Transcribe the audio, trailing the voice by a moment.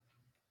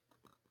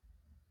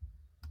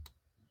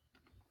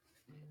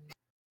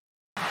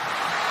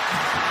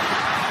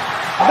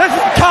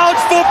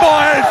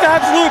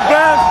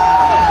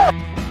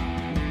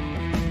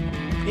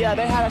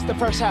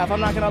first half, I'm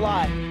not going to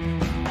lie.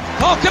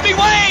 Oh, could be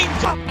Wayne!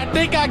 I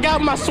think I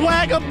got my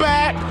swagger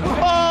back.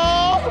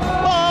 Oh!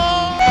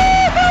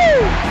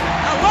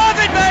 I love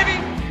it, baby!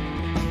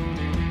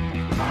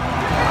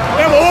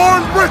 Them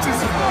orange britches.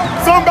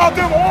 Something about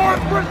them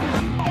orange britches.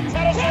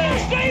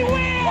 Tennessee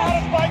wins! Brought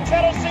us by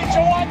Tennessee,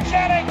 Jawan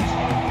Jennings.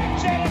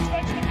 Jennings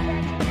makes the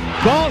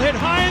catch. Ball hit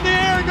high in the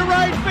air into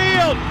right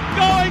field.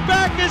 Going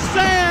back is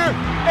Sayre.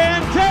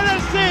 And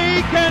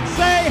Tennessee can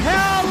say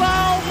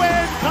hello,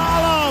 win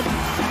column.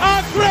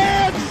 A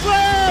grand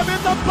slam in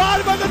the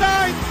bottom of the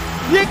ninth.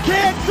 You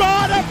can't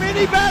draw it up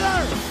any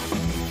better.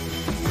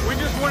 We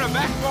just won a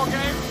basketball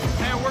game,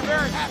 and we're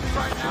very happy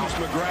right now.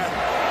 McGrath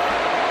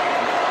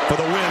for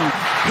the win.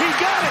 He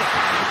got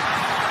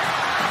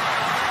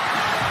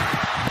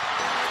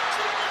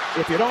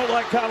it. If you don't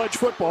like college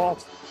football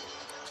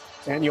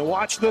and you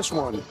watch this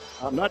one,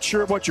 I'm not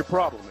sure what your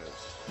problem is.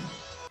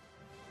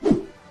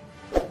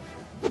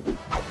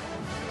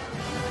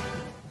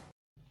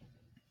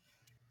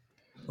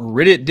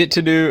 Reddit did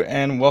to do,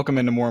 and welcome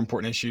into More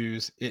Important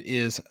Issues. It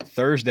is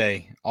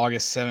Thursday,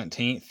 August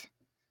 17th.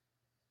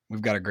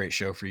 We've got a great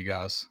show for you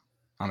guys.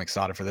 I'm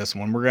excited for this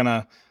one. We're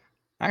gonna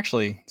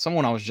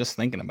someone I was just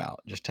thinking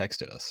about just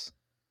texted us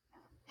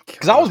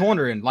because I was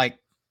wondering, like,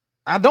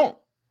 I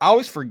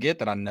always forget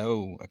that I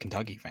know a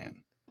Kentucky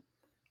fan.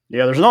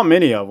 Yeah, there's not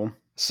many of them.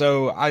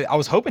 So I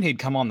was hoping he'd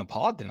come on the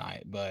pod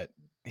tonight, but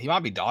he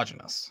might be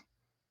dodging us.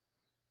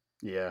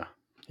 Yeah,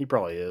 he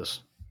probably is.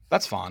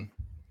 That's fine.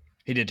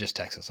 He did just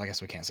text us. I guess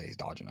we can't say he's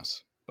dodging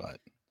us, but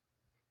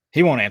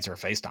he won't answer a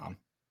FaceTime.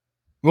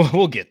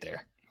 We'll get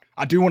there.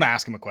 I do want to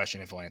ask him a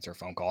question if he'll answer a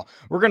phone call.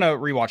 We're going to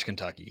rewatch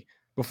Kentucky.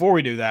 Before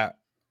we do that,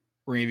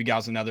 we're going to give you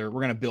guys we're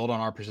going to build on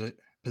our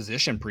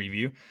position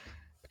preview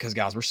because,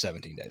 guys, we're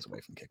 17 days away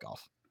from kickoff.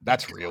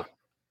 That's real.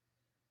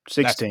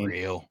 16. That's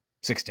real.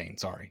 16,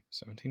 sorry.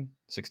 17?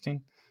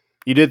 16?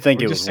 You did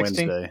think it was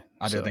 16? Wednesday.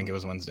 I did think it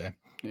was Wednesday.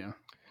 Yeah.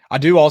 I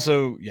do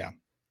also,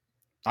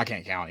 I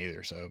can't count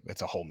either, so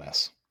it's a whole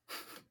mess.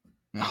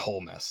 A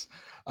whole mess.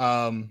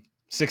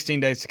 16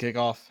 days to kick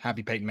off.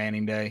 Happy Peyton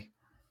Manning Day.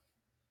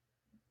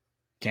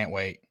 Can't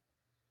wait.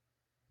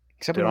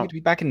 Except we don't get to be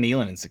back in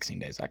Neyland in 16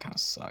 days. That kind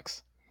of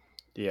sucks.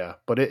 Yeah,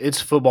 but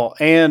it's football.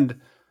 And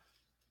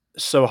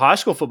so high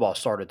school football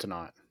started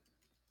tonight.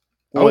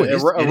 Well, it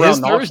is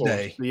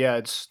Thursday.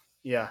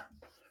 Yeah,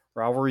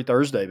 Rivalry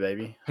Thursday,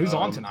 baby. Who's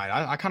on tonight?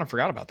 I kind of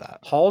forgot about that.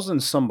 Halls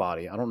and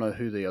somebody. I don't know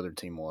who the other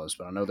team was,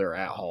 but I know they're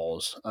at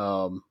Halls.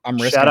 I'm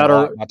risking a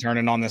lot by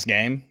turning on this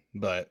game,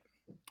 but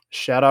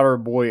shout out our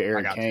boy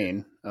Eric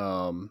Kane,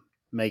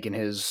 making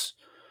his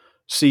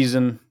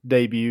season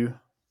debut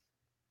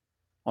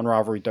on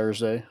Rivalry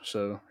Thursday.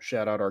 So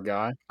shout out our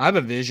guy. I have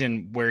a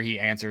vision where he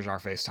answers our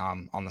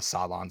FaceTime on the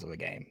sidelines of the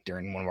game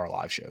during one of our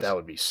live shows. That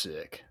would be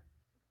sick.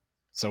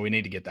 So we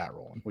need to get that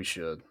rolling. We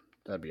should.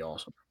 That'd be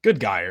awesome. Good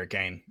guy, Eric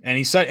Kane, and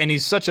he's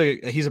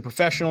a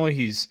professional.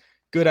 He's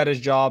good at his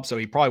job, so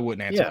he probably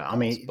wouldn't answer. Yeah, I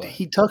mean,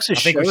 he tucks his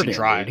shirt in,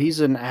 dude. He's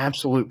an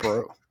absolute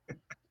pro.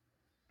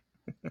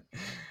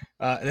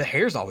 The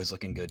hair's always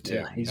looking good too.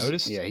 Yeah,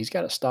 noticed? Yeah, he's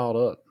got it styled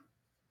up.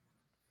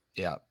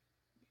 Yeah.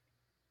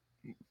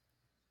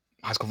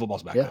 High school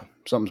football's back. Yeah,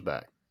 something's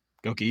back.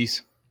 Go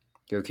Keys.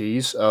 Go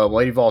Keys.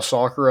 Lady Vol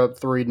Soccer up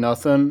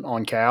 3-0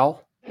 on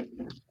Cal.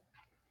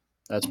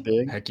 That's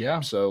big. Heck yeah.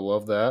 So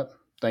love that.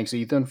 Thanks,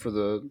 Ethan, for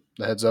the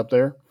heads up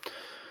there.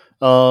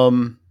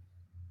 Let's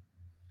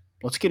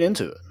get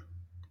into it.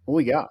 What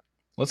we got?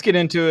 Let's get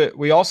into it.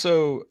 We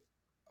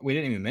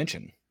didn't even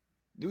mention.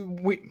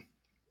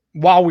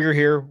 While you're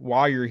here,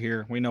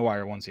 we know why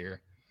everyone's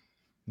here.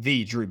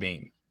 The Drew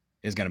Beam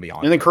is going to be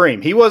on. In the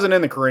cream. He wasn't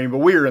in the cream, but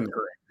we were in the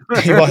cream.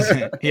 He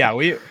wasn't. Yeah,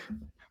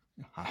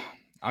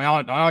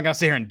 I'm not going to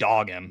sit here and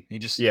dog him. He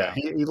just,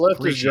 he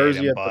left his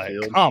jersey at the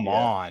field. Come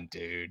on,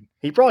 dude.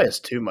 He probably has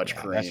too much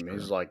cream.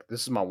 He's like,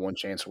 this is my one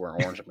chance to wear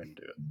orange. I'm going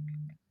to do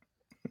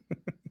it.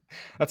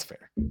 That's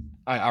fair.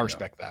 I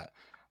respect that.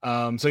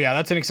 So,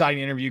 that's an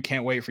exciting interview.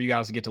 Can't wait for you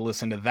guys to get to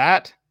listen to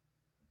that.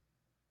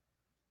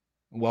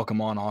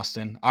 Welcome on,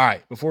 Austin. All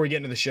right, before we get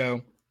into the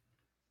show,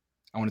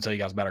 I want to tell you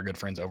guys about our good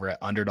friends over at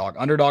Underdog.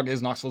 Underdog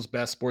is Knoxville's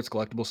best sports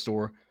collectible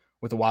store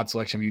with a wide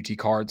selection of UT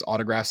cards,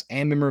 autographs,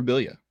 and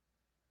memorabilia.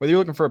 Whether you're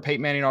looking for a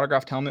Peyton Manning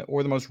autographed helmet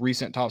or the most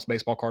recent Topps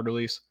baseball card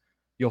release,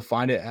 you'll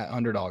find it at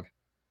Underdog.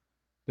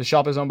 The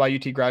shop is owned by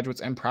UT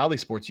graduates and proudly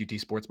supports UT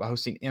sports by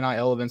hosting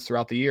NIL events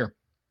throughout the year.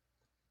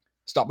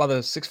 Stop by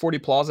the 640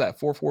 Plaza at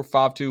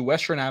 4452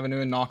 Western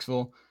Avenue in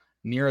Knoxville,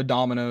 near a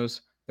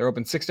Domino's. They're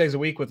open 6 days a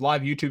week with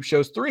live YouTube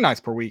shows 3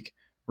 nights per week.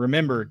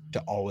 Remember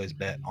to always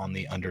bet on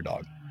the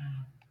Underdog.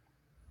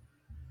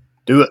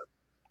 Do it.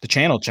 The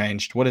channel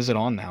changed. What is it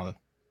on now?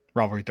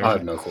 Rivalry Thursday. I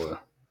have no clue.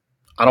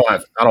 I don't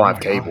have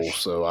cable,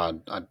 so I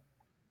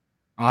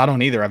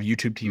don't either. I have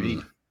YouTube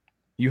TV.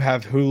 You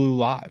have Hulu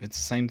Live. It's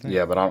the same thing.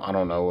 Yeah, but I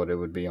don't know what it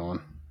would be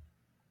on.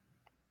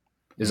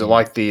 Is it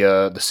like the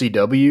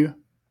CW?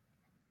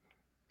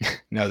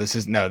 No,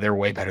 they're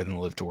way better than the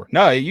Live Tour.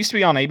 No, it used to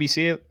be on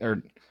ABC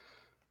or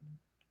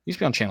used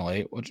to be on Channel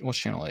 8. What's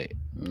Channel 8?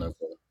 No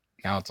clue.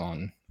 Now it's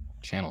on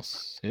Channel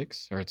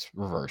 6 or it's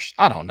reversed.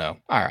 I don't know.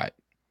 All right.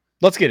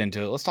 Let's get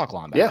into it. Let's talk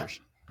linebackers. Yeah.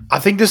 I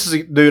think this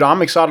is dude,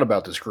 I'm excited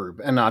about this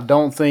group. And I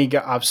don't think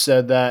I've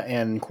said that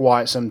in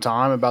quite some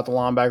time about the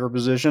linebacker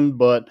position,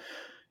 but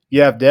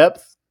you have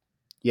depth,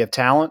 you have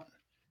talent,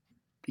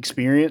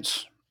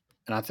 experience,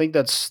 and I think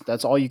that's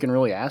all you can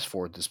really ask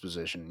for at this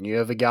position. You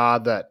have a guy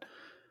that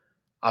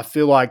I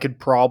feel like could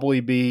probably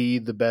be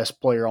the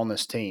best player on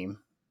this team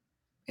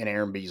in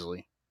Aaron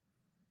Beasley,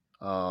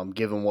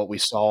 given what we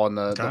saw in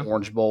the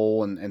Orange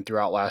Bowl and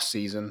throughout last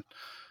season.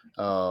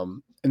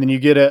 And then you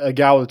get a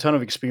guy with a ton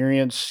of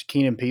experience,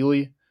 Keenan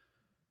Peely,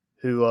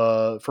 who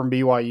from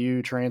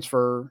BYU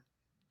transfer.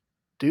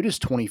 Dude is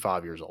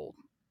 25 years old.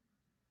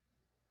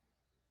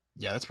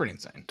 Yeah, that's pretty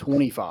insane.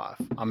 25.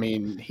 I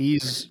mean,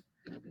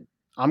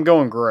 I'm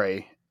going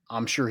gray.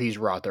 I'm sure he's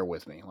right there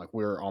with me. Like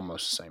we're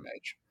almost the same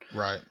age.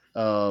 Right.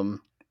 And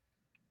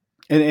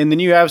then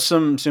you have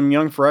some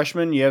young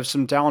freshmen. You have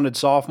some talented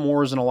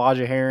sophomores in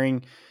Elijah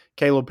Herring,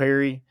 Caleb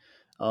Perry.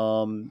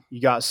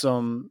 You got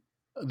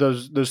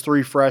those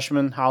three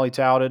freshmen, highly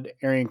touted.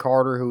 Arian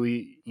Carter, who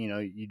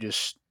you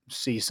just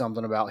see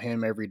something about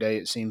him every day,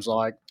 it seems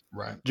like.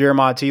 Right.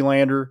 Jeremiah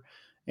Thielander,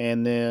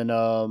 and then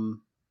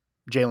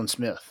Jalen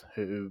Smith,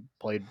 who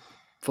played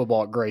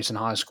football at Grayson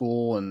High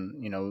School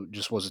and,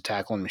 just was a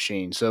tackling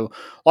machine. So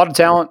a lot of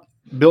talent,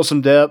 built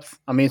some depth.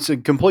 I mean, it's a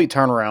complete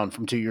turnaround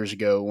from 2 years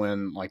ago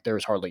when there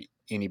was hardly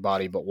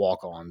anybody but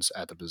walk-ons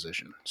at the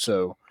position.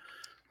 So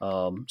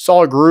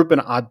solid group.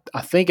 And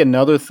I think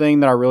another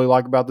thing that I really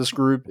like about this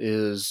group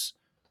is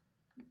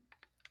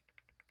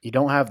you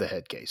don't have the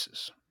head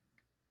cases.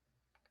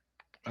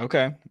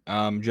 Okay.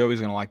 Joey's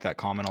going to like that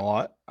comment a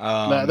lot.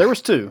 There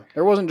was two.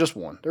 There wasn't just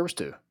one. There was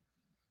two.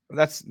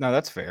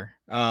 That's fair.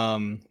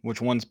 Which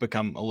one's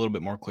become a little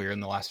bit more clear in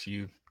the last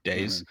few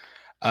days.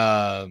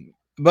 Mm-hmm.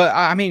 But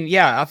I mean,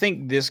 yeah, I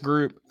think this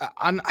group,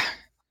 I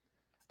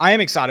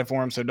am excited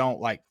for them. So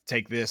don't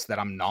take this that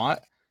I'm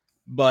not,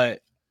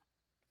 but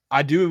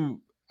I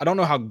don't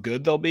know how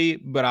good they'll be,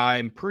 but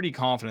I'm pretty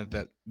confident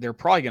that they're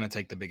probably going to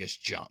take the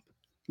biggest jump.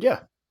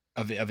 Yeah.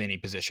 Of any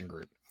position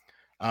group.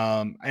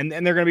 And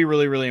they're going to be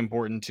really, really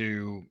important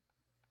to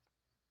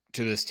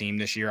this team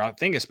this year. I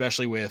think,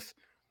 especially with,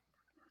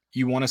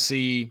 you want to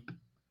see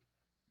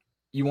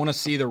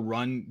the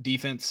run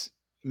defense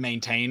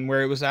maintain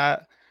where it was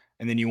at.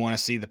 And then you want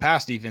to see the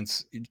pass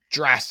defense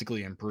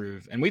drastically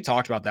improve. And we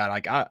talked about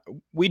that.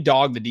 We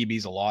dogged the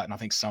DBs a lot. And I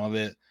think some of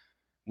it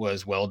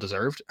was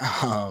well-deserved,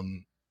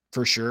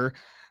 for sure.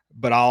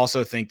 But I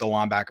also think the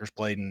linebackers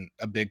played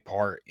a big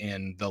part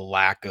in the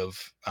lack of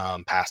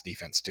pass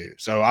defense too.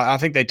 So I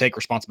think they take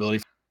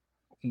responsibility.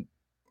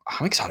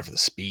 I'm excited for the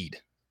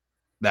speed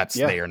that's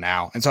there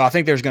now. And so I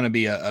think there's going to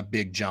be a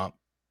big jump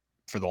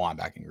for the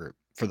linebacking group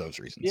for those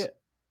reasons. Yeah.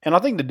 And I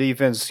think the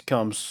defense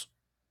comes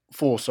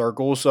full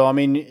circle. So, I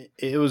mean,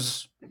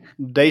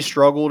 they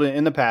struggled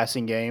in the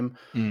passing game,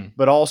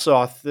 but also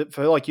I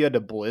feel like you had to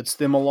blitz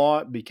them a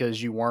lot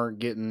because you weren't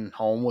getting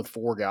home with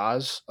four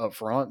guys up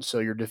front. So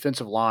your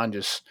defensive line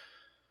just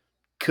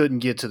couldn't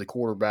get to the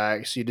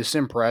quarterback. So you just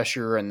send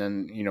pressure. And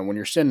then, when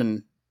you're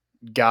sending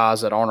guys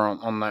that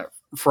aren't on that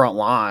front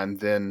line,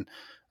 then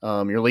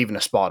you're leaving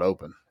a spot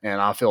open. And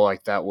I feel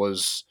like that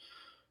was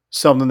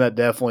something that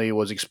definitely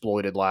was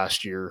exploited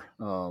last year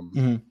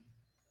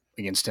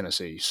against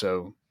Tennessee.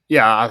 So,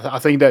 yeah, I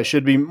think that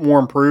should be more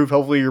improved.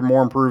 Hopefully you're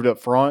more improved up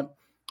front.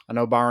 I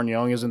know Byron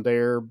Young isn't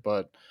there,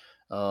 but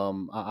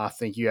I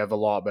think you have a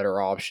lot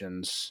better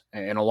options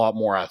and a lot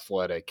more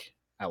athletic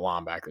at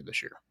linebacker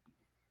this year.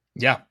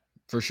 Yeah,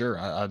 for sure.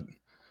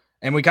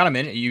 And we kind of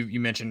mentioned, you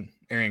mentioned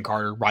Arian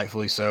Carter,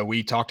 rightfully so.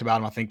 We talked about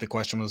him. I think the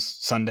question was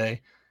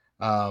Sunday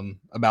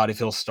about if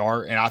he'll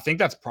start. And I think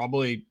that's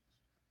probably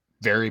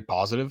very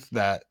positive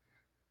that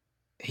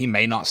he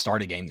may not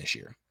start a game this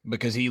year,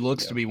 because he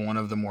looks to be one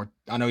of the more,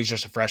 I know he's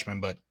just a freshman,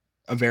 but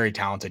a very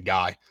talented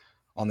guy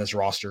on this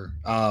roster.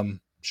 I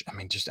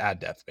mean, just add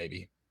depth,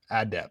 baby.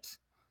 Add depth.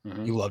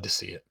 Mm-hmm. You love to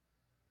see it.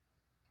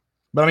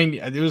 But I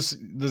mean, there's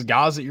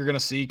guys that you're going to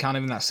see kind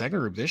of in that second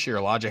group this year,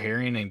 Elijah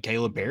Herring and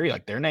Caleb Perry.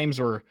 Their names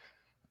were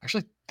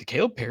actually,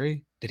 Caleb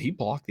Perry, did he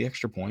block the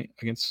extra point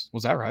against,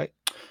 was that right?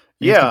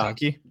 Against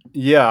Kentucky?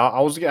 Yeah.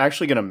 I was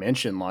actually going to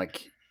mention,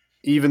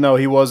 even though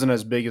he wasn't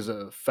as big as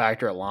a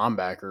factor at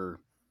linebacker,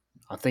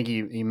 I think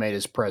he made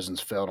his presence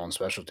felt on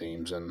special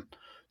teams, and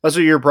that's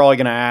what you're probably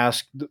going to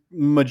ask. The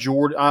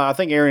majority, I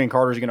think Arian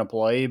Carter is going to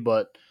play,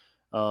 but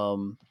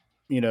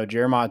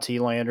Jeremiah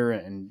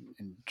Thielander and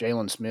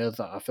Jalen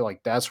Smith, I feel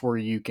like that's where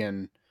you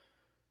can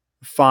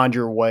find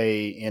your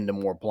way into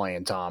more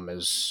playing time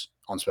is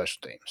on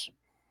special teams.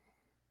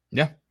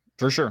 Yeah,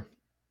 for sure.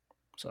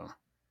 So,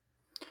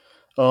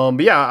 but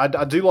yeah,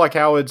 I do like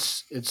how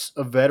it's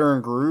a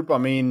veteran group. I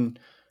mean,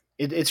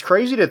 it's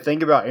crazy to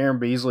think about Aaron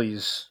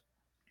Beasley's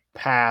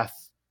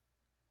path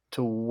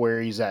to where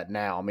he's at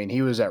now. I mean,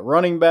 he was at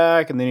running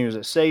back, and then he was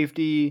at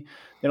safety,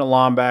 then a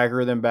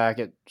linebacker, then back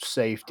at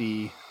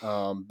safety,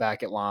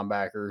 back at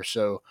linebacker.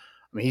 So,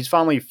 I mean, he's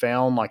finally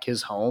found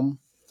his home,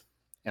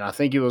 And I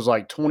think it was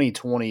like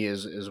 2020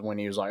 is when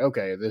he was like,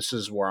 okay, this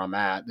is where I'm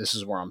at. This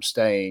is where I'm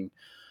staying.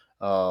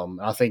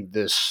 I think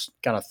this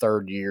kind of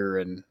third year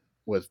and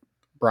with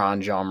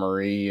Brian John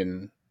Marie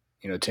and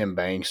Tim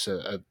Banks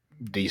at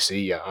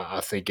DC,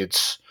 I think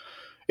it's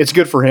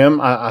good for him.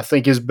 I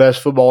think his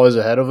best football is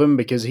ahead of him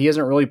because he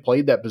hasn't really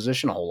played that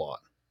position a whole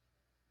lot.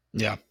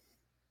 Yeah.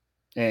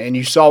 And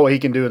you saw what he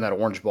can do in that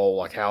Orange Bowl,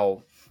 like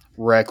how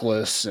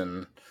reckless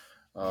and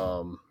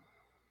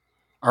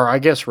or I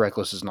guess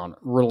reckless is not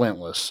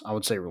relentless. I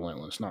would say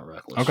relentless, not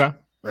reckless. Okay.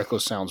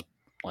 Reckless sounds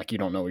like you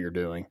don't know what you're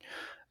doing.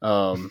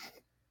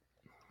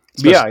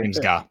 Teams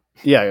guy.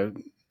 Yeah,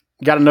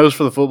 got a nose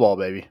for the football,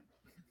 baby.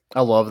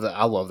 I love that.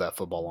 I love that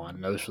football line.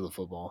 Nose for the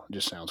football. It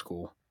just sounds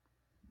cool.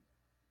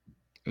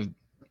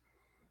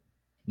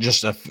 You're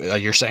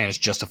saying it's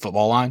just a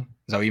football line?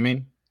 Is that what you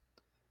mean?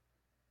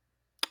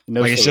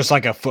 Nose like it's just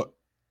like a foot.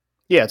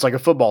 Yeah, it's like a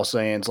football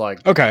saying. It's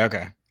like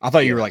okay. I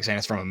thought you were like saying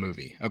it's from a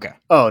movie. Okay.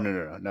 Oh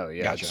no.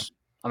 Yeah, gotcha.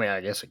 I mean, I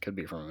guess it could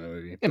be from a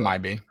movie. It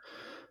might be.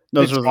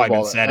 Nose it's for the probably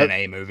football. Been said in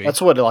a movie.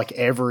 That's what like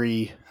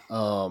every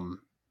coach.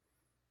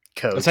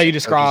 That's how you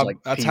describe.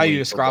 Like that's how you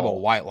describe a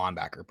white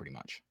linebacker, pretty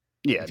much.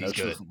 Yeah, nose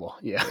for the football.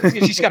 Yeah,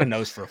 she's got a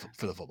nose for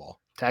the football.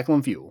 Tackle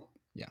and fuel.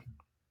 Yeah,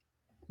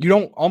 you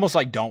don't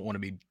want to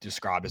be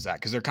described as that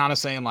because they're kind of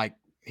saying like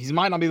he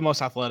might not be the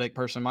most athletic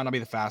person, might not be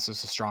the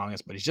fastest, the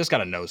strongest, but he's just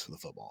got a nose for the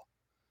football.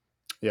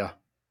 Yeah,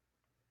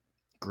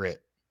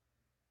 grit.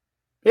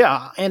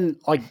 Yeah, and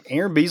like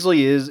Aaron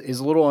Beasley is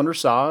a little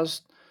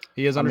undersized.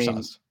 He is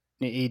undersized.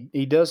 I mean,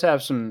 he does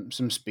have some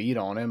speed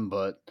on him,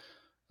 but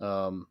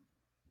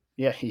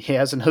yeah, he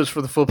has a nose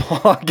for the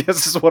football. I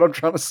guess is what I'm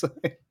trying to say.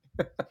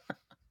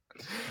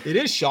 It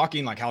is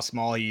shocking, like how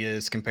small he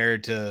is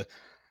compared to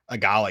a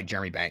guy like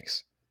Jeremy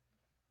Banks.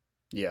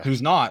 Yeah,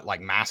 who's not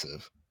like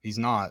massive. He's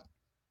not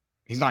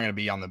going to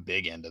be on the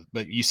big end of,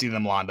 but you see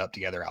them lined up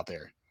together out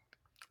there.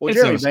 Well,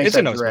 Jeremy Banks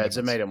had dreads.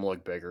 It made him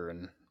look bigger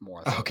and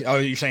more. Okay. Oh,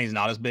 you're saying he's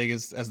not as big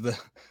as the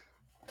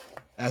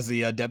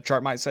depth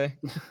chart might say?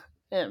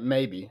 Yeah,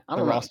 maybe. I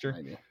don't know. Roster.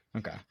 Maybe.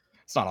 Okay,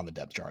 it's not on the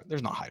depth chart.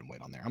 There's not height and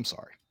weight on there. I'm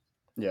sorry.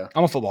 Yeah,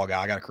 I'm a football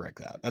guy. I got to correct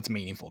that. That's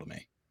meaningful to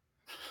me.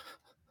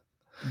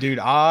 Dude,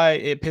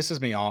 it pisses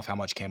me off how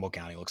much Campbell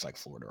County looks like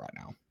Florida right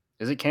now.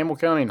 Is it Campbell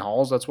County and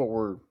Halls? That's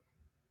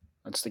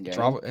the game.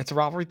 It's a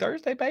rivalry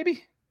Thursday,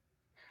 baby.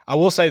 I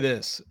will say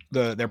this: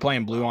 they're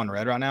playing blue on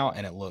red right now,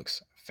 and it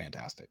looks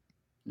fantastic.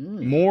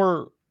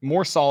 More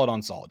solid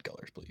on solid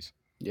colors, please.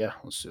 Yeah,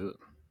 let's do it.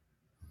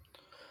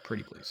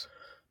 Pretty please.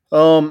 I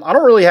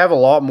don't really have a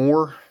lot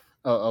more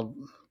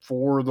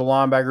for the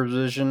linebacker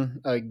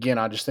position. Again,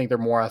 I just think they're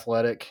more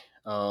athletic.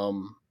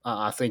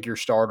 I think your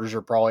starters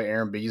are probably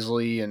Aaron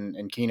Beasley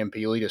and Keenan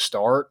Peely to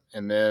start.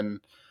 And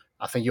then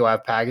I think you'll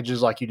have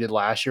packages like you did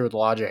last year with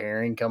Elijah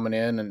Herring coming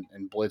in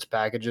and blitz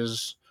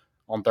packages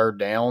on third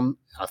down.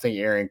 I think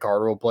Arian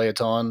Carter will play a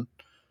ton.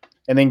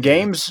 And then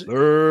games.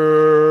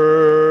 Third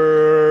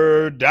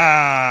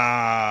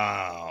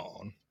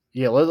down.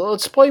 Yeah,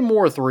 let's play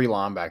more 3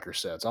 linebacker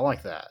sets. I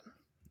like that.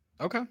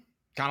 Okay.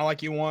 Kind of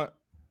like you want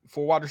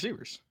 4 wide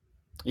receivers.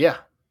 Yeah.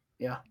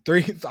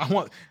 3.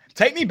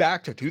 Take me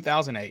back to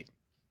 2008.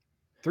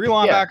 3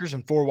 linebackers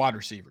and 4 wide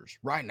receivers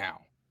right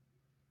now.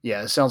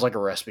 Yeah, it sounds like a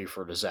recipe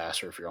for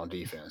disaster if you're on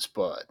defense,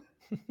 but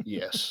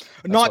yes.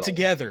 Not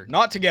together,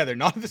 not at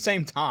the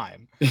same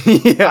time.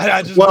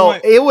 Yeah.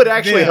 It would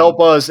actually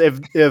help us if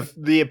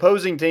the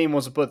opposing team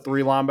wants to put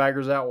 3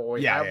 linebackers out while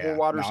we have 4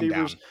 wide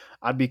receivers.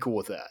 I'd be cool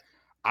with that.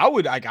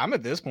 I'm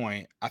at this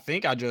point, I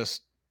think I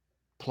just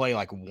play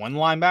like 1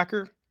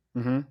 linebacker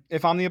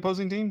if I'm the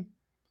opposing team.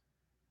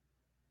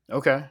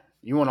 Okay.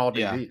 You want all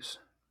DBs.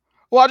 Yeah.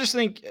 Well, I just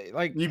think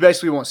like you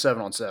basically want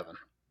 7-on-7.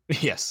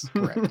 Yes,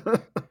 correct.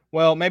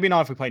 Well, maybe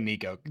not if we play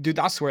Nico. Dude,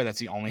 I swear that's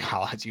the only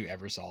highlights you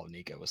ever saw of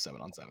Nico was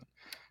 7-on-7.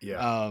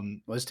 Yeah.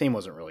 Well, his team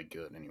wasn't really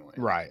good anyway.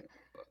 Right.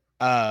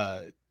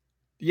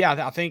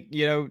 Yeah, I think,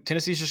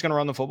 Tennessee's just going to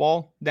run the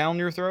football down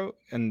your throat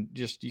and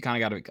just you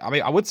kind of got to – I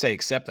mean, I would say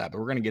accept that, but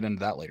we're going to get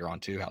into that later on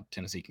too, how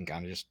Tennessee can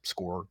kind of just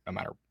score no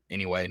matter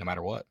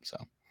what. So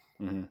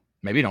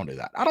maybe don't do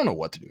that. I don't know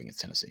what to do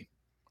against Tennessee.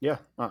 Yeah.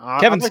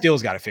 Kevin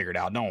Steele's got it figured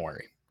out. Don't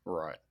worry.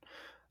 Right.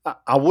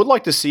 I would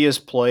like to see us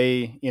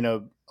play,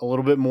 a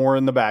little bit more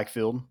in the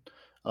backfield.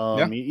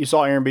 You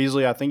saw Aaron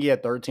Beasley. I think he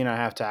had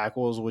 13.5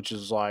 tackles, which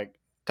is like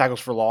tackles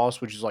for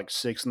loss, which is like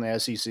 6th in the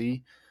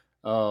SEC.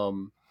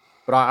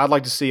 But I'd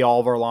like to see all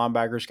of our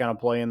linebackers kind of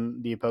play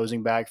in the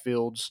opposing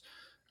backfields.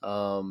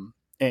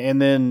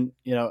 And then,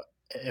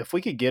 if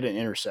we could get an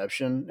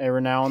interception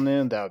every now and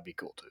then, that would be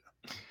cool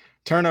too.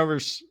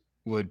 Turnovers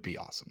would be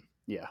awesome.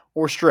 Yeah.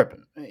 Or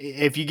stripping.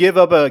 If you give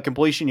up a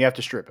completion, you have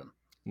to strip him.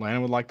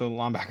 Landon would like the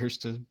linebackers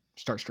to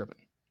start stripping.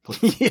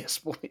 Please. Yes,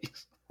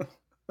 please.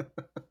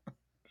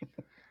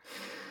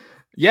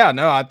 Yeah,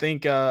 no, I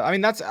think,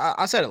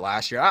 I said it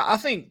last year. I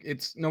think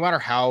it's no matter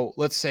how,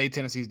 let's say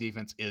Tennessee's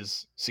defense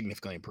is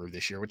significantly improved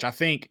this year, which I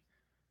think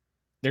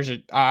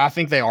I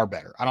think they are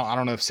better. I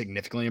don't know if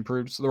significantly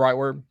improved is the right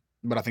word,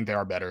 but I think they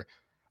are better.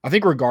 I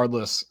think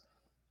regardless,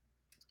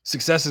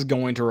 success is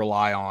going to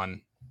rely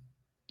on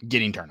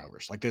getting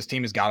turnovers. Like this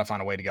team has got to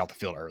find a way to get off the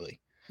field early.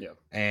 Yeah.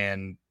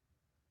 And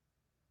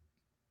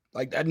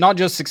like not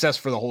just success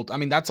for the whole. I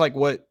mean, that's like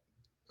what,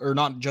 or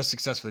not just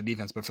success for the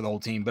defense, but for the whole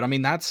team. But I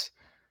mean, that's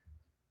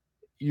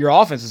your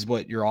offense is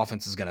what your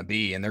offense is going to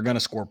be, and they're going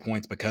to score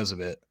points because of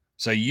it.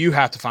 So you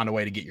have to find a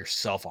way to get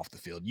yourself off the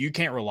field. You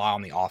can't rely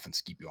on the offense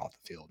to keep you off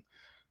the field.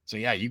 So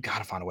yeah, you got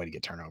to find a way to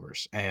get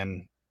turnovers.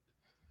 And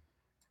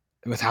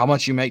with how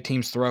much you make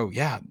teams throw,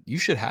 yeah, you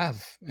should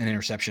have an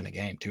interception a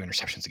game, 2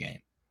 interceptions a game.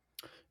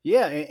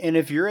 Yeah, and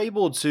if you're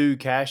able to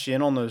cash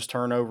in on those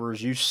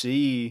turnovers, you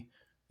see,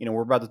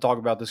 we're about to talk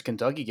about this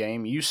Kentucky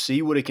game. You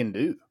see what it can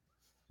do.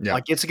 Yeah.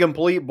 Like it's a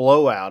complete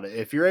blowout.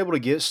 If you're able to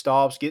get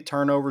stops, get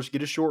turnovers,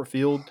 get a short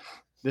field,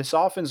 this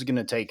offense is going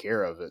to take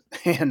care of it,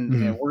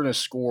 and we're going to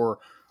score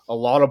a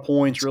lot of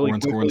points really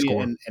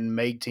quickly and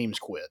make teams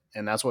quit.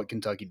 And that's what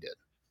Kentucky did.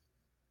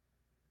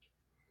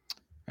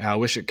 I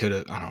wish it could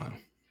have.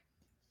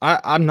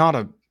 I don't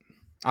know.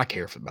 I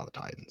care about the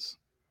Titans,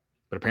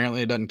 but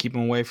apparently it doesn't keep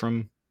them away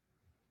from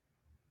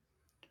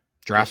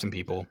drafting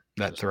people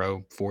that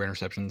throw 4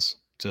 interceptions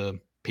to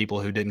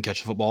people who didn't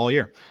catch the football all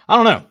year. I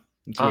don't know.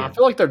 I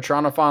feel like they're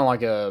trying to find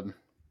like a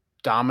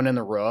diamond in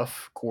the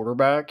rough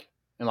quarterback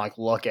and like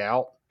luck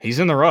out. He's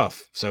in the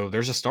rough, so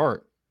there's a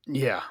start.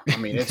 Yeah, I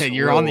mean, it's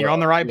you're on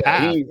the right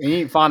path. He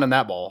ain't finding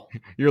that ball.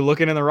 You're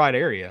looking in the right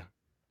area.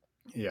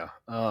 Yeah.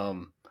 But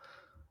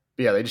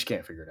yeah, they just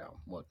can't figure it out.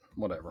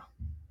 Whatever.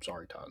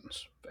 Sorry,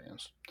 Titans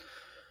fans.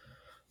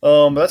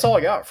 But that's all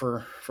I got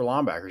for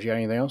linebackers. You got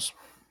anything else?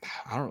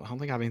 I don't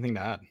think I have anything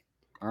to add.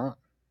 All right.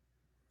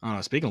 I don't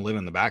know. Speaking of living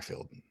in the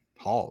backfield,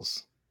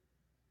 Halls,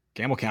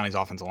 Campbell County's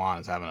offensive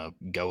line is having a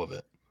go of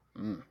it.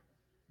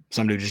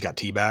 Some dude just got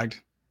teabagged.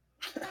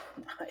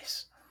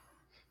 Nice.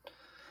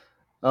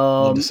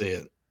 Love to see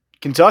it.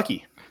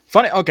 Kentucky.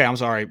 Funny. Okay, I'm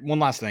sorry. One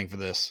last thing for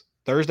this.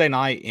 Thursday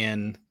night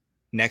in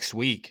next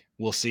week,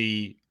 we'll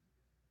see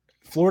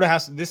Florida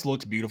this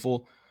looks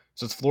beautiful.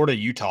 So it's Florida,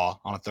 Utah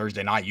on a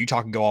Thursday night.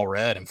 Utah could go all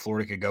red and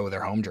Florida could go with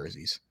their home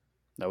jerseys.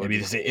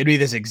 It'd be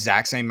this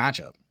exact same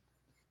matchup.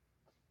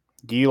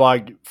 Do you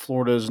like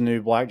Florida's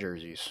new black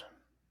jerseys?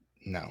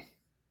 No.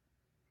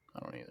 I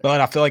don't either.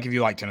 But I feel like if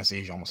you like Tennessee,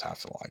 you almost have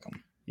to like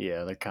them.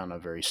 Yeah, they're kind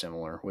of very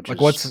similar.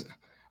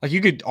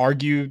 You could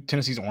argue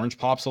Tennessee's orange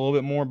pops a little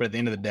bit more, but at the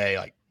end of the day,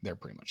 like they're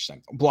pretty much the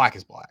same. Black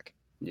is black.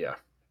 Yeah.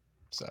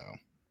 So,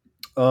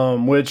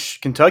 which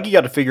Kentucky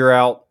got to figure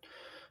out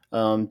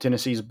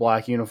Tennessee's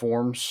black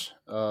uniforms.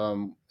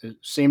 It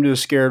seemed to have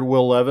scared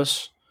Will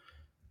Levis.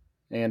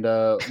 And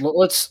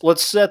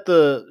let's set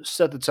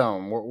the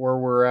tone where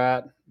we're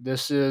at.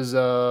 This is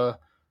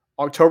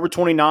October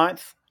 29th,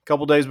 a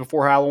couple days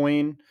before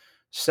Halloween,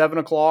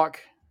 7:00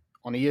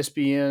 on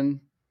ESPN.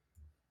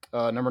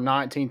 Number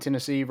 19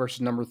 Tennessee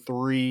versus number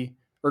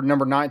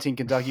 19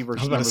 Kentucky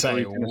versus number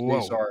 3 Tennessee.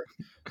 Whoa.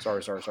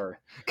 Sorry.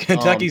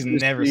 Kentucky's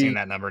never seen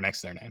that number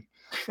next to their name.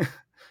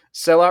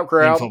 Sellout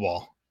crowd. In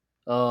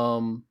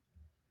football.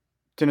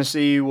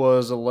 Tennessee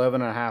was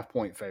 11.5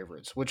 point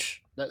favorites,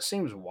 which that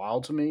seems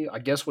wild to me. I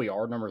guess we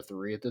are number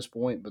 3 at this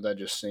point, but that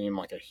just seemed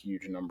like a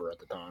huge number at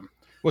the time.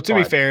 Well, to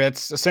be fair,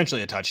 it's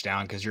essentially a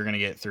touchdown because you're going to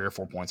get 3 or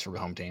 4 points for the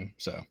home team.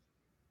 So,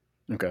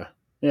 okay,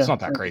 yeah, it's not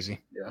that crazy.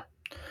 Yeah.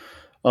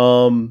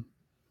 But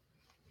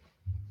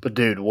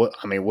dude,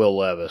 Will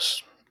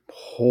Levis,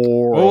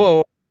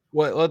 horrible.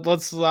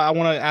 I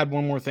want to add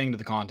one more thing to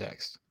the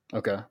context.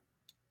 Okay.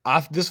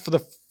 This for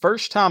the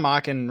first time I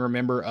can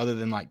remember, other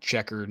than like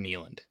Checker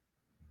Neyland.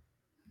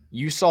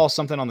 You saw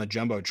something on the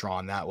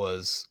Jumbotron that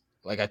was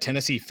like a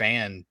Tennessee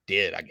fan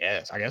did, I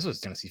guess. I guess it was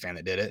a Tennessee fan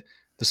that did it.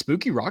 The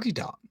spooky Rocky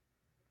Top.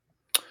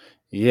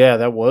 Yeah,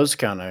 that was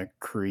kind of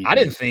creepy. I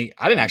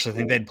didn't actually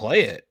think they'd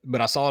play it,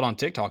 but I saw it on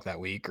TikTok that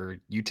week or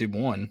YouTube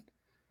One.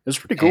 It's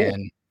pretty cool.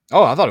 And,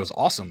 I thought it was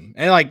awesome.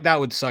 And like that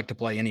would suck to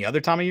play any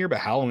other time of year, but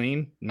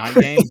Halloween, night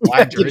game,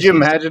 black jerseys. Could you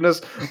imagine us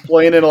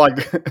playing in like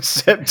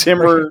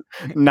September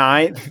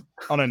 9th?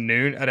 At a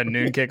noon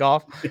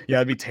kickoff? Yeah,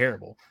 it'd be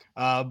terrible.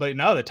 But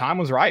no, the time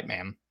was right,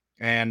 man.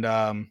 And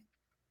I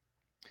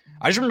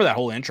just remember that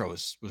whole intro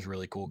was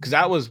really cool because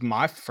that was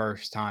my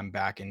first time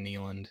back in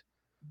Neyland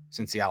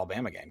since the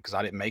Alabama game because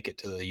I didn't make it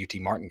to the UT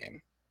Martin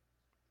game.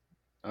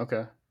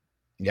 Okay.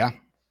 Yeah.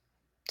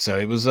 So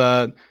it was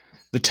the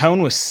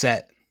tone was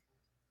set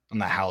on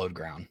that hallowed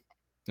ground.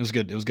 It was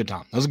good. It was a good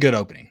time. It was a good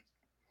opening.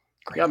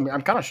 Great. Yeah,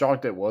 I'm kind of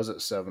shocked it was at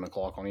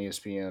 7:00 on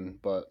ESPN,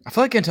 but I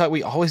feel like Kentucky,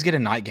 we always get a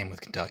night game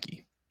with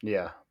Kentucky.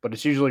 Yeah, but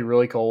it's usually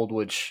really cold,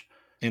 which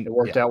it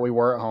worked out. We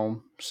were at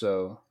home,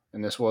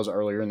 and this was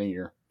earlier in the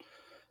year.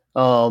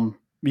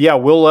 Yeah,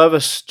 Will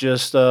Levis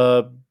just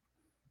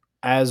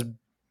as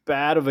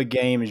bad of a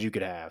game as you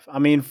could have. I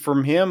mean,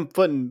 from him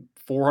putting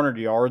 400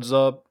 yards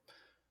up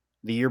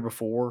the year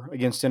before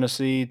against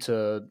Tennessee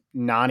to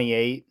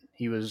 98,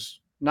 he was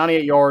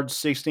 98 yards,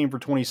 16 for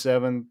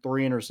 27,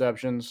 3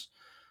 interceptions.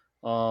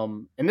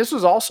 And this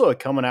was also a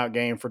coming out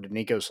game for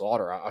Danico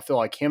Slaughter. I feel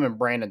like him and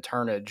Brandon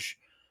Turnage,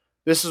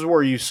 this is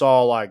where you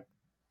saw like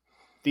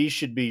these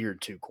should be your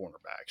 2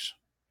 cornerbacks.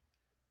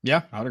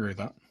 Yeah, I'd agree with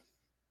that.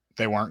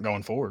 They weren't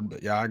going forward,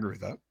 but yeah, I agree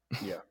with that.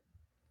 Yeah.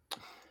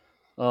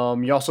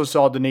 You also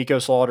saw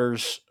Danico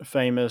Slaughter's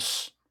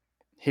famous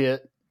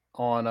hit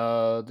on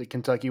the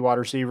Kentucky wide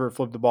receiver,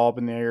 flipped the ball up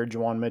in the air.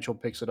 Juwan Mitchell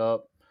picks it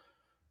up.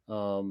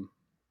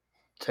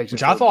 Takes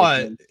Which it I for a big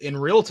thought win. in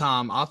real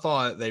time, I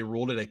thought they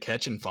ruled it a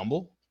catch and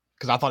fumble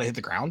because I thought it hit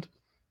the ground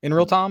in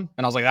real time.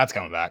 And I was like, that's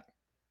coming back.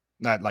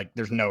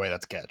 There's no way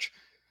that's a catch.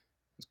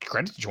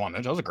 Credit to Juwan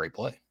Mitchell. That was a great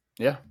play.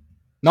 Yeah,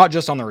 Not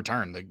just on the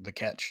return, the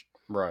catch.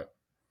 right.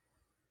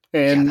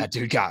 And And that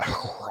dude got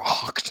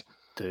rocked.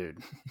 dude,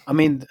 I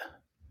mean,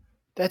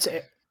 that's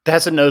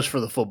a nose for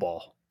the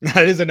football.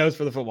 That is a nose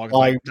for the football.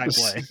 Like, That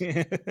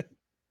play.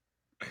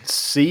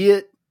 See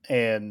it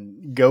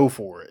and go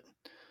for it.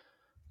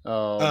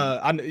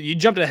 You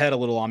jumped ahead a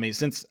little on me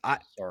since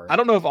Sorry. I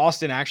don't know if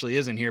Austin actually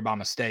is in here by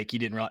mistake. He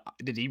didn't realize.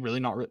 Did he really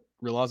not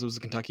realize it was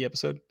a Kentucky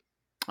episode?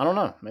 I don't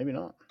know. Maybe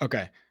not.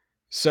 Okay.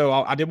 So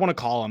I did want to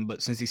call him,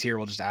 but since he's here,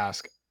 we'll just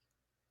ask.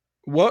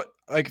 What,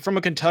 like, from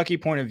a Kentucky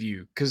point of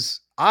view,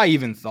 because I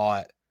even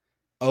thought,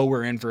 oh,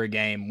 we're in for a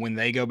game when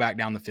they go back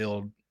down the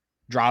field,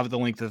 drive the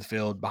length of the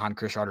field behind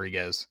Chris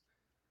Rodriguez,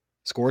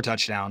 score a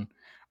touchdown.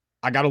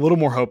 I got a little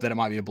more hope that it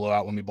might be a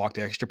blowout when we blocked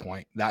the extra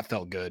point. That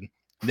felt good.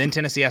 Then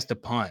Tennessee has to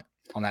punt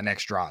on that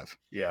next drive.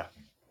 Yeah.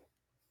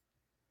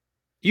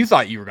 You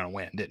thought you were going to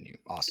win, didn't you,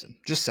 Austin?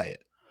 Just say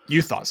it.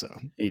 You thought so.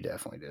 He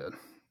definitely did.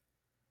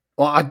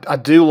 Well, I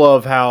do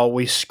love how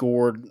we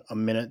scored a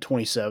minute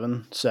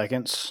 27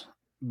 seconds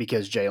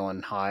because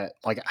Jalen Hyatt.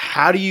 Like,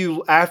 how do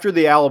you, after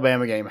the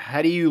Alabama game,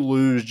 how do you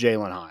lose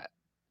Jalen Hyatt?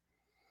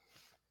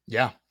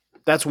 Yeah.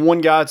 That's one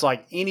guy. It's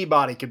like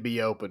anybody could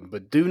be open,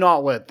 but do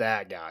not let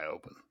that guy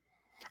open.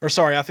 Or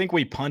sorry, I think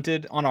we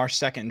punted on our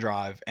second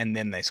drive and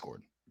then they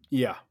scored.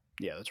 Yeah.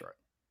 Yeah, that's right.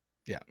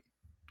 Yeah.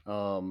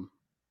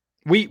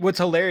 What's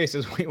hilarious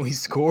is we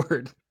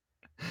scored.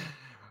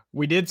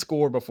 We did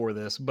score before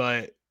this,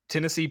 but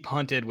Tennessee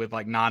punted with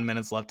like 9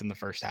 minutes left in the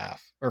first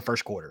half or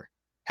first quarter.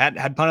 Had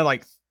punted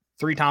like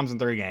 3 times in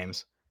 3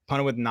 games.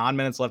 Punted with 9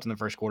 minutes left in the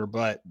first quarter,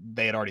 but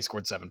they had already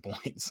scored 7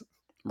 points.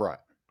 Right.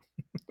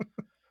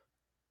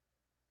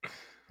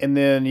 And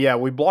then, yeah,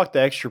 we blocked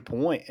the extra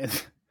point.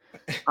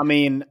 I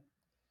mean,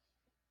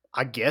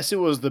 I guess it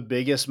was the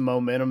biggest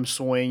momentum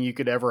swing you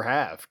could ever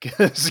have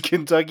because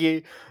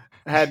Kentucky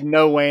had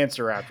no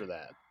answer after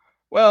that.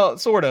 Well,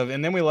 sort of.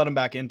 And then we let them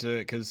back into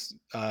it because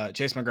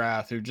Chase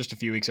McGrath, who just a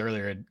few weeks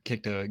earlier had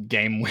kicked a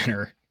game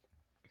winner.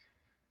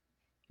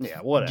 Yeah,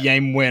 whatever.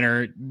 Game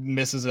winner,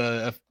 misses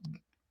a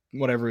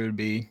whatever it would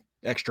be,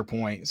 extra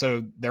point.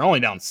 So they're only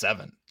down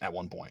 7 at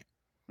one point.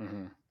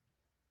 Mm-hmm.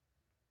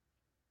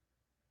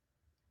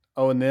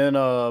 Oh, and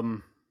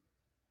then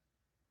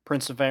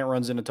Princeton Fant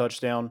runs in a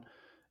touchdown.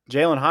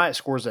 Jalen Hyatt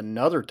scores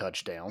another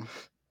touchdown,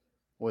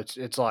 which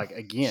it's like,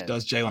 again.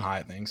 Does Jalen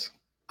Hyatt things.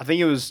 I think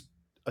it was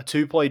a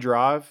 2-play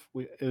drive.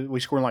 We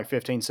scored in like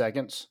 15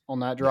 seconds on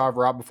that drive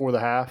right before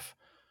the half.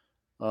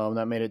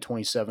 That made it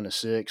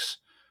 27-6.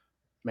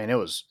 Man, it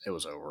was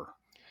over.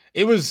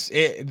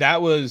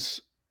 That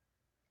was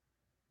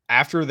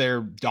after their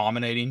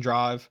dominating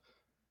drive.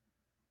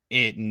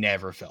 It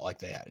never felt like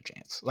they had a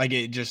chance. Like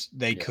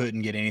they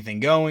couldn't get anything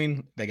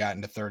going. They got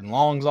into 3rd and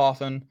longs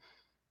often.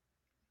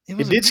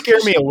 It did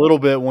scare me a little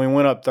bit when we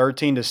went up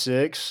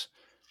 13-6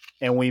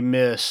 and we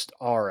missed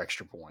our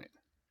extra point.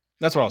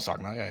 That's what I was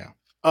talking about. Yeah.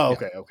 Oh,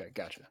 okay. Okay.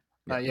 Gotcha.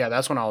 Yeah.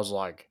 That's when I was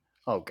like,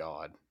 oh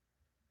God.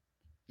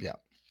 Yeah.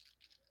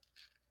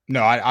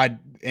 No, I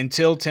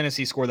until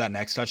Tennessee scored that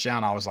next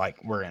touchdown, I was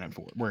like, we're in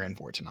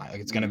for it tonight.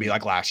 Like it's going to be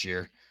like last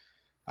year,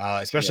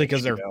 especially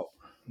because their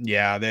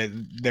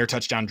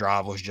touchdown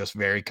drive was just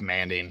very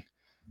commanding.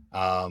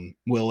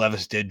 Will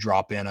Levis did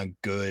drop in a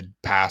good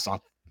pass on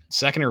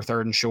 2nd or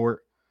 3rd and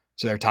short,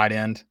 so their tight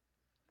end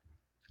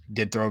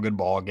did throw a good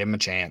ball, give him a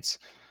chance.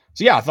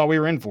 So yeah, I thought we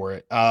were in for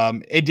it.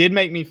 It did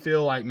make me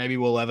feel like maybe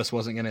Will Levis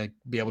wasn't going to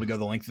be able to go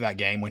the length of that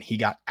game when he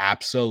got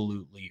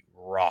absolutely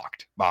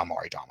rocked by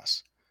Amari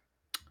Thomas.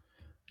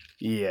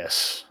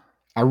 Yes.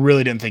 I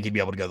really didn't think he'd be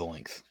able to go the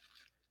length.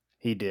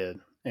 He did.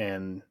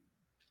 And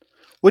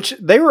which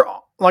they were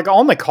like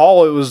on the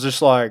call, it was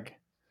just like,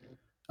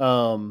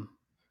 yeah,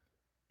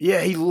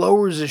 he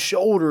lowers his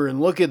shoulder and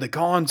look at the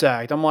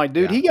contact. I'm like,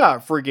 dude, he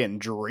got freaking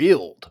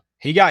drilled.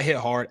 He got hit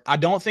hard. I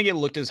don't think it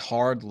looked as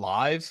hard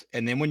live.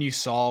 And then when you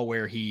saw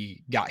where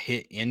he got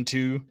hit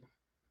into,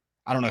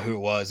 I don't know who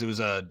it was. It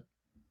was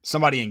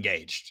somebody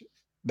engaged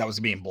that was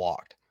being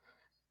blocked.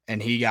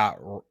 And he got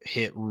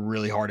hit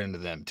really hard into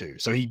them too.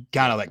 So he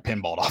kind of like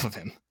pinballed off of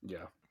him.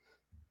 Yeah.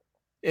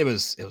 It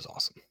was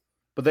awesome.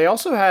 But they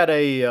also had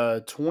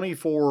a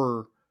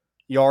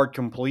 24-yard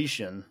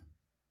completion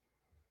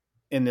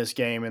in this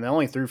game, and they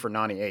only threw for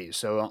 98.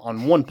 So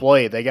on one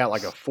play, they got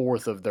like a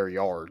fourth of their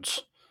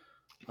yards.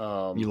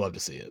 You love to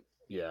see it.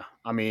 Yeah.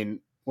 I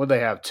mean, what they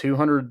have,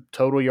 200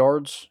 total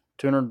yards?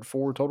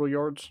 204 total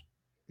yards?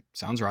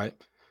 Sounds right.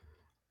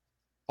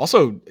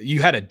 Also,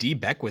 you had a D.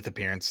 Beckwith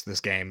appearance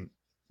this game,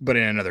 but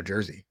in another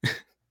jersey.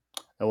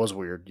 That was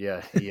weird.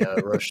 Yeah. He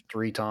rushed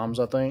 3 times,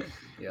 I think.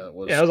 Yeah, it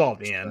was all at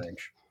the end.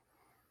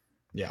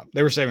 Yeah.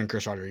 They were saving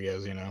Chris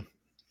Rodriguez,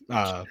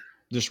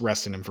 just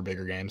resting him for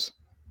bigger games.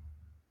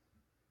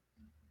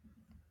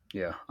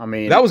 Yeah, I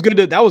mean that was good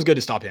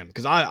to stop him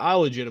because I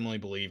legitimately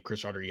believe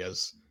Chris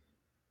Rodriguez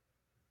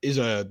is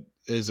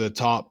a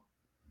top.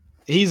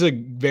 He's a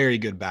very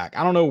good back.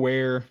 I don't know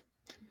where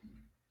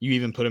you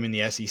even put him in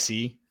the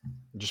SEC,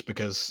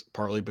 just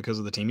partly because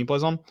of the team he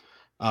plays on.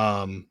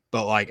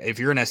 But like if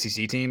you're an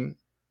SEC team,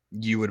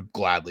 you would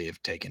gladly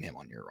have taken him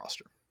on your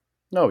roster.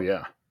 Oh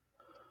yeah.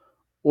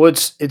 Well,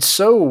 it's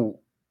so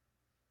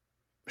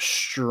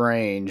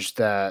strange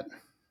that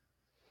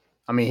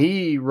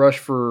he rushed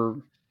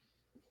for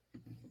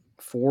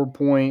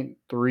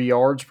 4.3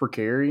 yards per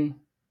carry.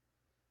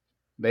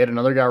 They had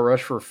another guy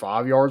rush for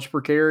 5 yards per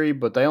carry,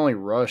 but they only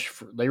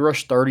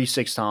rushed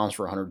 36 times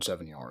for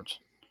 107 yards.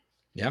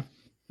 Yeah.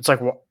 It's like,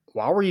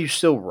 why were you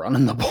still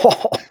running the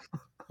ball?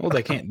 Well,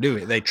 they can't do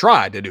it. They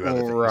tried to do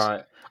other things.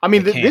 Right. I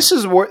mean, this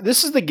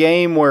is the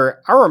game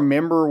where I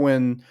remember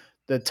when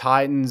the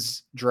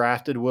Titans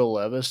drafted Will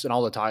Levis and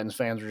all the Titans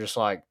fans were just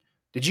like,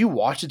 did you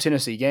watch the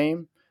Tennessee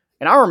game?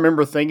 And I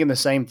remember thinking the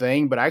same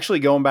thing, but actually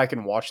going back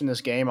and watching this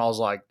game, I was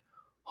like,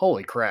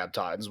 holy crap,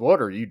 Titans, what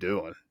are you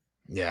doing?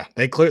 Yeah,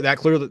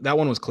 that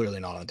one was clearly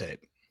not on tape.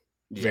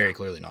 Yeah, very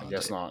clearly not. I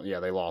guess not. Yeah,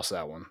 they lost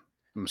that one.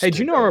 Hey, did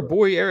you know our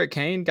boy Eric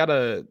Kane got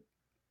a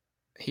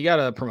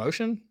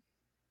promotion?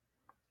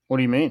 What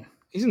do you mean?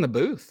 He's in the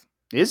booth.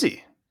 Is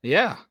he?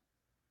 Yeah.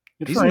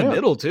 Good he's for in him. the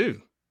middle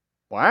too.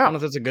 Wow. I don't know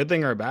if that's a good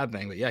thing or a bad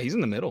thing, but yeah, he's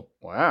in the middle.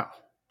 Wow.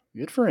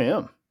 Good for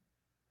him.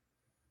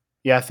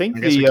 Yeah, I think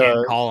we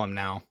can't call him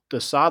now. The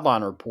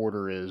sideline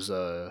reporter is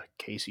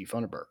Casey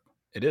Funderburg.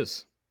 It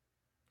is.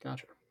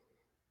 Gotcha.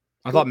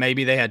 I thought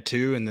maybe they had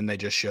two, and then they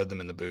just showed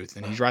them in the booth,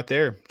 and he's right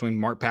there between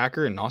Mark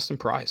Packer and Austin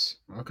Price.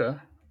 Okay.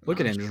 Look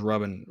at him just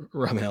rubbing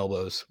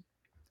elbows.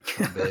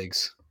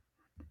 Bigs.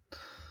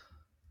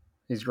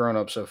 He's grown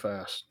up so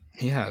fast.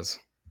 He has.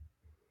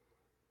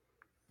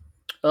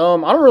 I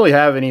don't really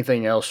have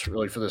anything else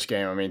really for this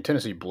game. I mean,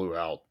 Tennessee blew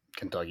out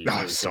Kentucky.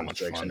 That was so much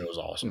fun. And it was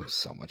awesome. It was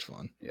so much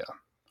fun. Yeah.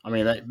 I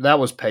mean, that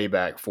was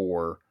payback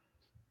for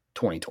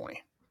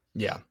 2020.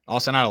 Yeah.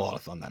 Austin, I had a lot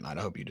of fun that night.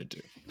 I hope you did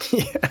too.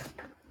 Yeah.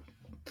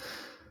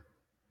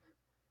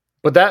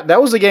 But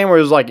that was the game where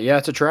it was like, yeah,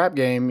 it's a trap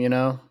game,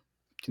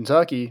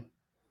 Kentucky,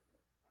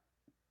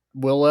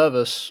 Will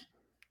Levis,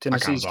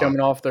 Tennessee's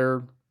coming off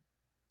their.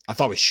 I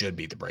thought we should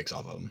beat the brakes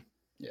off of them.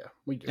 Yeah,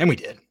 we did. And we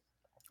did.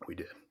 We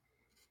did.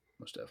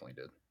 Most definitely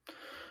did.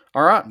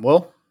 All right.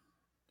 Well,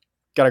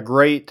 got a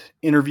great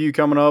interview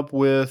coming up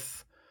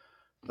with.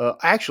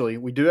 Actually,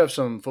 we do have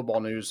some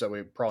football news that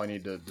we probably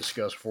need to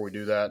discuss before we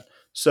do that.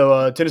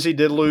 So Tennessee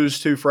did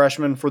lose 2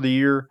 freshmen for the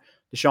year.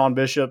 Deshaun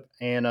Bishop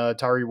and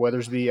Tyree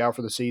Weathersby out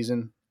for the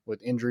season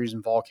with injuries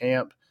in fall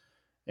camp.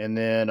 And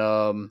then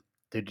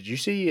did you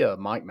see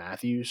Mike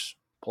Matthews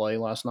play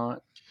last night?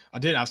 I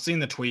did. I've seen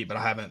the tweet, but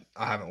I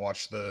haven't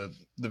watched the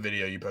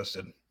video you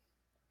posted.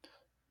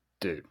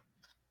 Dude.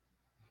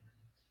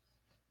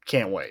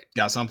 Can't wait.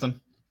 Got something?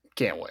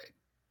 Can't wait.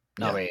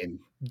 Yeah. I mean,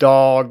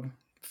 dog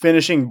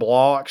finishing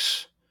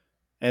blocks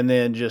and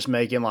then just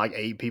making like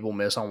 8 people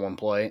miss on one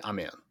play. I'm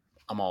in.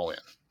 I'm all in.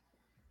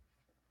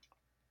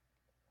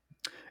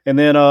 And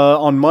then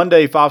on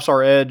Monday,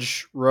 5-star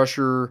edge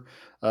rusher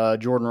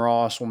Jordan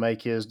Ross will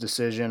make his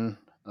decision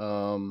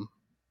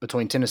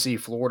between Tennessee,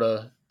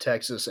 Florida,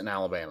 Texas, and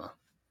Alabama.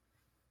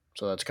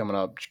 So that's coming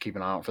up. Just keep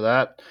an eye out for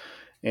that.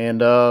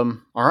 And all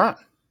right.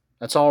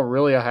 That's all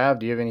really I have.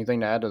 Do you have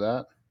anything to add to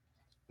that?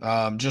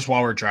 Just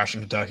while we're trashing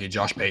Kentucky,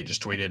 Josh Pate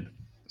just tweeted,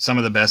 some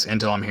of the best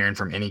intel I'm hearing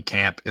from any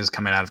camp is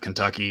coming out of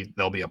Kentucky.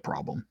 There'll be a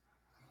problem.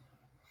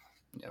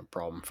 Yeah,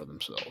 problem for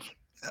themselves.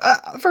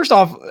 First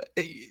off,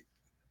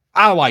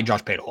 I like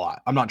Josh Pate a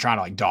lot. I'm not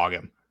trying to dog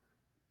him.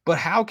 But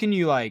how can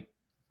you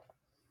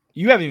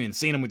you haven't even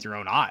seen him with your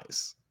own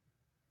eyes.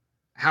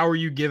 How are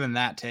you given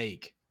that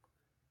take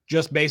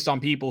just based on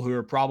people who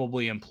are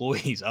probably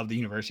employees of the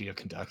University of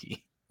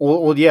Kentucky?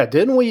 Well, yeah.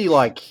 Didn't we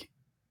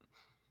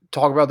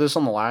talk about this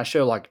on the last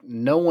show?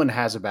 No one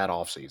has a bad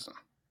offseason.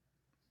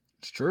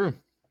 It's true.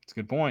 It's a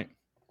good point.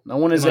 No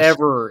one has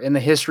ever in the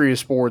history of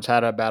sports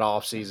had a bad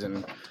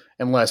offseason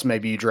unless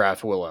maybe you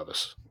draft Will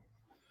Levis.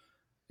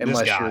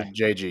 Unless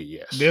you're JG,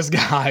 yes. This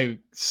guy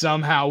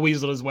somehow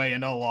weaseled his way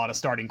into a lot of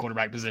starting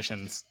quarterback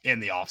positions in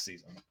the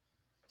offseason.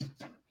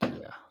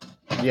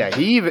 Yeah.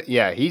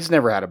 He's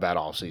never had a bad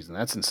offseason.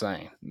 That's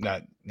insane.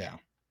 Yeah.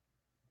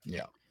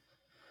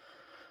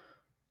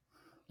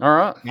 All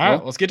right.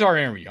 Let's get to our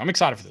interview. I'm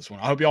excited for this one.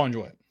 I hope y'all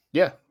enjoy it.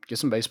 Yeah, get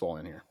some baseball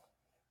in here.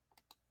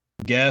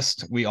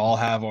 Guest, we all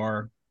have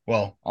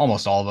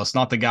almost all of us,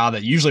 not the guy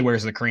that usually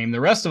wears the cream. The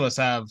rest of us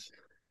have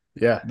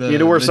need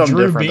to wear something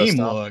Drew different Beam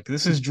look.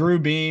 This is Drew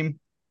Beam,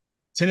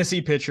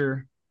 Tennessee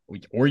pitcher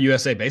or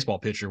USA baseball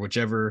pitcher,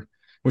 whichever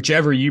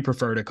you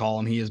prefer to call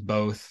him. He is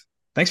both.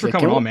 Thanks for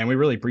coming on, man. We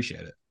really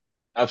appreciate it.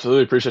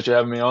 Absolutely. Appreciate you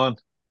having me on.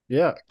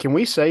 Yeah. Can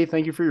we say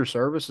thank you for your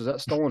service? Is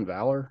that stolen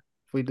valor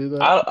if we do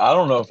that? I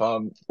don't know if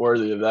I'm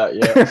worthy of that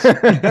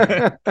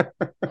yet.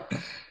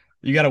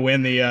 You got to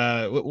win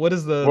the what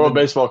is the World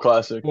Baseball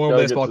Classic? World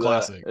Baseball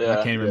Classic. Yeah, I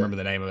can't even remember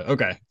the name of it.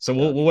 Okay, so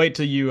we'll wait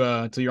till you're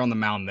on the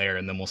mound there,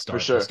 and then we'll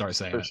start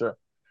saying for sure.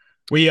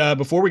 We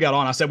before we got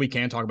on, I said we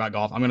can talk about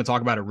golf. I'm going to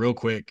talk about it real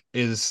quick.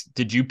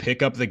 Did you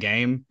pick up the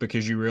game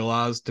because you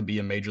realized to be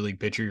a major league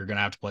pitcher, you're going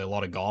to have to play a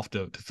lot of golf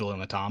to fill in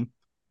the time?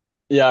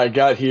 Yeah, I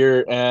got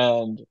here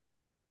and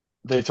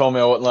they told me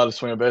I wasn't allowed to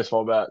swing a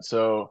baseball bat,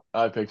 so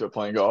I picked up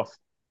playing golf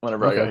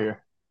whenever I got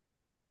here.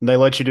 They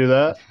let you do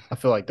that? I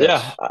feel like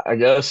that's I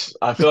guess.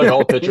 I feel like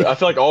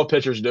all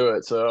pitchers do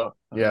it, so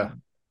yeah.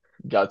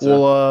 Got to.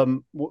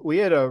 Well, we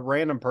had a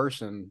random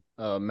person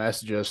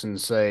message us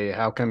and say,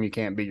 "How come you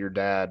can't beat your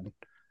dad?"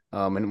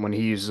 And when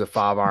he uses a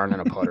 5-iron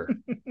and a putter.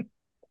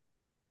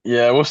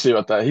 Yeah, we'll see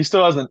about that. He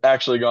still hasn't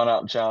actually gone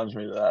out and challenged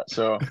me to that,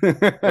 so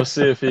we'll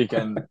see if he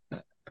can.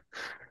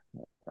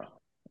 See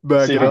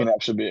if he can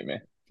actually beat me.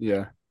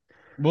 Yeah.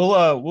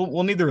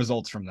 We'll need the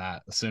results from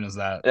that as soon as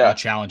that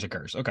challenge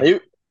occurs. Okay.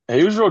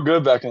 He was real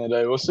good back in the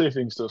day. We'll see if he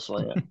can still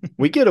swing it.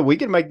 We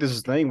could make this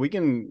a thing. We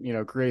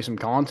can, create some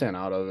content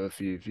out of it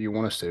if you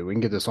want us to. We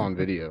can get this on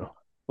video.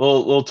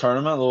 Little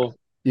tournament,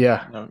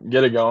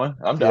 get it going.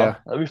 I'm down. Yeah.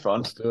 That'd be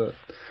fun. Let's do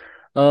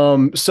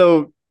it.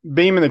 So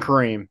Beam and the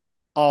Cream,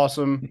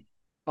 awesome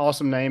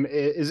name.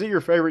 Is it your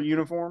favorite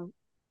uniform?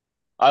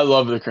 I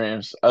love the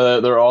Creams.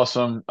 They're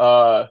awesome.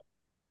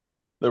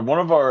 They're one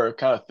of our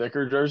kind of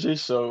thicker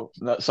jerseys, so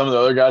some of the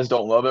other guys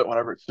don't love it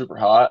whenever it's super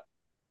hot.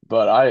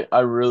 But I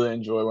really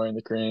enjoy wearing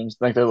the Creams.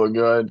 I think they look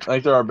good. I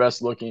think they're our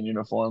best looking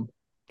uniform.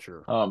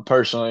 Sure.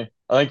 Personally,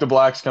 I think the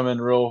Blacks come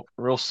in real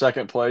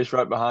second place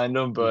right behind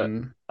them, but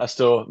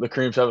the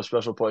Creams have a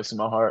special place in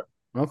my heart.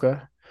 Okay.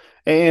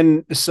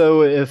 And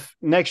so if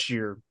next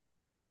year,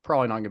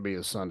 probably not going to be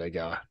a Sunday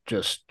guy,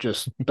 just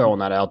throwing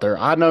that out there.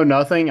 I know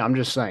nothing. I'm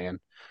just saying.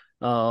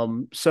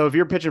 So if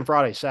you're pitching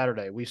Friday,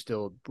 Saturday, we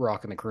still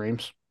rocking the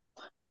Creams?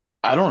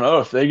 I don't know.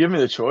 If they give me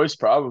the choice,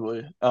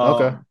 probably.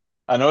 Okay.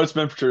 I know it's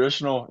been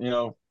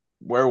traditional,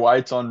 wear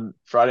whites on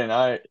Friday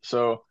night.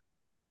 So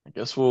I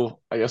guess we'll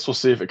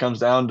see if it comes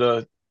down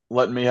to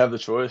letting me have the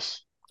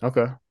choice.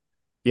 Okay.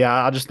 Yeah,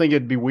 I just think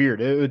it'd be weird.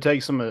 It would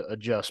take some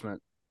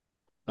adjustment.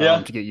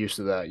 To get used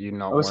to that.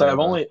 I would say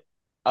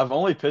I've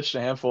only pitched a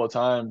handful of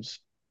times.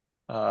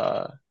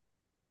 I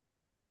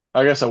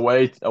guess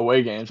away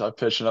games I've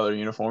pitched in other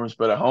uniforms,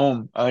 but at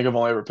home I think I've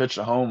only ever pitched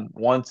at home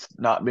once,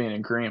 not being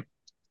in cream.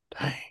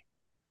 Dang.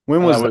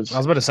 When was that? I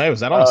was about to say, was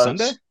that on a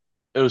Sunday?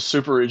 It was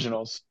super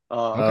regionals.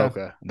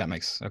 Okay. That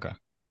makes okay.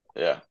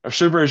 Yeah, or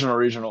super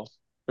regionals.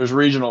 There's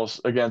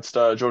regionals against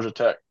Georgia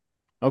Tech.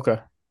 Okay.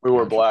 We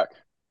wore black.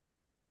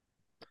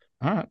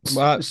 All right.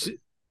 Well,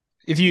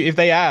 if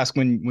they ask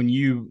when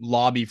you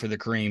lobby for the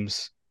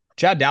Creams,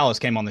 Chad Dallas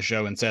came on the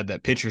show and said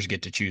that pitchers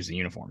get to choose the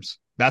uniforms.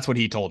 That's what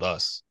he told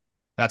us.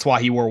 That's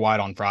why he wore white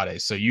on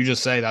Fridays. So you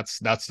just say that's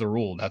the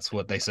rule. That's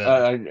what they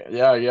said.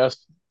 Yeah, I guess.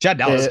 Chad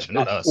Dallas,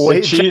 not us.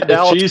 Well, Chad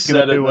Dallas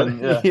said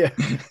it.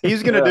 Then,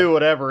 he's going to do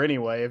whatever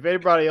anyway. If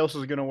anybody else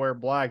is going to wear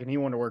black and he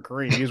wanted to wear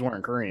cream, he's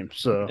wearing cream.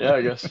 So yeah,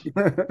 I guess.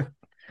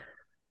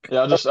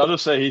 Yeah, I'll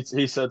just say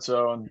he said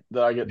so, and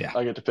that I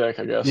get to pick,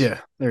 I guess. Yeah,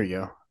 there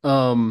you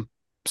go.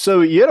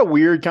 So you had a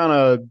weird kind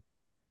of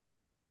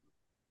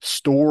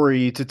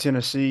story to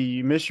Tennessee.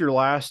 You missed your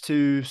last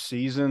 2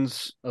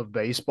 seasons of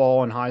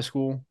baseball in high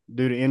school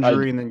due to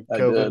injury and then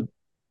COVID,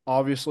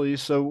 obviously.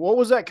 So what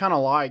was that kind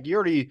of like? You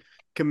already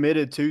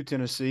committed to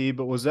Tennessee,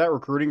 but was that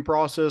recruiting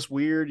process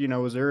weird?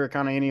 Was there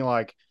kind of any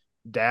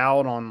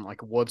doubt on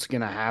what's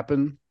going to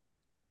happen?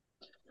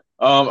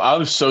 I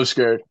was so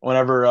scared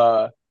whenever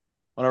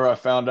I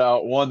found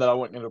out, one, that I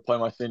wasn't going to play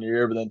my senior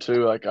year, but then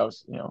 2, I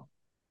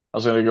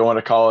was going to go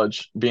into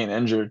college being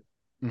injured.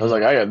 I was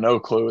like, I got no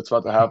clue what's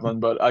about to happen,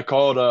 but I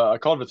called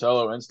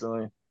Vitello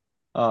instantly.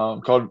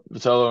 Called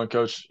Vitello and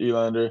Coach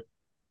Elander,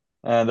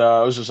 and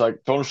I was just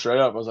told him straight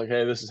up. I was like,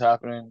 hey, this is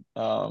happening.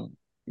 Got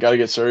to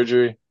get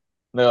surgery.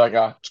 And they're like,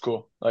 it's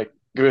cool.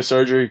 Give me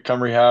surgery,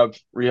 come rehab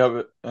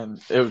it,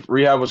 and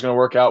rehab was going to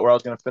work out where I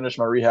was going to finish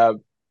my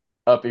rehab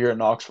up here in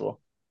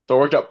Knoxville. So it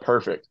worked out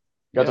perfect.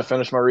 Got to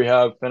finish my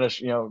rehab,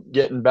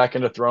 getting back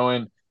into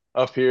throwing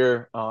up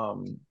here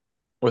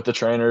with the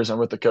trainers and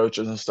with the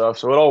coaches and stuff.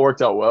 So it all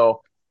worked out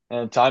well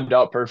and timed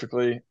out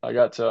perfectly. I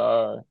got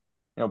to,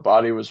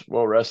 body was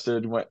well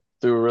rested, went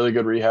through a really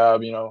good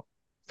rehab,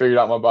 figured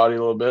out my body a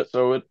little bit.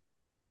 So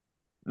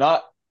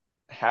not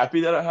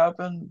happy that it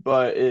happened,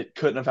 but it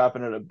couldn't have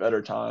happened at a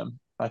better time,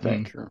 I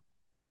think. Sure.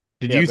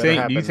 Do you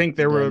think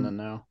there were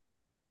now?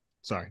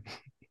 Sorry.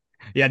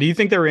 Yeah, do you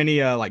think there were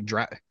any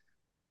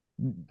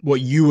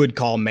what you would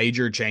call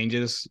major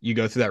changes? You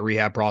go through that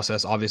rehab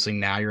process. Obviously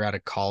now you're at a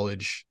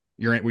college,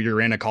 you're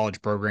in a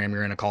college program,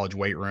 you're in a college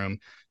weight room.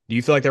 Do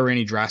you feel like there were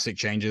any drastic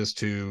changes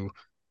to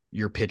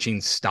your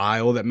pitching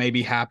style that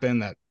maybe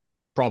happened that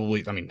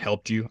probably,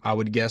 helped you, I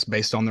would guess,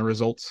 based on the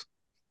results?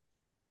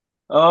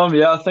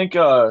 Yeah, I think,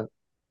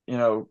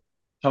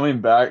 coming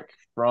back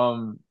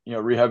from,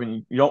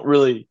 rehabbing,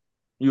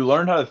 you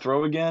learn how to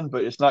throw again,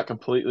 but it's not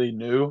completely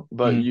new,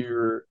 but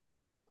you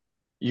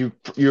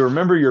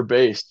remember your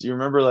base, you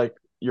remember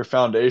your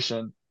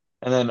foundation,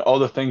 and then all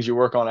the things you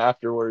work on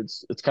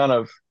afterwards. It's kind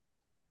of,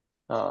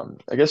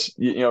 I guess,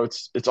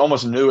 it's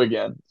almost new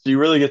again. So you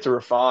really get to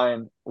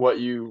refine what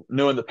you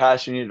knew in the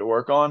past you needed to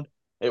work on.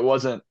 It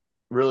wasn't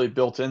really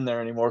built in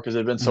there anymore because it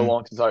had been so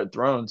long since I had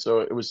thrown. So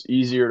it was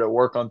easier to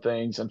work on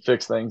things and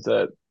fix things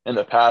that in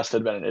the past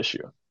had been an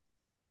issue.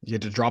 You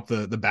had to drop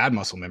the bad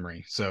muscle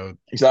memory. So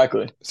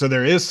exactly. So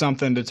there is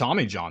something to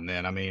Tommy John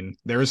then. I mean,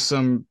 there's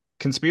some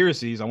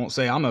conspiracies. I won't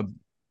say I'm a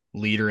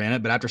leader in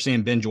it, but after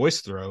seeing Ben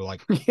Joyce throw,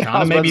 like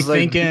kind of maybe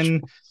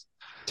thinking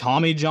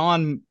Tommy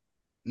John,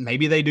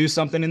 maybe they do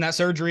something in that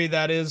surgery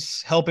that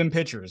is helping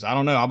pitchers. I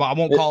don't know. I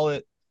won't call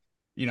it,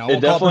 I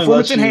won't call it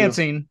performance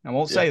enhancing. I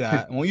won't say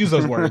that. I won't use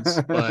those words,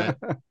 but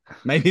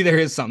maybe there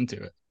is something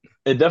to it.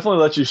 It definitely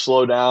lets you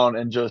slow down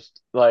and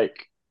just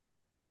like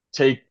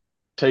take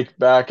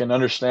back and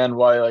understand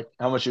why, like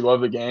how much you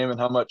love the game and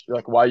how much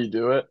like why you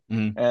do it.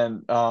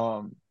 And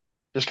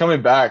just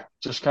coming back,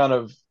 just kind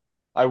of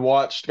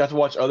got to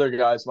watch other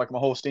guys like my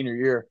whole senior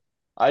year.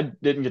 I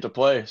didn't get to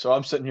play. So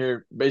I'm sitting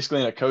here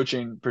basically in a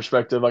coaching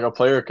perspective, like a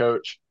player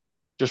coach,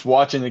 just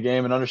watching the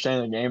game and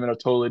understanding the game in a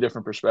totally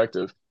different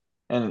perspective.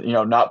 And,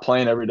 not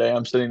playing every day.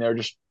 I'm sitting there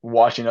just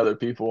watching other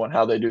people and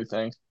how they do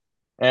things.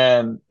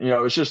 And,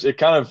 it's just, it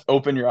kind of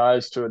opened your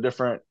eyes to a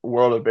different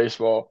world of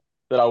baseball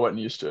that I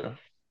wasn't used to.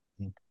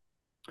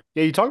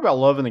 Yeah, you talk about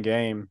loving the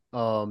game.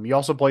 You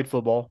also played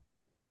football,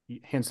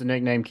 hence the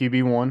nickname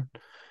QB1.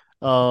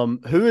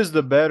 Who is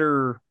the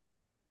better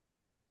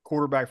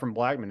quarterback from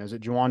Blackman? Is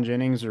it Juwan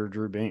Jennings or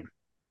Drew Beam?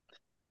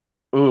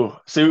 Ooh,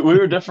 see, we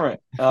were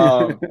different.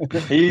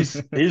 He's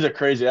a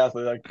crazy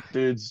athlete. Like,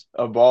 dude's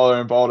a baller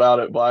and balled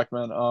out at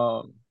Blackman.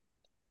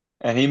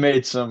 And he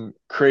made some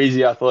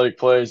crazy athletic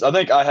plays. I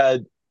think I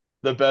had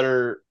the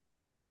better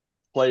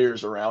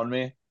players around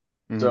me.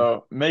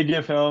 So may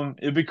give him.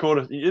 It'd be cool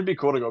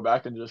to go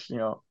back and just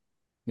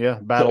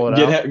battle it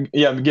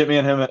out. Get me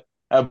and him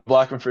at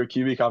Blackman for a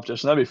QB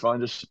competition. That'd be fun.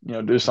 Just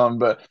do something.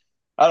 But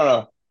I don't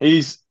know.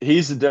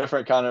 He's a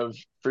different kind of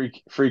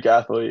freak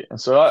athlete,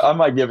 and so I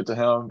might give it to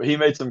him. But he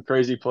made some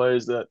crazy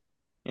plays that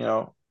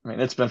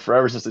it's been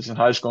forever since he's in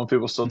high school, and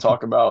people still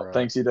talk about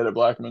things he did at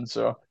Blackman.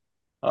 So,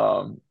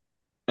 and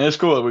it's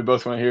cool that we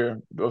both went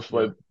here, both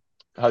played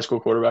high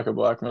school quarterback at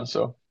Blackman.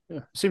 So. Yeah,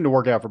 seemed to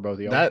work out for both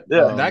of y'all.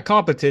 That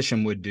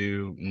competition would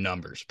do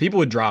numbers. People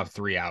would drive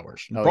 3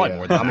 hours, probably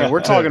more than that. I mean, we're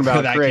talking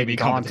about creating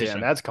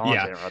content. That's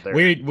content right there.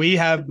 We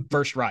have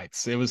first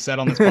rights. It was said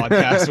on this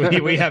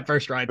podcast. we have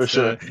first rights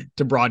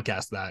to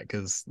broadcast that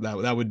because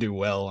that would do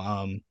well.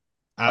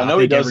 I know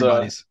he does.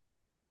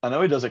 I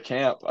know he does a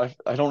camp.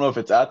 I don't know if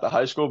it's at the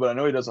high school, but I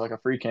know he does like a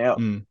free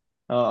camp.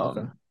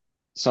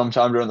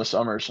 Sometime during the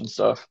summers and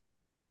stuff.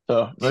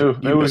 So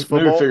maybe we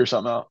figure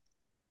something out.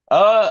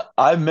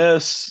 I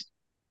miss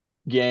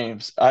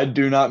games. I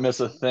do not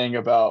miss a thing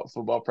about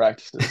football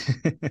practices.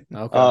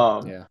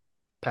 I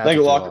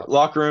think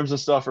locker rooms and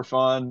stuff are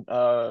fun.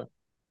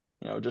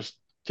 Just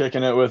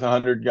kicking it with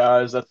 100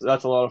 guys.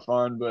 That's a lot of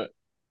fun. But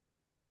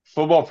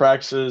football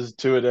practices,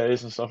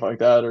 2-a-days and stuff like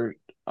that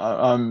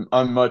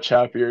I'm much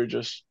happier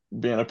just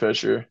being a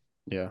pitcher.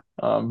 Yeah.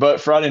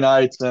 But Friday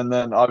nights and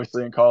then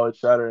obviously in college,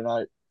 Saturday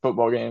night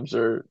football games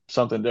are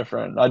something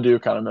different. I do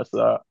kind of miss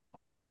that.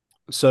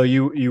 So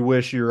you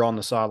wish you were on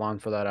the sideline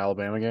for that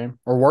Alabama game,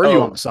 or were you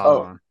on the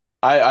sideline?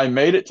 I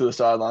made it to the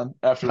sideline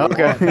after the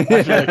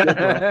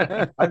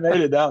okay. I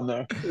made it down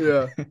there.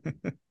 Yeah.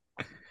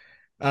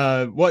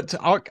 I want to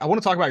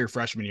talk about your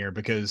freshman year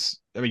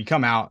because you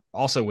come out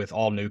also with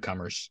all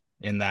newcomers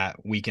in that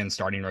weekend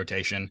starting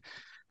rotation.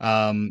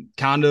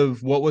 Kind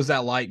of what was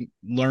that like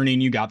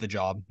learning you got the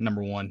job,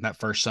 number one, that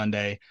first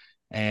Sunday,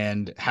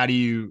 and how do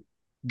you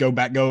go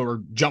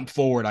or jump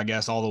forward, I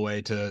guess, all the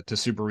way to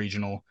super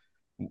regional?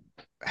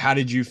 How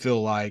did you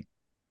feel like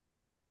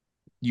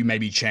you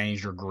maybe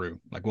changed or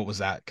grew? Like, what was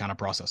that kind of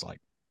process like?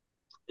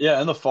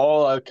 Yeah, in the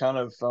fall, I kind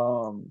of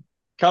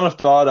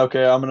thought,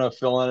 okay, I'm going to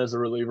fill in as a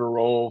reliever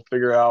role,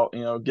 figure out,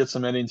 get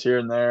some innings here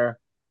and there,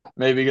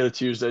 maybe get a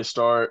Tuesday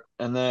start,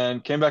 and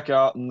then came back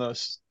out in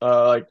this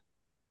kind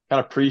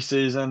of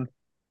preseason,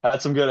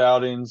 had some good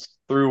outings,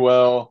 threw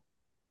well,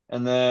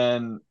 and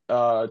then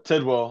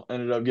Tidwell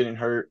ended up getting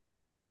hurt.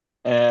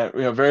 And,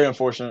 very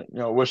unfortunate,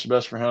 wish the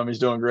best for him. He's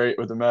doing great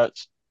with the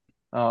Mets.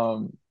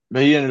 But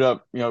he ended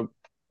up,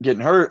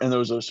 getting hurt, and there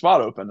was a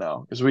spot open now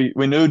because we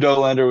knew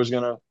Dollander was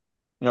going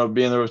to,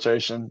 be in the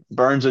rotation.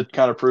 Burns had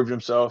kind of proved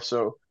himself.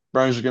 So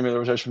Burns was going to be in the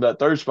rotation. But that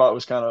third spot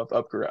was kind of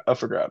up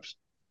for grabs.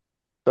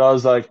 So I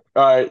was like,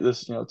 all right,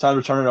 this, time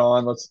to turn it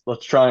on.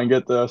 Let's try and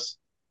get this.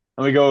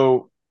 And we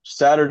go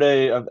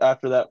Saturday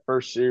after that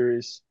first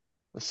series,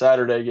 the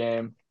Saturday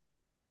game.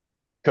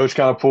 Coach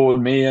kind of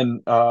pulled me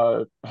and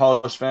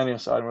Hollis Fanny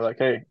aside, and we're like,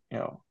 hey,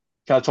 kind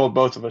of told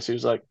both of us. He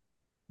was like,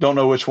 don't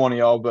know which one of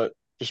y'all, but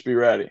just be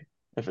ready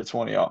if it's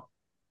one of y'all.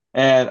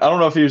 And I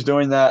don't know if he was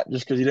doing that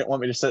just because he didn't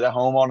want me to sit at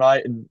home all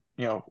night and,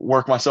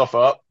 work myself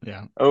up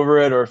over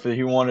it, or if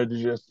he wanted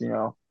to just,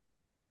 or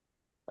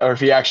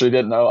if he actually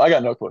didn't know. I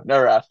got no clue.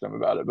 Never asked him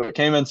about it. But it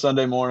came in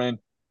Sunday morning.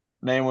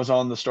 Name was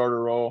on the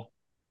starter roll.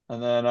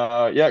 And then,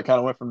 it kind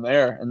of went from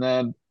there. And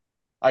then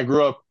I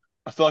feel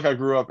like I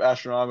grew up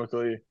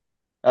astronomically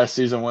as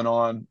season went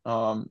on,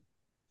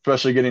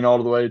 especially getting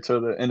all the way to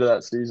the end of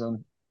that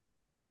season.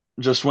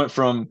 Just went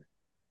from,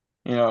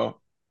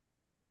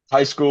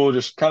 high school,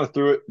 just kind of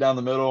threw it down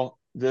the middle,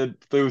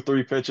 threw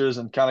 3 pitches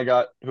and kind of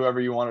got whoever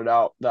you wanted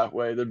out that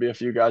way. There'd be a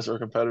few guys that were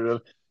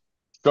competitive.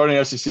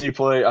 Starting SEC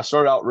play, I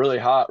started out really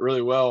hot,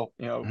 really well.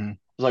 I was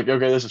like,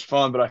 okay, this is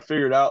fun, but I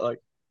started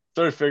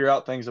to figure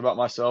out things about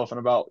myself and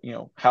about,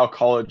 how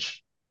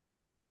college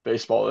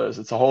baseball is.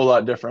 It's a whole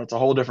lot different. It's a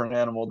whole different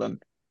animal than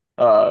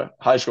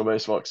high school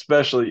baseball,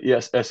 especially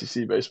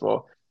SEC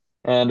baseball.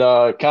 And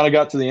kind of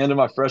got to the end of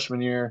my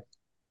freshman year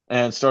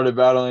and started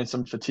battling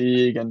some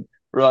fatigue and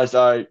realized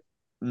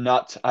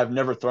I've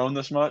never thrown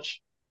this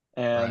much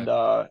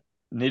and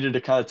needed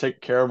to kind of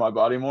take care of my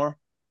body more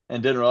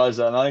and didn't realize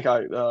that. And I think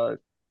I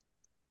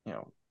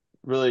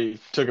really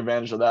took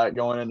advantage of that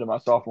going into my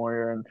sophomore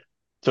year and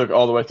took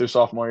all the way through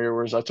sophomore year,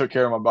 whereas I took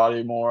care of my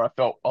body more. I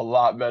felt a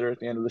lot better at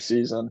the end of the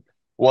season.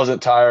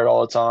 Wasn't tired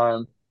all the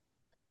time.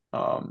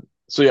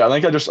 So yeah, I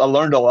think I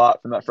learned a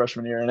lot from that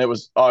freshman year, and it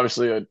was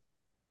obviously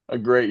a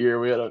great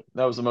year.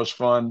 That was the most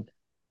fun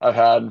I've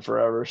had in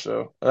forever.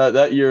 So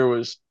that year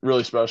was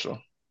really special.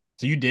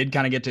 So you did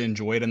kind of get to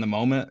enjoy it in the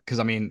moment, because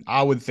I mean,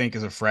 I would think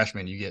as a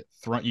freshman you get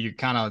you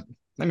kind of,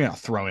 maybe not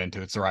thrown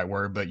into it's the right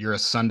word, but you're a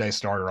Sunday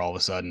starter all of a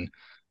sudden.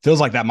 Feels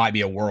like that might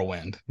be a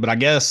whirlwind, but I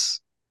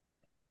guess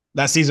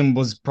that season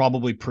was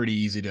probably pretty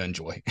easy to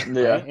enjoy.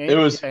 Yeah, it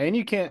was. And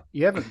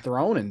you haven't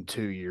thrown in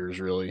 2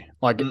 years really,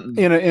 like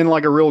in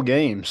like a real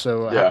game.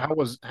 So yeah.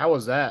 how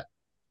was that?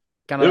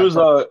 Kind of.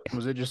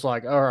 Was it just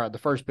like, all right, the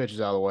first pitch is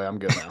out of the way, I'm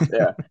good Yeah.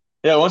 now?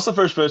 Yeah. Once the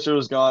first pitch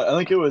was gone, I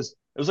think it was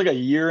like a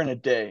year and a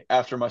day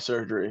after my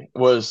surgery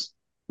was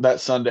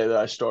that Sunday that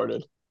I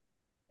started.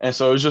 And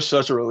so it was just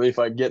such a relief,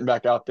 like getting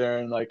back out there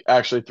and like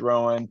actually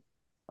throwing,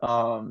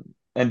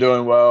 and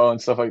doing well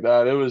and stuff like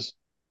that. It was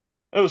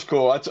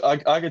cool.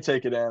 I could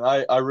take it in.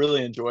 I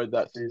really enjoyed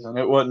that season.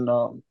 It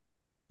wasn't,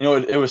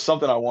 it was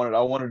something I wanted.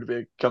 I wanted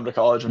to come to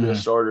college and be a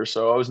starter.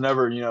 So I was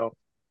never,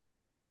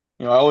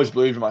 I always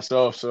believed in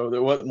myself. So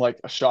it wasn't like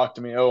a shock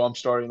to me. Oh, I'm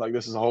starting. Like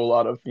this is a whole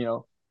lot of,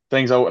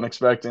 things I wasn't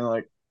expecting.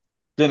 Like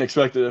didn't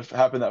expect it to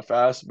happen that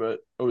fast, but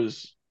it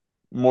was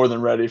more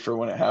than ready for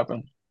when it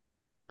happened.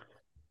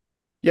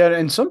 Yeah,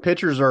 and some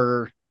pitchers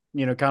are,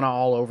 kind of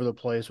all over the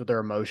place with their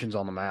emotions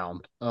on the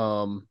mound.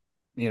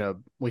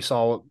 We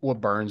saw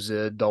what Burns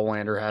did.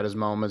 Dollander had his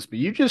moments, but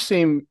you just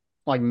seem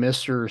like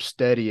Mr.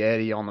 Steady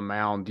Eddie on the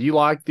mound. Do you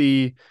like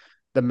the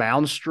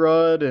mound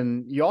strut?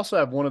 And you also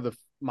have one of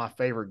my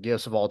favorite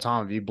gifts of all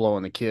time of you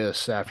blowing the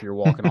kiss after you're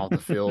walking off the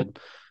field.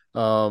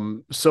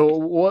 So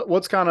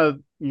what's kind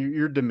of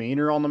your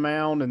demeanor on the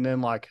mound, and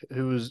then like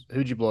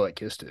who'd you blow that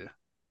kiss to?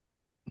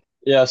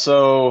 Yeah,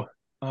 so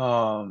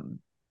I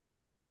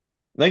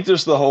think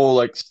just the whole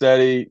like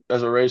steady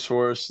as a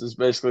racehorse is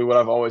basically what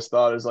I've always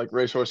thought is like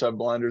racehorse have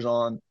blinders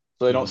on,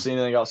 so they don't see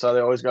anything outside. They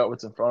always got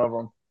what's in front of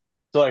them.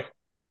 So like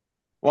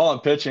while I'm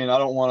pitching, I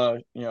don't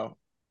want to,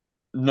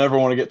 never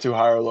want to get too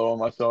high or low on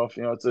myself.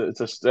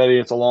 It's a steady,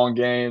 it's a long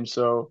game.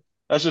 So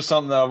that's just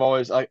something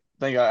that I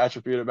think I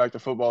attribute it back to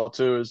football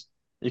too, is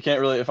you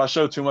can't really, if I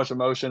show too much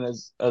emotion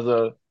as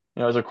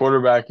a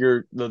quarterback,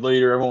 you're the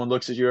leader, everyone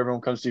looks at you,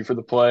 everyone comes to you for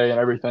the play and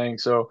everything.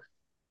 So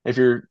if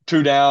you're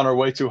too down or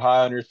way too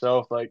high on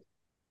yourself, like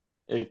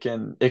it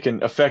can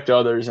affect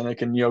others, and it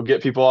can,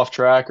 get people off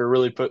track or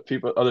really put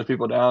other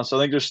people down. So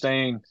I think just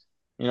staying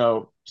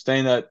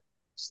that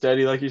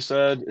steady, like you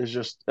said,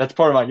 that's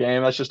part of my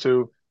game. That's just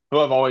who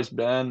I've always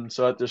been.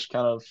 So that just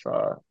kind of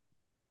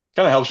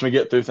helps me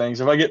get through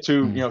things. If I get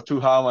too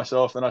high on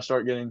myself, then I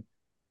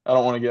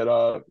don't want to get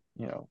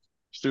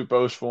stoop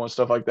boastful and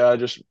stuff like that. It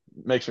just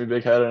makes me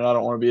big headed, and I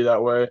don't want to be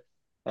that way.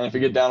 And if you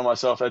get down on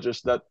myself,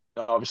 that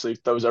obviously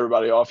throws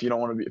everybody off. You don't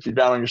want to be, if you're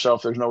down on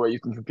yourself, there's no way you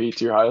can compete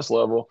to your highest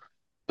level.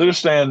 So just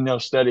staying,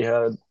 steady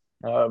headed,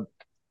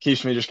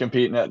 keeps me just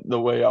competing at the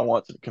way I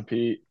want to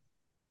compete.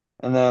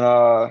 And then,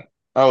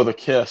 the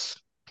kiss.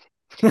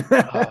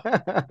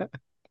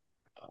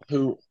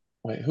 Who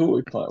were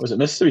we playing? Was it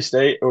Mississippi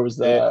State or was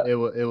that?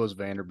 It was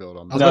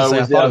Vanderbilt. I thought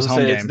it was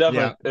home game.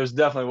 It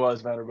definitely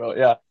was Vanderbilt.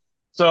 Yeah.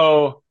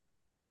 So,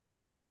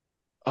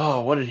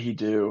 what did he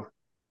do?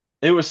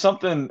 It was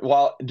something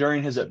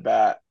during his at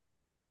bat,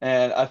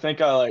 and I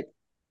think I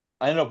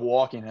ended up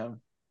walking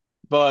him,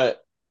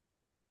 but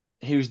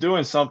he was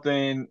doing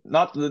something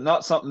not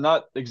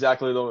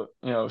exactly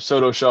the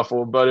Soto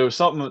shuffle, but it was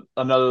something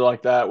another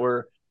like that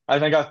where I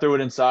think I threw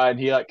it inside. And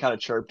he kind of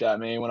chirped at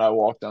me when I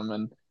walked him,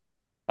 and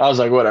I was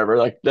like, whatever.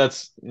 Like I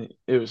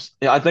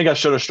think I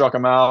should have struck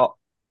him out,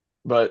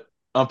 but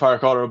umpire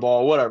called it a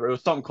ball. Whatever. It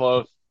was something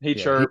close. He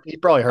chirped. He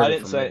probably heard I it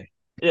didn't from say. me.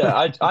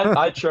 Yeah,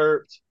 I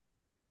chirped,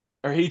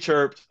 or he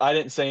chirped. I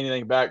didn't say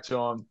anything back to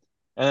him,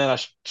 and then I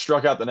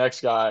struck out the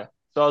next guy.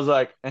 So I was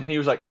like, and he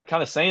was like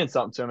kind of saying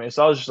something to me.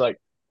 So I was just like,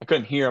 I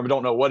couldn't hear him. I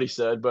don't know what he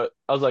said, but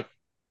I was like,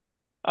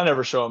 I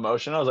never show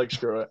emotion. I was like,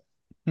 screw it.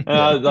 And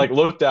I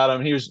looked at him,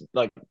 and he was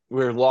like,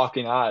 we were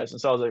locking eyes.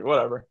 And so I was like,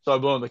 whatever. So I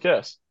blew him the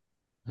kiss.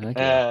 Okay.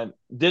 And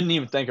didn't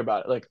even think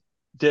about it. Like,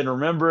 didn't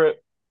remember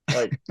it.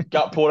 Like,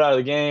 got pulled out of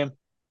the game,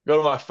 go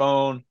to my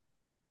phone,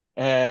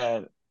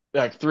 and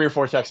like 3 or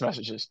 4 text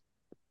messages.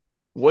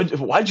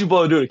 Why'd you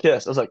blow a dude a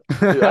kiss? I was like,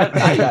 dude,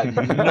 I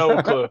got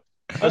no clue.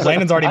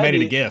 Landon's already made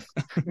it a GIF.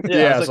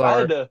 Yeah, I was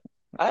like,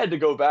 I had to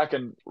go back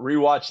and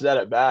rewatch that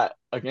at bat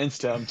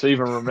against him to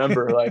even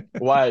remember like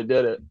why I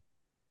did it.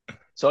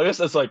 So I guess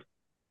that's like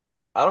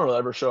I don't really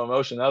ever show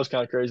emotion. That was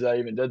kind of crazy that I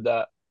even did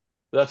that.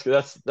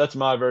 That's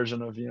my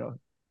version of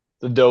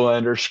the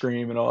Dollander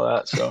scream and all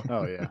that. So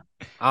oh yeah,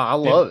 I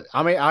love it.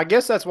 I mean, I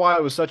guess that's why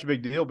it was such a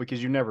big deal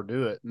because you never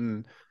do it,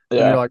 and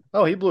you're like,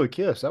 oh, he blew a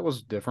kiss. That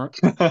was different.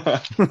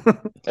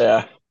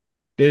 Yeah.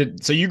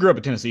 So you grew up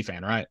a Tennessee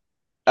fan, right?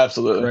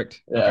 Absolutely.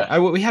 Correct. Yeah. Okay.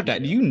 We have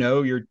that. Do you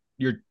know your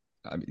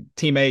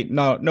teammate,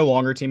 no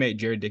longer teammate,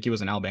 Jared Dickey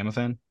was an Alabama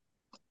fan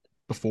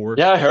before?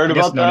 Yeah, I heard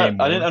about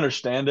that. I didn't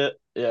understand it.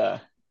 Yeah,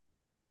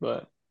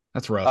 but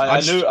that's rough.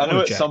 I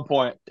knew at some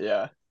point.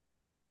 Yeah.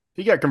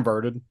 He got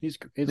converted.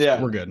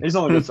 We're good. He's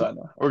on the good side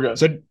now. We're good.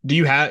 So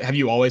have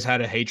you always had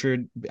a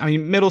hatred? I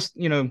mean,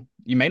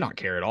 you may not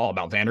care at all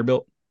about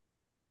Vanderbilt.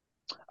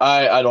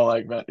 I don't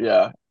like that.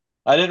 Yeah.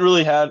 I didn't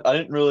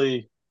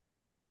really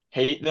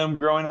hate them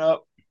growing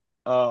up.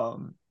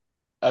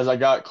 As I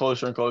got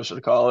closer and closer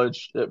to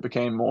college, it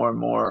became more and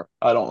more,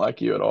 I don't like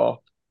you at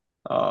all.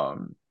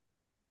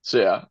 So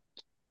yeah,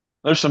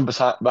 there's some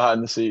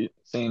behind the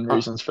scene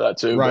reasons for that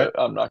too, right.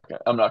 But I'm not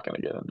gonna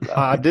get into that.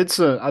 I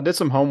did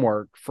some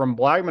homework. From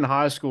Blackman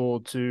High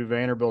School to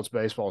Vanderbilt's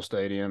baseball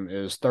stadium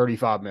is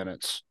 35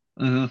 minutes.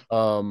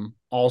 Mm-hmm.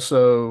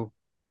 Also,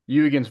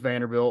 you against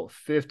Vanderbilt,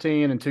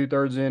 15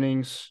 2/3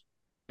 innings,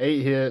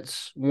 8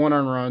 hits, 1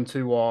 earned run,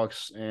 2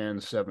 walks,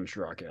 and 7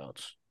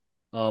 strikeouts.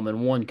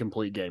 And 1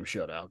 complete game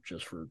shutout,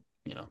 just for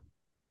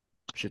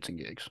shits and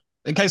gigs.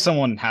 In case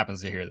someone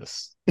happens to hear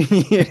this.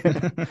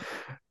 Yeah.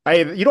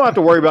 Hey, you don't have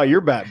to worry about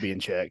your bat being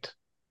checked.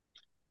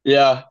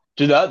 Yeah,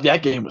 dude,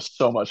 that game was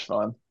so much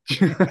fun.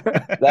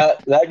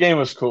 that game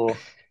was cool.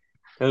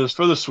 It was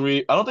for the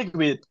sweep. I don't think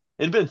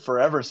it'd been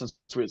forever since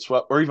we had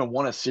swept or even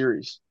won a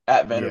series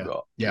at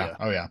Vanderbilt. Yeah.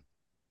 Oh yeah.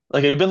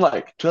 Like it'd been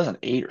like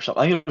 2008 or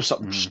something. I think it was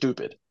something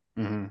stupid.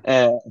 Mm-hmm.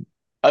 And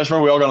I just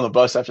remember we all got on the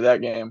bus after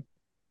that game,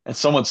 and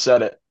someone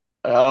said it.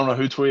 I don't know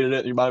who tweeted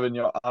it. You might have been,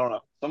 I don't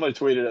know. Somebody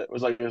tweeted it. It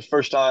was like his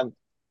first time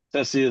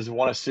Tennessee has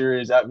won a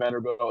series at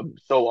Vanderbilt in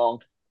so long.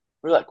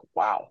 We're like,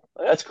 wow,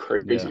 that's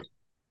crazy. Yeah.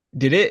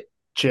 Did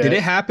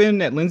it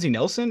happen at Lindsey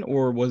Nelson,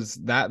 or was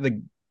that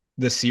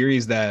the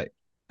series that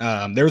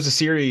there was a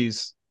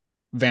series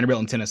Vanderbilt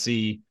and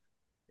Tennessee?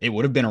 It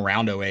would have been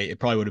around 08. It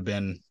probably would have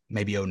been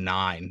maybe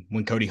 09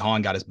 when Cody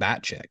Hahn got his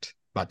bat checked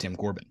by Tim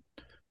Corbin.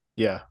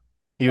 Yeah.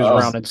 He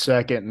was rounded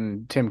second,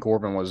 and Tim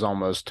Corbin was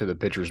almost to the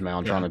pitcher's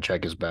mound trying to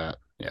check his bat.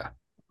 Yeah.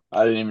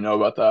 I didn't even know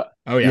about that.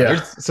 Oh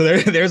yeah.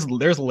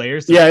 There's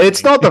layers. Yeah,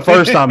 it's not the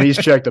first time he's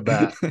checked a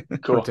bat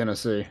for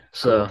Tennessee.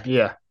 So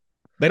yeah.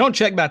 They don't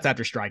check bats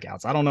after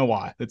strikeouts. I don't know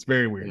why. It's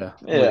very weird.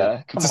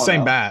 Yeah. It's the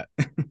same bat.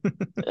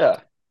 Yeah.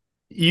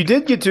 You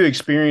did get to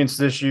experience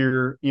this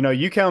year.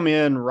 You come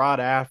in right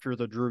after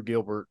the Drew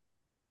Gilbert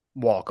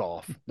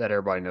walk-off that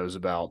everybody knows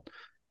about.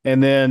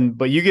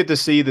 But you get to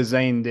see the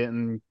Zane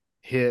Denton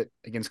hit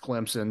against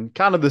Clemson.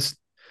 Kind of this,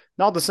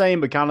 not the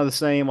same, but kind of the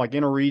same, like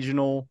in a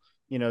regional,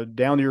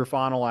 down to your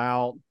final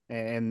out,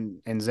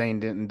 and Zane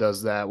Denton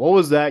does that. What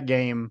was that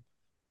game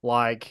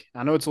like?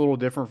 I know it's a little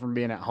different from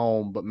being at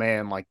home, but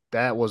man, like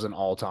that was an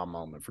all-time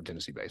moment for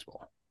Tennessee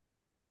baseball.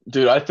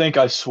 Dude, I think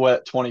I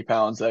sweat 20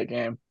 pounds that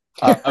game.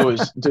 I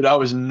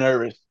was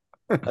nervous.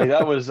 Like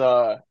that was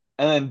and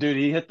then dude,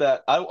 he hit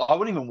that. I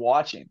wasn't even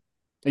watching.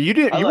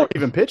 You weren't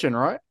even pitching,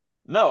 right?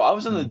 No, I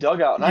was in the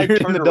dugout, and I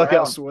turned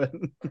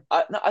around.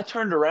 I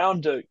turned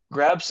around to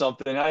grab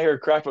something. I hear a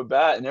crack of a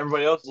bat, and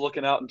everybody else is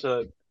looking out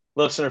into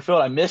left center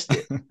field. I missed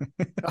it.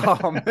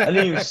 Oh man, I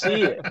didn't even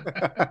see it.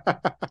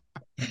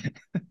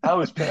 I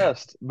was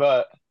pissed,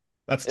 but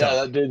that's tough.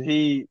 Yeah, did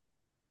he?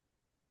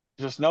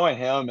 Just knowing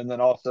him, and then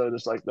also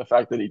just like the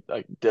fact that he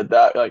like did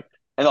that, like,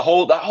 and that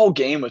whole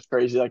game was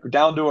crazy. Like we're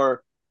down to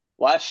our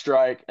last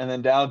strike, and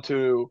then down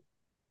to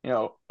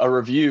a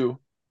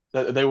review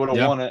that they would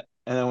have won it.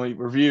 And then we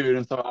reviewed,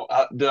 and so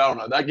I don't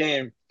know, that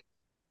game,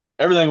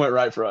 everything went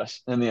right for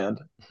us in the end.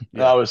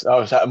 Yeah. I was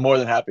more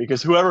than happy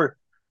because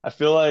I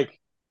feel like,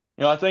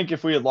 I think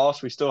if we had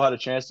lost, we still had a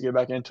chance to get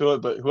back into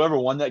it. But whoever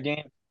won that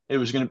game, it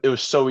was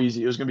so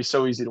easy. It was gonna be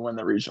so easy to win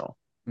the regional,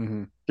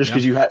 just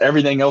because you had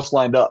everything else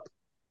lined up.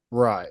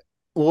 Right.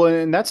 Well,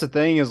 and that's the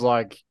thing is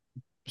like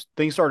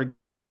things started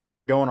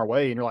going our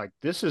way, and you're like,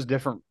 this is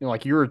different.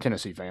 Like you're a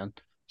Tennessee fan.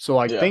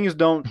 So, things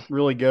don't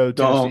really go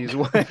Tennessee's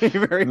way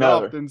very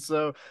often.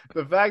 So,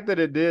 the fact that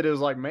it did, it was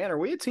like, man, are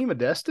we a team of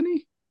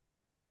destiny?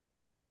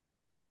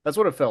 That's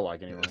what it felt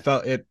like anyway.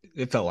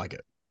 It felt like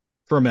it.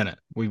 For a minute.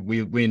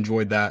 We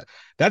enjoyed that.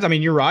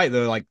 You're right,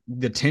 though. Like,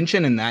 the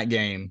tension in that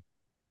game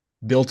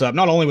built up.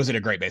 Not only was it a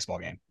great baseball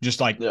game,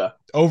 just like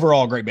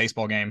overall great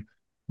baseball game,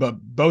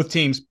 but both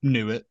teams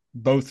knew it.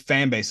 Both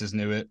fan bases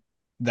knew it,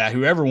 that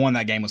whoever won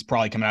that game was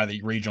probably coming out of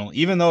the regional,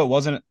 even though it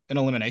wasn't an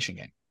elimination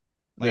game.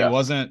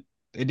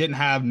 It didn't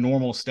have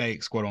normal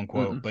stakes, quote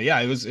unquote. Mm-hmm. But yeah,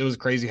 it was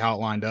crazy how it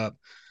lined up.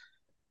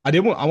 I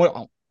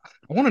want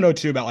to know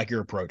too about like your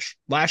approach.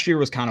 Last year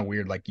was kind of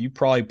weird. Like you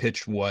probably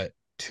pitched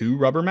 2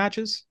 rubber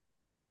matches?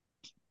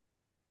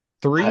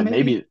 3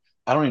 maybe?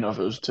 I don't even know if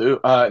it was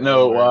 2.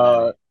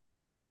 No,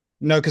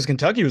 No, because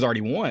Kentucky was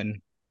already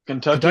won.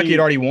 Kentucky had Kentucky.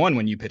 already won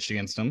when you pitched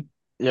against them.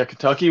 Yeah,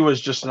 Kentucky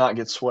was just to not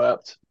get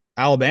swept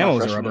Alabama my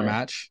was a freshman rubber year.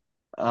 match.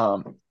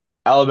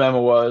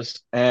 Alabama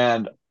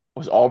and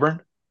was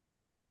Auburn.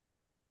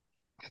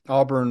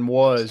 Auburn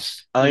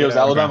was. I think it was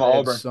Yeah, Alabama, Ed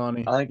Auburn.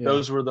 Sonny. I think Yeah.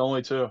 those were the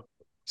only 2.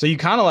 So you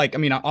kind of like, I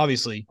mean,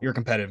 obviously you're a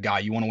competitive guy.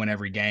 You want to win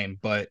every game,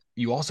 but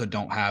you also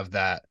don't have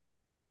the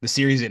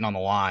series getting on the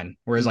line.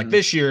 Whereas like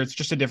this year, it's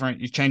just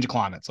you change the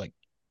climate. It's like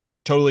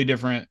totally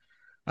different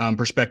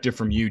perspective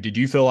from you. Did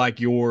you feel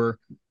like your,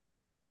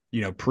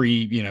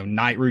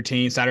 night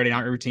routine, Saturday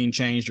night routine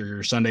changed, or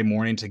your Sunday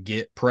morning to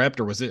get prepped?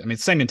 Or was it, I mean,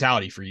 it's the same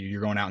mentality for you.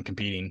 You're going out and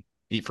competing,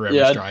 eat for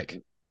every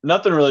strike.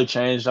 Nothing really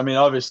changed. I mean,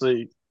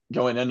 obviously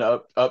going into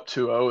up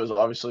 2-0 is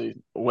obviously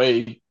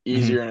way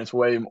easier, and it's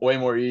way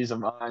more ease of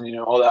mind,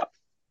 all that.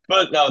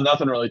 But no,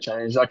 nothing really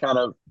changed. I kind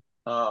of,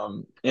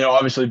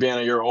 obviously being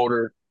a year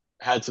older,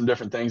 had some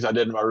different things I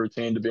did in my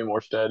routine to be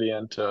more steady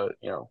and to,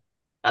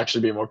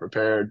 actually be more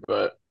prepared.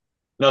 But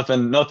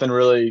nothing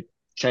really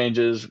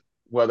changes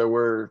whether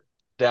we're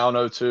down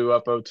 0-2,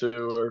 up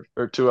 0-2,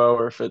 or 2-0,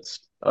 or if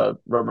it's a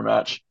rubber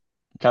match.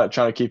 Kind of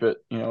trying to keep it,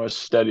 as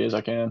steady as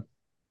I can.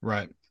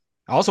 Right.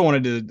 I also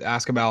wanted to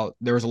ask about,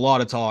 there was a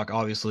lot of talk,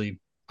 obviously.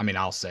 I mean,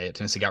 I'll say it.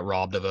 Tennessee got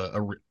robbed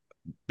of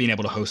being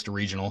able to host a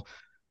regional.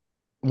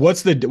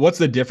 What's the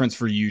difference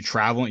for you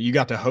traveling? You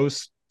got to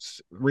host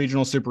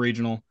regional, super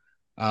regional,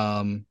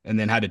 and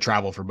then had to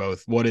travel for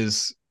both. What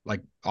is,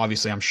 like,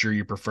 obviously I'm sure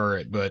you prefer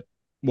it, but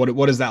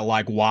what is that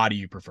like? Why do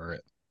you prefer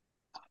it?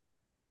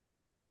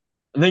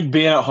 I think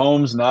being at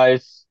home's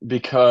nice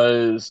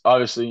because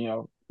obviously,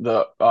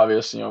 the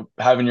obvious,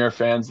 having your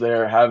fans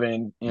there,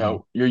 having,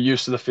 you're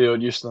used to the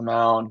field, used to the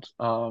mound,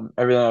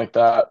 everything like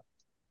that.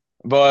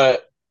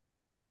 But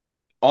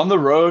on the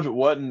road,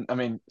 I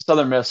mean,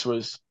 Southern Miss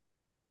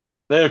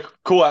they had a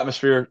cool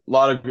atmosphere. A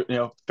lot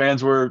of,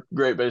 fans were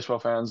great baseball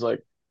fans,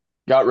 like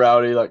got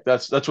rowdy. Like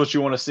that's what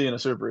you want to see in a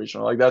super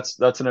regional. Like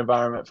that's an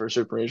environment for a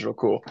super regional.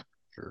 Cool.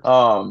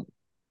 Sure.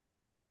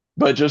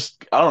 But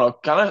just, I don't know,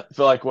 kind of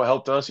feel like what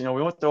helped us, we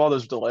went through all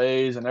those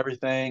delays and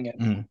everything,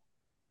 and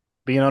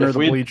being under the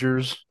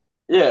bleachers.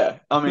 Yeah,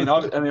 I mean,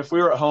 if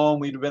we were at home,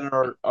 we'd have been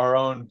in our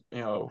own,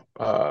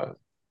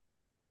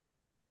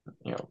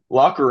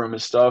 locker room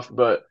and stuff.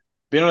 But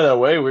being that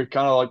way, we're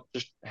kind of like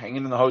just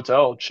hanging in the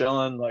hotel,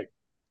 chilling, like,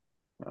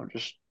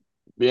 just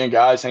being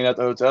guys hanging at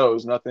the hotel. It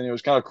was nothing. It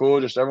was kind of cool.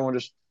 Just everyone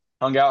just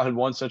hung out, had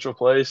one central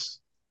place.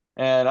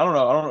 And I don't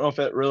know if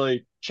it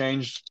really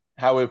changed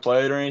how we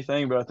played or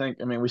anything, but I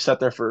mean, we sat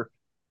there for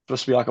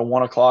supposed to be like a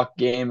 1 o'clock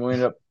game. We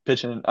ended up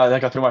pitching. I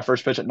think I threw my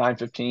first pitch at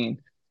 9:15.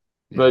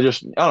 Yeah. But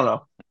just, I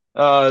don't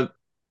know.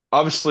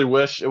 Obviously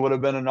wish it would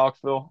have been in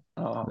Knoxville.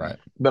 Right.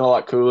 Been a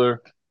lot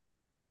cooler.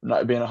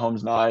 Not being at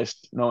home's nice,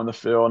 knowing the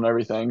field and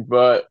everything.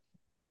 But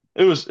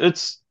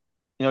it's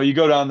you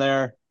go down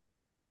there,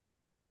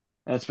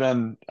 and it's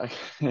been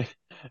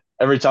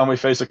every time we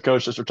face a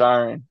coach that's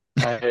retiring.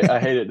 I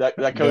hate it.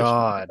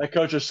 That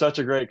coach is such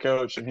a great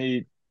coach, and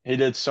he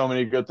did so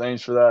many good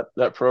things for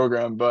that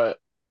program. But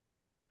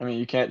I mean,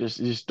 you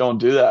just don't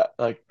do that.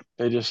 Like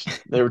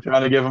they were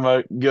trying to give him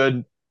a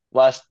good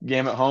last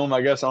game at home.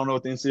 I guess I don't know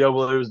what the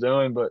NCAA was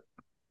doing, but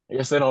I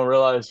guess they don't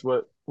realize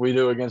what we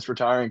do against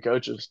retiring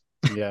coaches.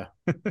 Yeah,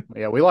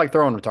 we like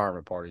throwing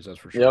retirement parties. That's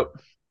for sure.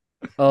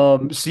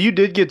 Yep. So you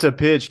did get to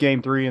pitch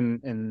Game 3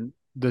 in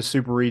the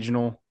Super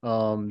Regional,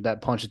 that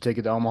punch a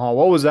ticket to Omaha.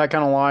 What was that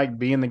kind of like,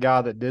 being the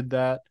guy that did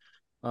that?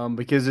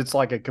 Because it's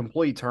like a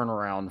complete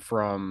turnaround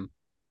from,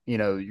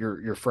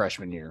 your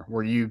freshman year,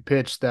 where you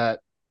pitched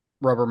that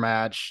rubber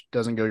match,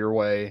 doesn't go your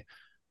way.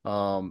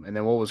 And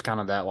then what was kind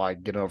of that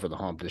like, getting over the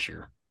hump this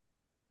year?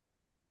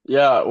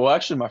 Yeah, well,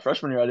 actually, my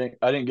freshman year,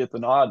 I didn't get the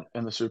nod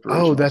in the Super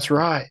Regional. Oh, that's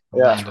right.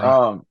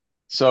 Yeah.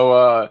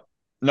 So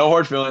no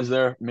hard feelings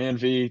there. Me and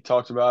V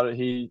talked about it.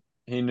 He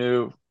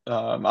knew.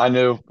 I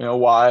knew,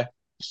 why.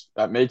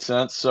 That made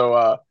sense.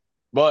 So,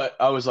 but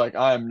I was like,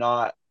 I am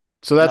not.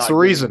 So that's the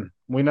reason.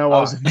 We know why.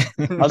 I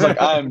was like,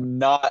 I am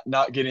not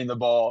getting the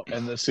ball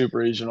in the Super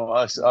Regional.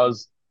 I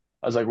was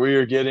like, we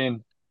are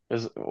getting.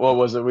 What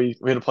was it? We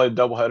had to play a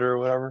doubleheader or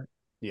whatever.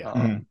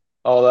 Yeah.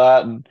 All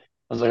that, and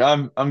I was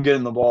like, I'm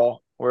getting the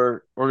ball.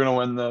 We're gonna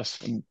win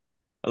this. And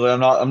I was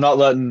like, I'm not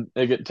letting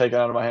it get taken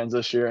out of my hands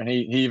this year. And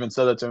he even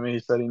said that to me. He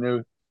said he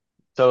knew.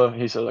 So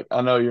he said, like,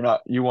 I know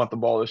you want the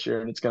ball this year,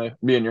 and it's gonna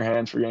be in your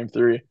hands for Game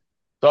 3.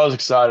 So I was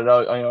excited.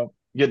 I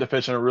get to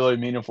pitch in a really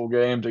meaningful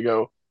game, to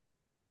go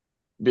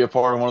be a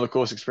part of one of the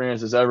coolest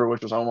experiences ever,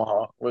 which was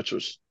Omaha, which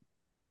was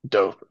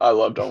dope. I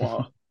loved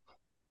Omaha.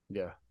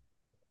 Yeah.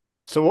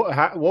 So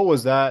what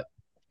was that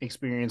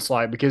experience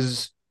like?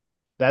 Because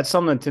that's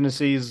something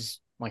Tennessee's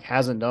like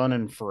hasn't done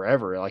in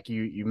forever. Like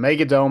you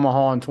make it to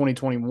Omaha in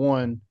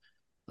 2021,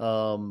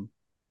 but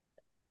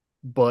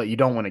you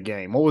don't win a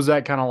game. What was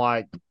that kind of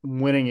like,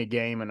 winning a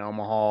game in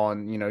Omaha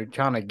and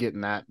kind of getting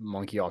that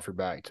monkey off your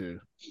back too?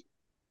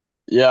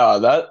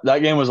 Yeah,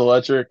 that game was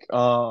electric.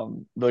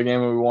 The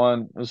game we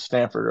won was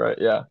Stanford, right?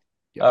 Yeah.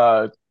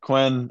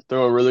 Quinn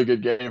threw a really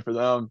good game for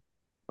them.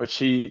 which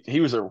he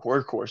was a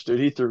workhorse, dude.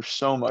 He threw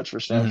so much for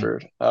Mm-hmm.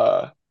 Stanford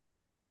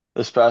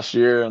this past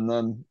year, and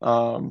then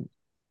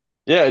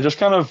yeah, it just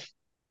kind of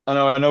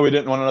I know we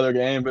didn't win another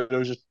game, but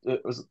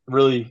it was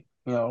really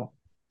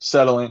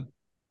settling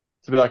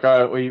to be like,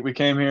 all right, we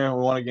came here and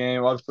we won a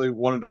game. Obviously,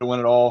 wanted to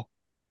win it all.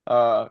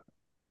 Uh,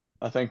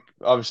 I think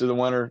obviously the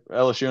winner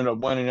LSU ended up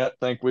winning it.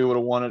 I think we would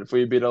have won it if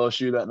we beat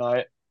LSU that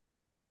night.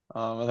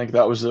 I think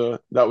that was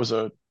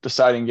a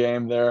deciding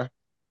game there,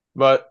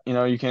 but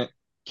you can't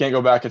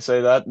go back and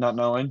say that not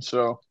knowing.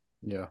 So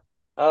Yeah.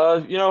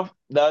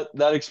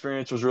 that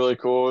experience was really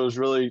cool. It was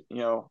really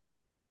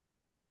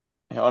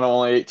I know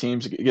only 8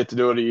 teams get to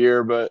do it a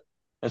year, but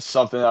it's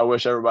something that I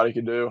wish everybody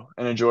could do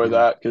and enjoy Mhm.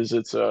 that because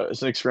it's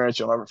an experience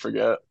you'll never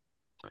forget.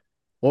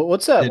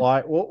 What's that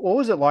like? What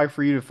was it like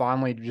for you to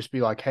finally just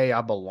be like, "Hey, I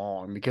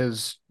belong"?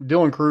 Because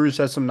Dylan Cruz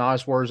had some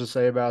nice words to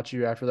say about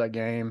you after that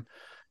game.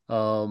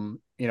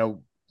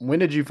 When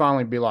did you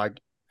finally be like,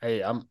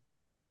 "Hey, I'm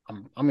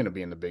going to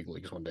be in the big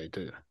leagues one day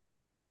too"?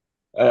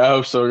 I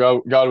hope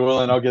so. God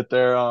willing, I'll get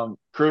there.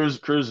 Cruz,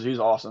 he's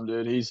awesome,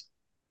 dude. He's,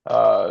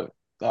 I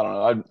don't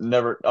know.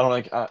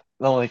 I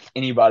don't think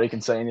anybody can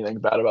say anything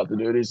bad about the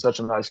dude. He's such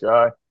a nice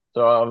guy.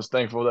 So I was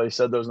thankful that he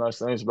said those nice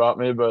things about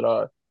me.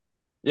 But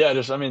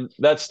yeah, I mean,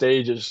 that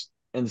stage is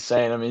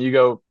insane. I mean, you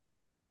go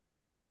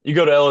to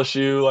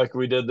LSU like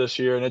we did this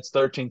year, and it's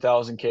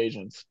 13,000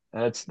 Cajuns,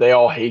 and they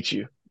all hate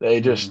you. They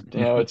just,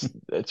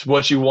 it's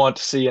what you want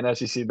to see in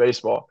SEC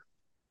baseball.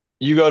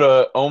 You go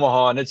to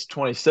Omaha and it's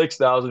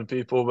 26,000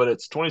 people, but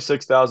it's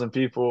 26,000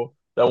 people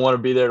that want to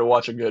be there to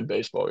watch a good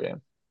baseball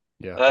game.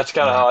 Yeah. And that's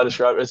kind of how I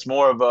describe it. It's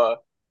more of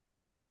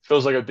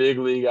feels like a big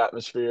league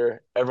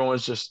atmosphere.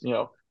 Everyone's just,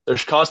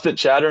 there's constant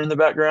chatter in the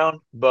background,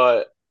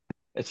 but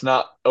it's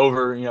not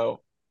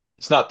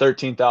it's not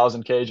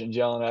 13,000 Cajuns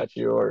yelling at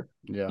you or,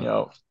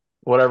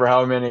 whatever,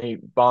 how many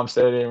Bomb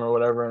Stadium or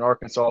whatever in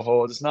Arkansas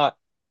holds. It's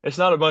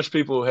not a bunch of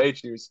people who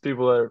hate you. It's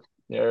people that are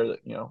there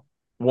that,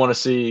 want to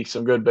see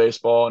some good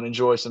baseball and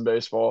enjoy some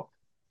baseball.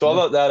 So I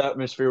thought that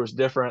atmosphere was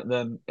different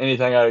than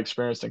anything I'd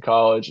experienced in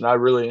college. And I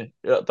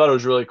thought it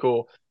was really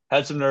cool.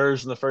 Had some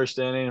nerves in the first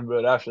inning,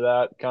 but after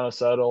that kind of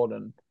settled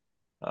and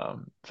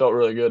felt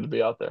really good to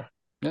be out there.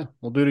 Yeah.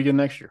 We'll do it again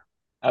next year.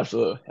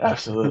 Absolutely.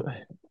 Absolutely.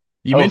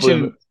 You Hopefully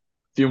mentioned a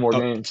few more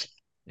games.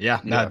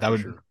 Yeah,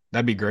 Sure.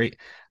 That'd be great.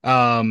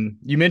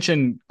 You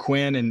mentioned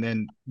Quinn and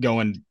then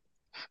going,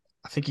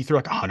 I think he threw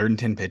like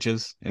 110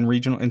 pitches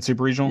in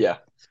super regional. Yeah.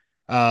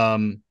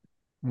 Do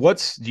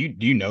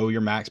you know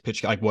your max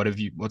pitch? Like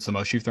what's the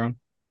most you've thrown?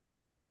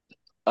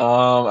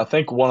 I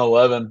think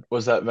 111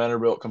 was that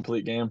Vanderbilt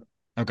complete game.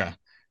 Okay.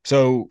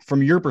 So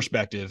from your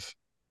perspective,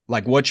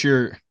 like what's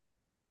your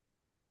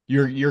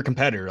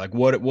competitor? Like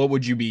what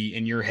would you be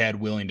in your head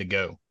willing to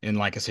go in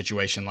like a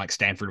situation like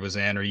Stanford was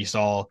in, or you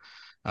saw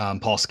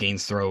Paul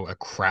Skeens throw a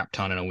crap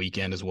ton in a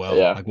weekend as well?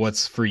 Yeah. Like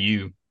what's for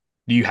you?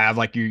 Do you have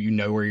like you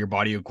know where your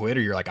body would quit,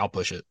 or you're like, I'll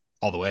push it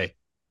all the way?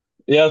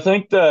 Yeah, I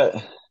think that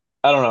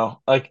I don't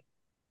know. Like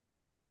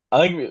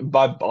I think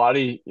my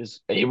body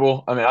is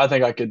able. I mean, I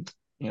think I could,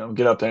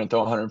 get up there and throw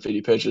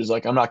 150 pitches.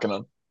 Like I'm not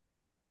gonna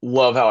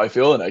love how I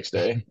feel the next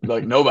day.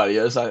 Like nobody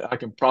is. I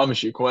can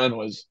promise you Quinn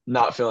was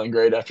not feeling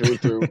great after he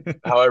threw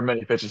however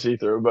many pitches he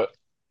threw, but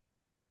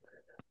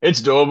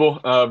it's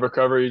doable.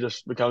 Recovery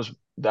just becomes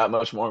that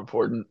much more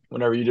important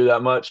whenever you do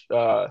that much.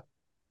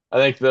 I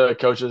think the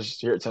coaches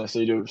here at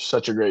Tennessee do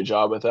such a great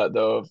job with that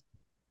though, of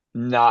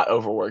not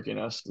overworking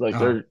us. Like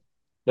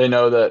they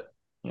know that,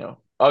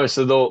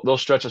 obviously they'll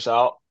stretch us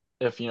out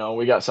if,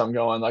 we got something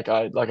going like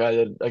I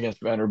did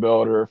against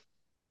Vanderbilt or,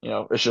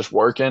 it's just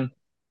working.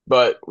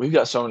 But we've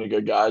got so many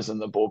good guys in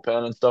the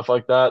bullpen and stuff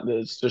like that.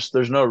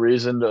 There's no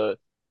reason to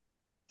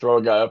throw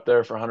a guy up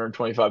there for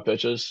 125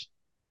 pitches.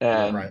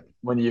 And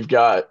when you've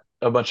got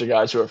a bunch of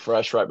guys who are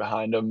fresh right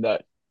behind him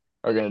that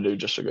are going to do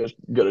just as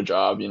good a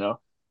job, the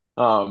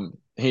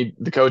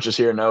coaches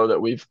here know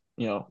that we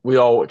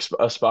all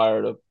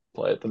aspire to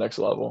play at the next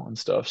level and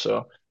stuff.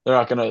 So they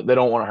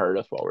don't want to hurt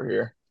us while we're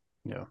here.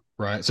 Yeah.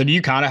 Right. So do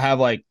you kind of have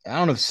like, I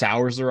don't know if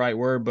sour is the right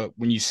word, but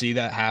when you see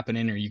that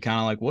happening, are you kind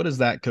of like, what is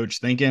that coach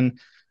thinking?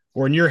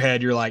 Or in your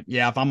head, you're like,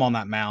 yeah, if I'm on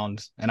that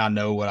mound and I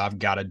know what I've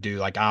got to do,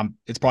 like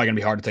it's probably gonna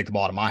be hard to take the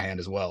ball out of my hand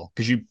as well.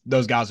 Cause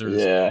those guys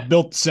are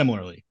built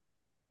similarly.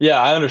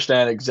 Yeah, I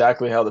understand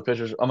exactly how the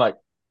pitchers. I'm like,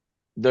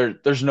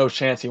 there's no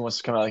chance he wants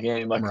to come out of the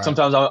game. Like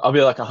sometimes I'll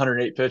be like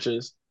 108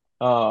 pitches.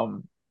 I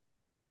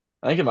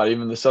think it might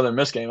even the Southern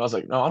Miss game. I was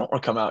like, no, I don't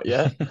want to come out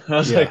yet. I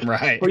was like,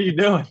 what are you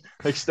doing?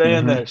 Like, stay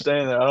in there.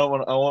 I don't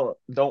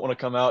want to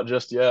come out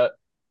just yet.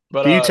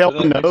 But do you tell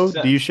them no?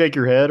 Do you shake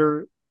your head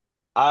or?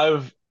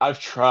 I've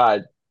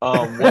tried.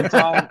 One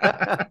time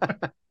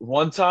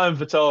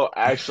Vitello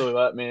actually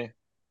let me.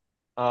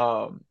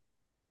 But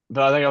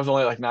I think I was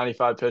only like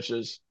 95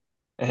 pitches,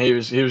 and he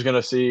was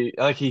gonna see.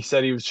 I think he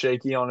said he was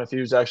shaky on if he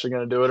was actually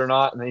gonna do it or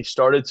not, and he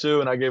started to,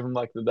 and I gave him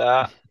like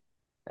that,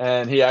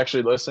 and he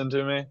actually listened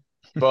to me.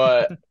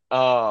 But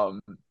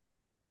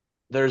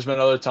there's been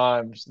other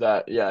times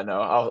that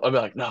no, I'll be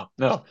like no,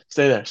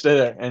 stay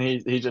there, and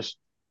he just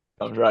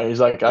comes, right? He's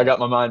like, I got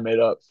my mind made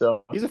up.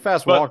 So He's a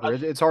fast But- walker.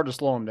 It's hard to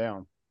slow him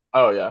down.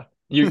 oh yeah,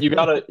 you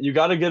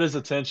gotta get his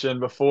attention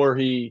before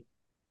he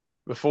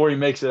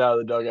makes it out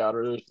of the dugout,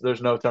 or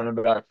there's no turning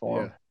back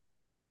for him.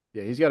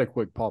 Yeah, he's got a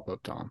quick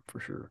pop-up time for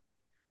sure.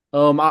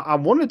 I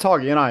wanted to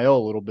talk NIL a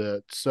little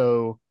bit.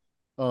 So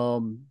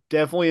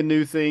definitely a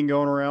new thing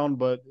going around,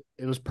 but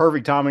it was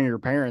perfect timing of your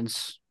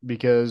parents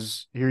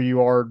because here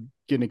you are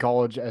getting to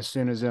college as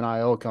soon as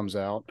NIL comes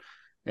out.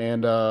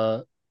 And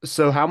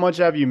so how much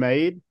have you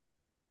made?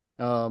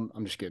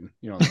 I'm just kidding.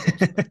 You know,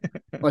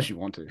 unless you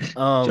want to.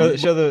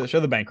 Show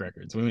the bank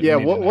records. We need to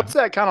know. What's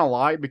that kind of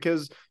like?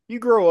 Because you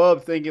grow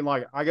up thinking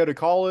like, I go to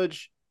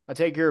college, I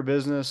take care of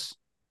business,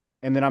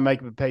 and then I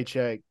make a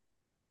paycheck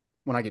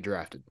when I get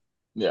drafted.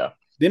 Yeah.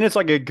 Then it's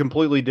like a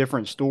completely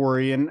different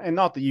story. And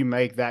not that you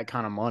make that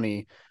kind of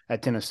money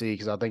at Tennessee,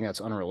 because I think that's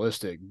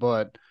unrealistic,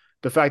 but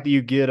the fact that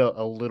you get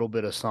a little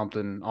bit of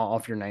something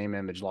off your name,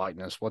 image,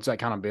 likeness, what's that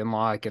kind of been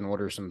like? And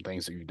what are some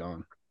things that you've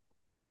done?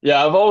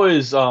 Yeah, I've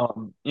always,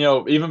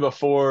 even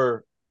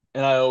before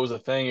NIL was a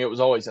thing, it was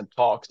always in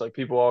talks. Like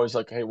people always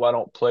like, hey, why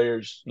don't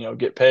players,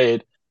 get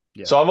paid?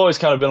 Yeah. So I've always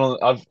kind of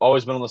I've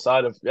always been on the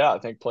side of, I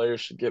think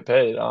players should get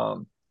paid.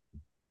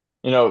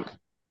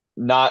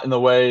 Not in the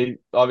way,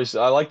 obviously,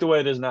 I like the way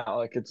it is now.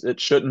 Like it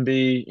shouldn't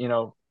be,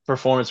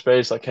 performance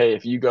based. Like, hey,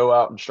 if you go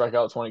out and strike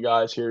out 20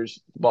 guys, here's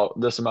about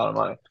this amount of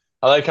money.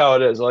 I like how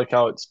it is. I like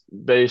how it's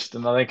based,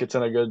 and I think it's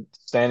in a good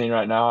standing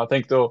right now. I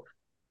think there'll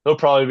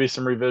probably be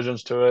some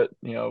revisions to it.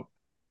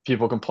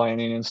 People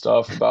complaining and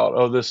stuff about,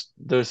 oh, this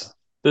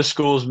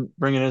school's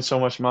bringing in so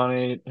much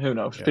money. Who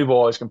knows? Yeah. People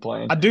always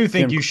complain. I do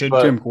think you should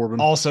Tim Corbin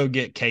also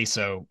get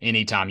queso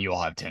anytime you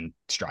all have 10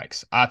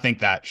 strikes. I think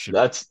that should.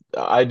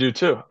 I do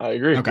too. I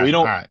agree. Okay, We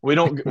don't all right. we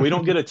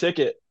don't get a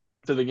ticket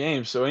to the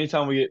game. So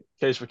anytime we get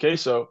case for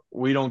queso,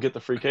 we don't get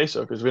the free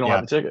queso because we don't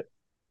have a ticket.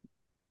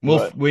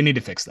 We need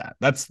to fix that.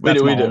 That's We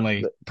my do.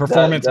 only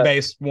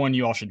performance-based one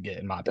you all should get,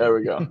 in my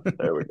opinion.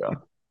 There we go.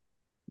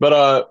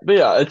 But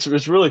yeah,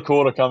 it's really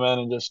cool to come in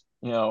and just,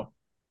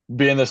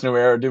 be in this new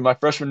era. Dude, my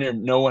freshman year,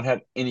 no one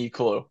had any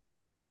clue.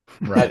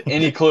 Had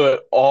any clue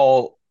at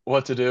all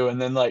what to do.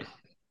 And then like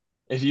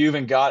if you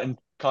even got in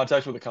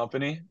contact with the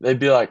company, they'd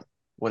be like,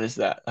 what is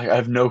that? Like I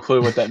have no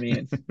clue what that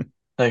means.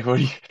 Like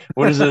what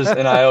is this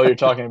NIL you're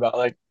talking about?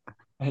 Like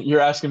you're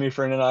asking me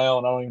for an NIL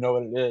and I don't even know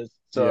what it is.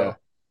 So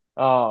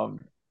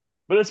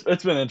but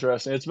it's been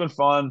interesting. It's been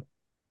fun.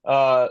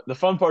 The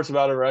fun parts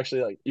about it are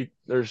actually like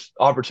there's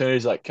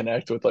opportunities to like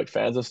connect with like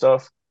fans and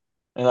stuff,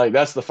 and like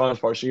that's the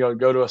funnest part. So you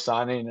go to a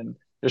signing and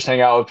just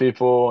hang out with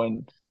people.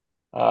 And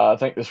I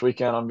think this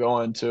weekend I'm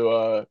going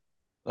to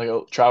like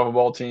a travel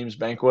ball team's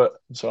banquet,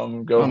 so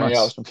I'm going to hang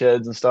out with some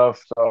kids and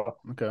stuff. So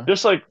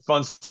just like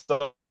fun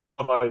stuff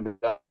like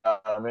that.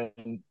 I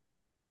mean,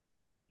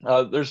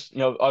 there's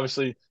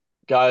obviously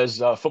guys,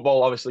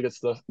 football obviously gets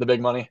the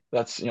big money.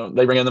 That's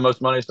they bring in the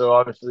most money, so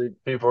obviously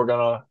people are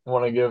gonna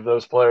want to give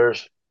those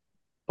players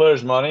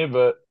money.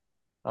 But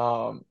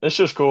it's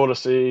just cool to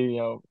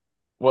see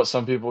what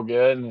some people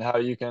get and how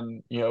you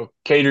can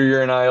cater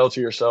your NIL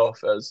to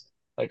yourself. As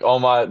like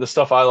the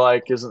stuff I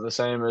like isn't the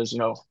same as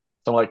someone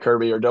like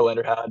Kirby or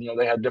Dollander had.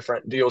 They had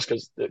different deals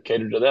because it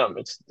catered to them.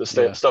 It's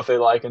the stuff they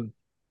like. And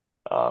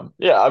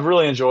I've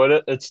really enjoyed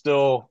it. It's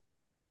still,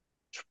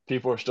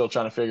 people are still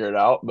trying to figure it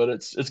out, but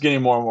it's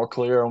getting more and more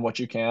clear on what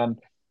you can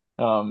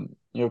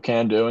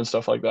do and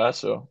stuff like that.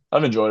 So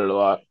I've enjoyed it a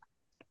lot.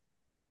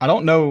 I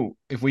don't know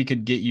if we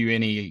could get you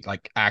any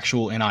like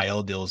actual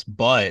NIL deals,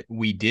 but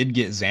we did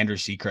get Xander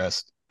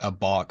Seacrest a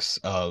box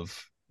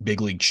of Big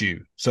League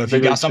Chew. So if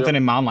you got something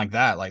in mind like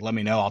that, like let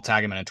me know. I'll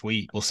tag him in a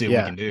tweet. We'll see what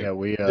we can do. Yeah,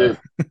 we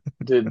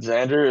dude,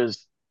 Xander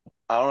is.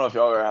 I don't know if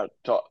y'all ever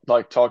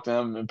had talk to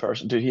him in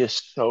person. Dude, he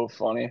is so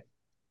funny.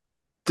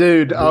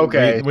 Dude,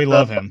 okay. We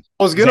love him.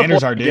 I was gonna Xander's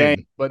play our the dude.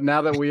 game, but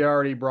now that we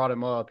already brought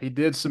him up, he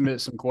did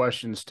submit some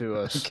questions to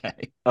us.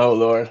 Okay. Oh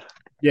Lord.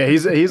 Yeah,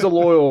 he's a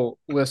loyal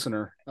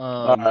listener.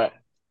 All right.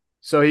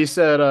 So he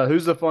said,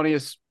 "Who's the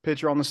funniest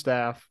pitcher on the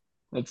staff?"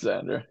 It's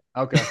Xander.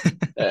 Okay.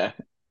 Yeah.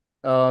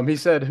 He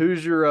said,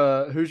 "Who's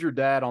your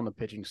dad on the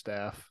pitching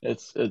staff?"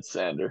 It's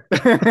Xander.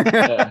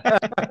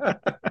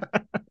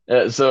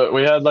 Yeah. So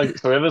we have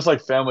this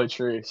like family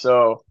tree.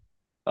 So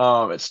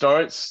it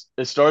starts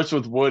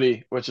with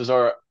Woody, which is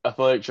our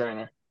athletic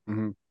trainer.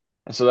 Mm-hmm.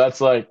 And so that's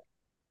the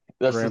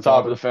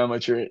top of the family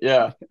tree.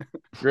 Yeah.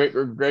 Great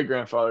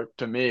grandfather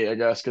to me, I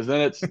guess, because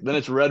then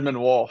it's Redmond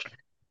Walsh.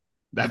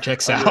 That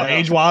checks out.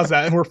 Age-wise,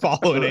 that we're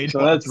following age-wise.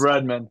 So that's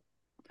Redmond.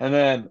 And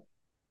then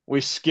we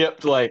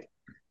skipped like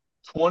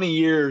 20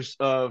 years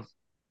of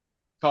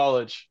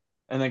college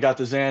and then got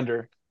to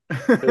Xander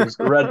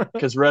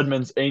because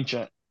Redmond's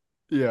ancient.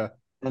 Yeah.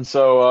 And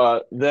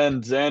so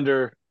then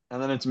Xander,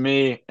 and then it's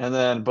me, and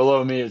then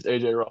below me is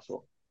AJ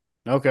Russell.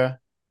 Okay.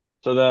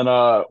 So then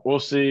we'll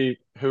see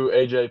who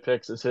AJ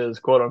picks as his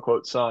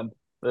quote-unquote son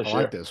this year.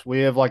 I like this.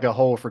 We have like a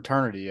whole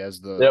fraternity as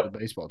the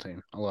baseball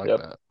team. I like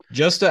that.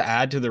 Just to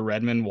add to the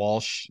Redmond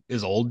Walsh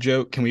is old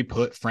joke, can we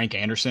put Frank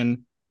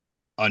Anderson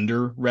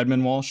under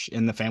Redmond Walsh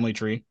in the family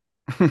tree?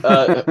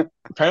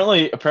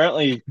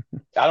 Apparently,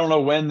 I don't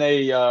know when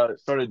they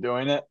started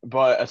doing it,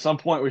 but at some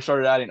point we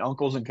started adding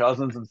uncles and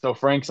cousins, and so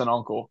Frank's an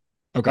uncle.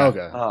 Okay.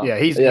 Okay.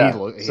 Yeah,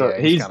 So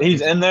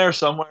he's in there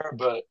somewhere,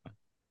 but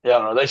yeah, I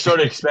don't know. They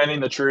started expanding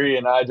the tree,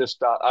 and I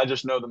just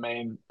know the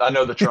main. I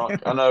know the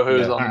trunk. I know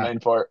who's on the main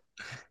part.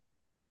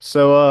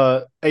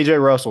 So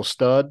AJ Russell,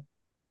 stud.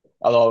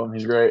 I love him.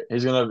 He's great.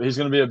 He's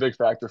gonna be a big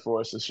factor for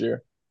us this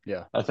year.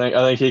 Yeah. I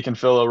think he can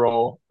fill a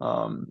role.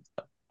 I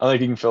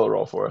think he can fill a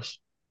role for us.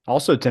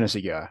 Also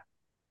Tennessee guy.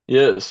 He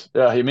is.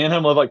 Yeah, me and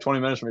him live like 20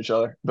 minutes from each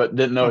other, but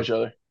didn't know each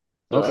other.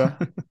 So.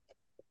 Okay.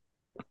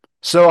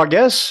 So I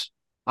guess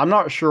I'm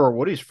not sure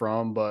what he's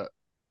from, but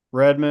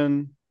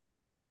Redmond,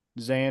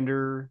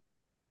 Xander,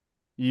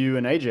 you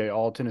and AJ,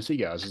 all Tennessee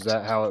guys. Is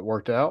that how it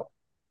worked out?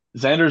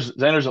 Xander's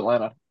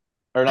Atlanta.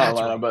 Or not That's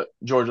Atlanta, right. but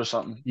Georgia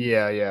something.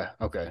 Yeah.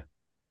 Okay. I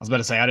was about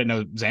to say I didn't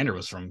know Xander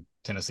was from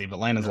Tennessee, but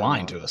Landon's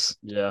lying to us.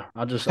 Yeah.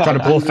 I just Trying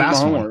to pull a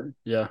fast one.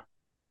 Yeah.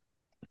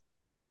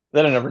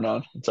 That I never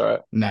known. It's all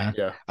right. Nah.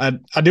 Yeah.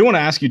 I do want to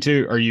ask you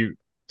too.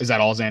 Is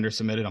that all Xander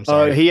submitted? I'm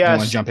sorry. He asked,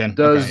 want to jump in?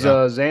 Does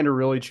Xander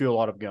really chew a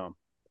lot of gum?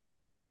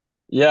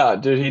 Yeah,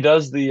 dude, he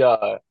does the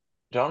I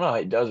don't know how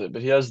he does it,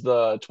 but he has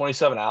the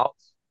 27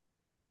 outs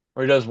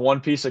where he does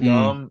one piece of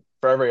gum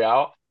for every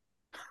out.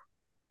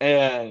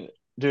 And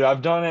dude,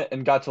 I've done it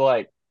and got to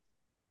like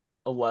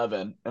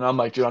 11, and I'm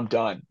like, dude, I'm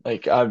done.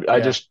 Like I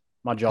just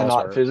my jaws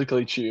cannot hurt.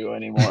 physically chew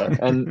anymore.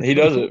 And he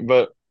does it,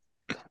 but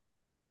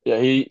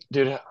yeah,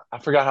 dude, I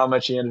forgot how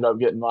much he ended up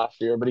getting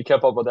last year, but he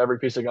kept up with every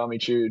piece of gum he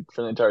chewed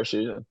for the entire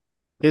season.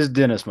 His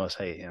dentist must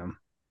hate him.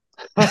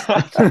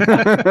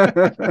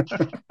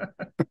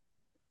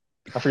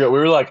 I forget.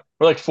 We're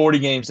like 40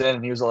 games in,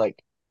 and he was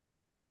like,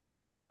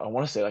 I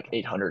want to say like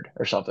 800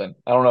 or something.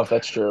 I don't know if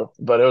that's true,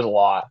 but it was a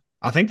lot.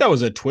 I think that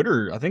was a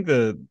Twitter. I think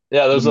the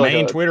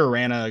main Twitter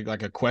ran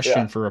a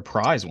question for a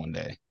prize one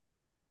day.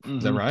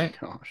 Is that right?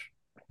 Gosh.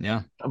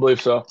 Yeah, I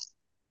believe so.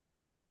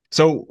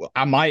 So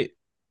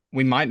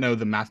we might know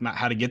the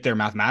how to get there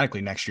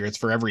mathematically next year. It's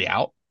for every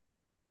out.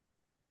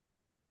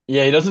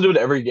 Yeah, he doesn't do it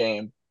every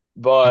game,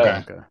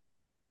 but Okay.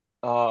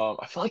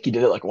 I feel like he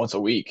did it like once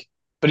a week.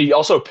 But he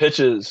also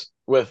pitches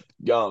with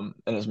gum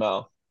in his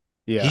mouth.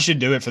 Yeah, he should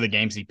do it for the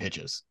games he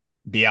pitches.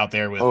 Be out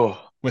there with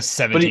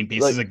 17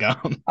 pieces of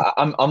gum.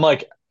 I'm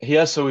like, he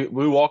has. So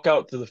we walk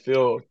out to the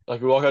field,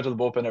 like we walk out to the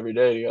bullpen every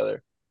day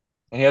together,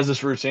 and he has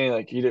this routine.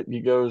 Like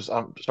he goes.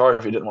 I'm sorry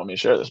if he didn't want me to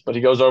share this, but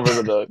he goes over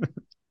to the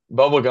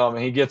bubble gum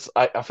and he gets.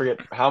 I forget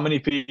how many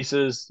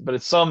pieces, but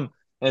it's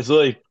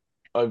literally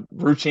a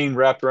routine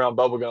wrapped around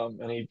bubble gum,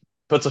 and he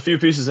puts a few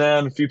pieces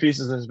in, a few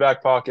pieces in his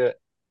back pocket.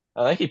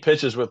 I think he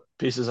pitches with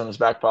pieces in his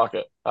back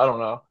pocket. I don't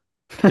know.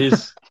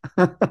 He's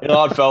an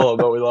odd fellow,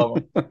 but we love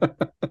him.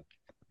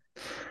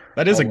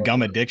 That is a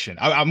gum addiction.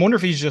 I wonder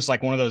if he's just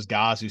like one of those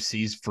guys who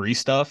sees free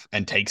stuff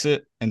and takes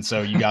it. And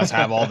so you guys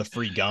have all the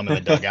free gum in the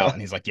dugout. And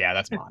he's like, yeah,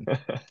 that's mine.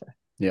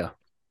 Yeah.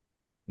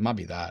 It might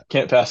be that.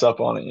 Can't pass up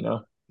on it, you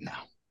know? No.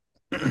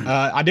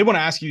 I did want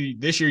to ask you,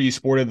 this year you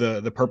sported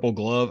the purple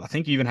glove. I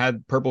think you even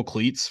had purple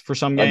cleats for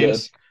some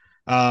games.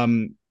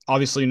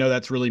 Obviously, you know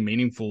that's really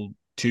meaningful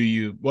to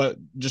you.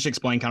 Just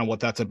explain kind of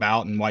what that's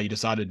about and why you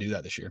decided to do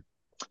that this year.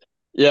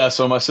 Yeah,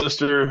 so my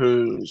sister,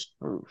 who's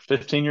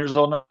 15 years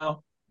old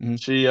now,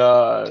 she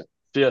has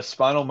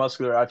spinal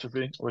muscular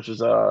atrophy, which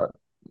is a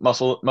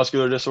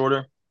muscular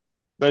disorder.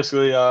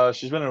 Basically,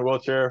 she's been in a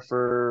wheelchair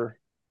for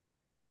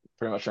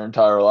pretty much her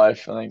entire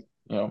life. I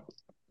think,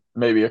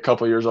 maybe a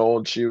couple years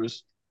old, she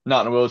was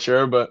not in a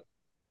wheelchair, but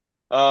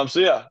so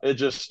yeah,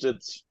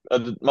 it's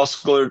a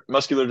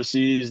muscular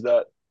disease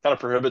that kind of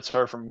prohibits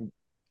her from,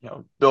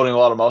 building a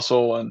lot of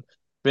muscle and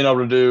being able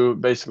to do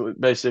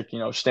basic,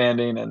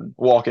 standing and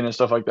walking and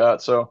stuff like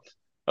that. So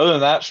other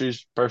than that,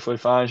 she's perfectly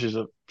fine. She's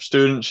a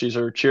student. She's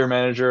her cheer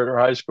manager at her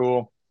high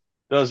school.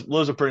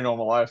 Lives a pretty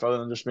normal life other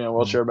than just being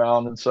wheelchair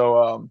bound. And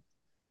so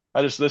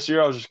this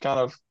year I was just kind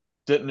of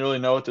didn't really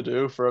know what to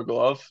do for a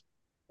glove.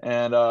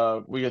 And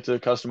we get to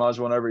customize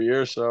one every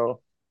year. So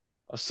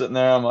I was sitting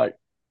there, I'm like,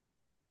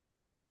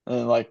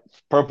 and like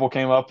purple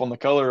came up on the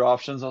color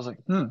options. I was like,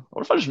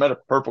 what if I just made a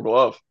purple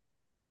glove?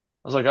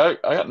 I was like,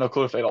 I got no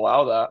clue if they'd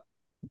allow that.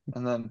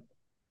 And then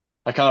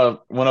I kind of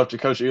went up to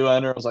Coach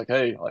Elander. I was like,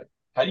 hey, like,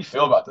 how do you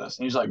feel about this?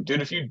 And he's like,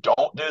 dude, if you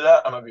don't do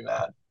that, I'm gonna be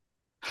mad.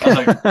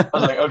 I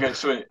was like, okay,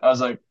 sweet. I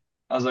was like,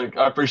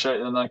 I appreciate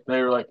it. And like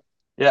they were like,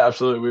 yeah,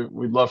 absolutely.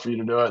 We'd love for you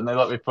to do it. And they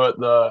let me put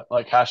the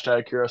like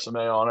hashtag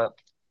CureSMA on it.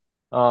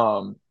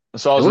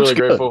 So I was really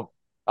grateful.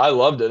 I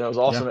loved it. It was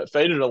awesome. Yeah. It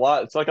faded a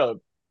lot. It's like a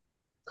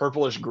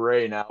purplish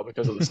gray now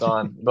because of the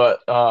sun. But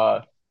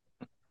yeah,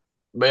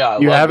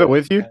 you have it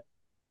with you?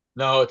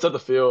 No, it's at the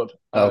field.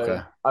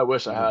 Okay. I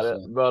wish I had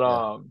it,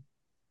 but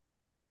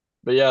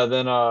yeah.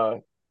 Then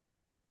I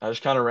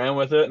just kind of ran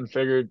with it and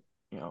figured,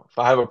 if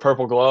I have a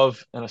purple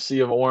glove and a sea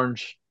of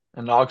orange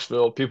in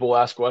Knoxville, people will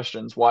ask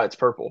questions why it's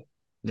purple.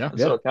 Yeah. And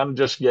so it kind of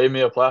just gave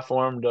me a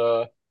platform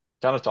to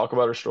kind of talk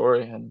about her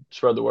story and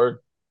spread the word.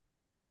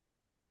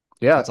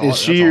 Yeah. Is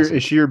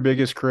she your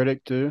biggest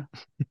critic too?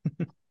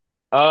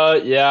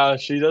 Yeah,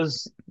 she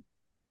does.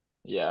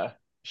 Yeah.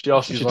 She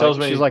tells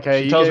me she's like, hey,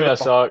 she you tells gave me I up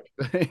suck.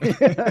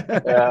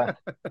 on- Yeah.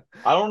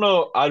 I don't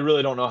know. I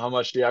really don't know how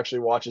much she actually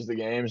watches the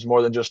games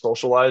more than just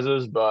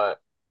socializes, but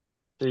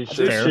I do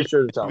Fair. she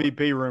sure to tell me.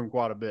 VP room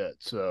quite a bit.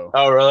 So,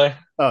 Oh, really?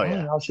 oh I don't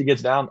yeah. know how she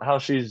gets down, how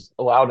she's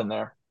allowed in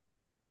there.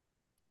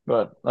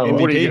 But oh, well.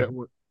 What do you MVP.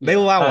 get? They Yeah.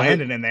 allow I-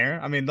 Landon in there.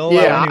 I mean, they'll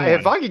allow Yeah, anyone.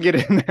 if I could get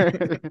in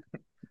there.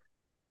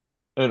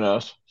 Who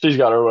knows? She's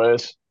got her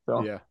ways.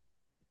 So Yeah.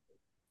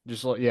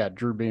 Just like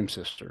Drew Beam's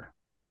sister.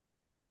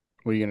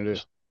 What are you gonna do?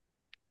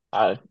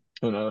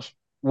 who knows?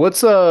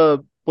 What's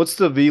the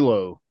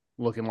velo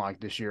looking like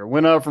this year?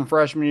 Went up from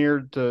freshman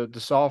year to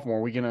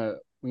sophomore. We gonna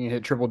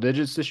hit triple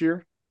digits this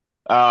year?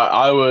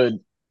 I would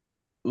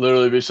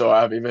literally be so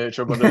happy if they hit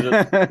triple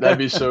digits. That'd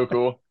be so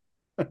cool.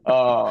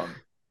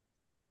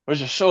 Which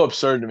is so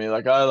absurd to me.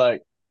 Like I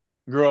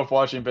grew up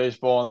watching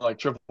baseball and like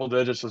triple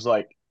digits was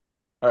like,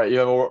 all right, you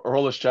have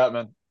Aroldis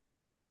Chapman.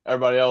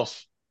 Everybody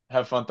else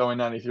have fun throwing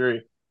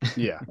 93.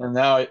 Yeah. And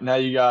now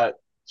you got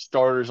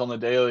starters on the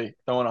daily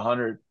throwing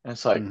 100. And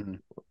it's like, Mhm.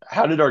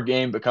 how did our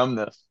game become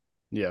this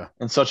Yeah.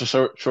 in such a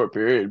short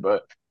period?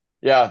 But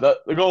yeah, the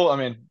goal, I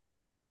mean,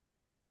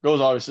 goal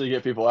is obviously to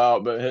get people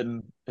out, but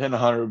hitting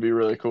 100 would be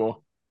really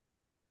cool.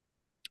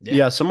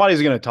 Yeah.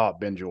 Somebody's gonna top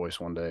Ben Joyce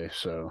one day.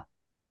 So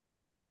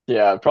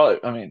Yeah, probably.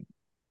 I mean,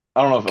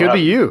 I don't know if Could it'll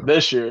be happen you.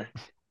 this year.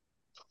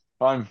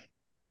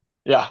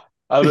 Yeah,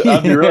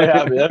 I'd be really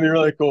happy. That'd be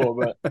really cool.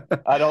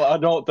 But I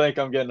don't think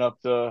I'm getting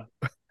up to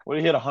what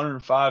he hit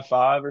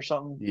 105.5 or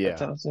something Yeah. at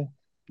Tennessee.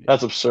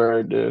 That's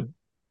absurd, dude.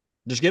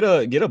 Just get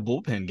a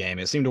bullpen game.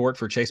 It seemed to work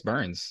for Chase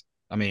Burns.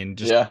 I mean,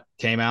 just Yeah,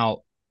 came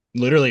out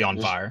literally on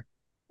Just- fire.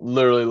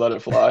 literally let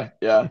it fly.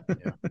 Yeah,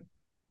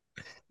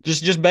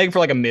 Just beg for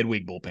like a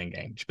midweek bullpen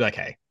game. Just be like,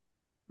 hey,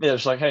 yeah.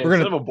 Just like, hey, We're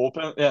instead of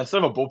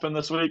a bullpen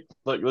this week,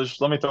 like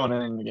just let me throw an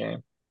inning in the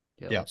game.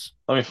 Yeah. let's-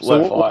 Let me So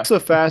let it fly. what's the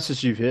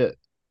fastest you've hit?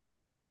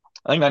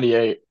 I think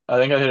 98. I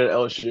think I hit it at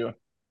LSU.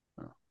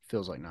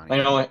 Feels like I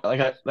 90.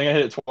 think I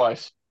hit it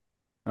twice.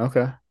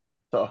 Okay.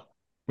 So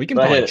we can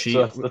but I probably hit it. cheat.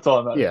 So that's all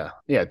that matters. Yeah.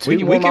 Yeah. we, Two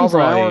we more can miles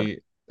an hour. probably.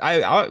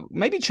 I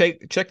maybe check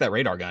that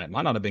radar gun. It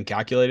might not have been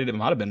calculated. It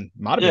might have been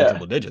Yeah.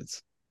 triple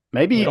digits.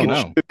 Maybe you don't can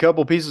know. chew a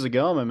couple pieces of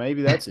gum and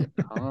maybe that's it.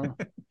 I don't know.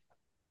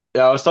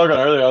 Yeah, I was talking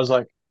earlier. I was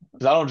like,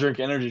 because I don't drink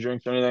energy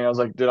drinks or anything. I was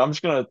like, dude, I'm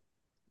just gonna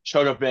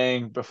chug a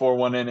bang before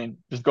one inning.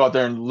 Just go out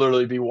there and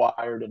literally be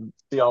wired and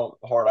see how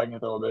hard I can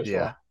throw a baseball.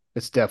 Yeah.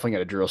 It's definitely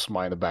gonna drill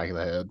somebody in the back of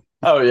the head.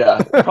 Oh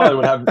yeah, probably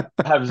would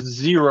have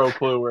zero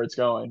clue where it's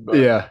going. But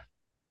Yeah.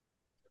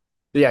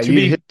 Yeah. To you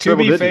be hit to triple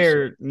be digits.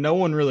 fair, no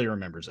one really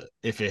remembers it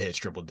if it hits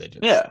triple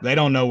digits. Yeah. They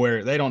don't know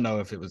where. They don't know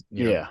if it was.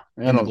 You know, Yeah.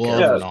 I in the don't glove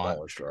care or if it's not.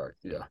 ball or strike.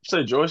 Yeah.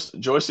 say Joyce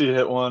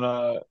hit one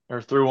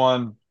or threw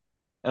one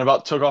and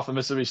about took off the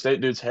Mississippi State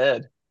dude's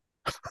head.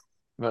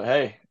 But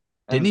hey,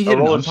 Didn't and he hit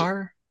an Aroldis-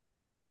 umpire?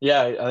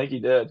 Yeah, I think he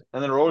did.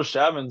 And then Aroldis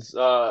Chapman's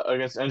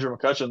against Andrew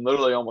McCutcheon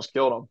literally almost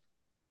killed him.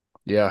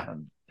 Yeah.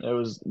 And it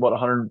was what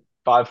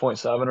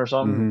 105.7 or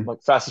something, Mhm.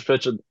 like fastest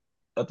pitch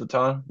at the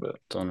time. But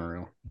It's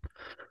unreal.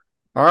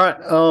 All right.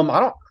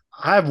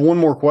 I have one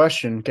more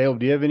question. Caleb,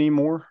 do you have any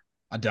more?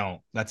 I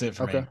don't. That's it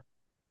for Okay. me.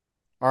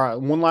 All right.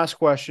 One last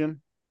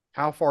question.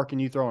 How far can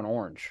you throw an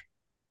orange?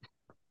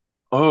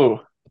 oh,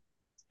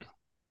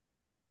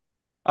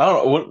 I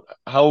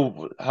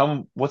don't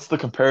know what's the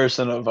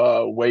comparison of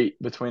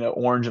weight between an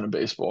orange and a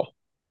baseball?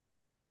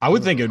 I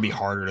would think it would be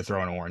harder to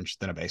throw an orange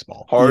than a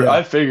baseball. Hard. Yeah.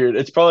 I figured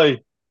it's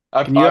probably.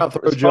 Can you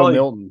outthrow it's Joe probably,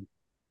 Milton?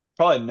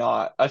 Probably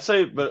not. I'd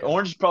say, but Okay.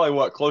 orange is probably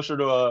what closer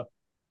to a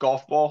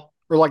golf ball,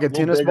 Or like a little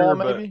tennis bigger, ball,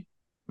 but- maybe?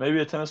 maybe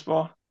a tennis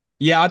ball.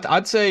 Yeah,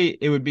 I'd say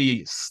it would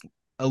be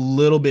a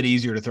little bit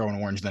easier to throw an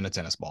orange than a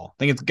tennis ball. I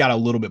think it's got a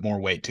little bit more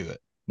weight to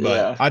it. But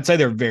Yeah. I'd say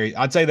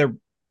they're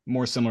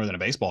more similar than a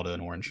baseball to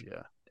an orange.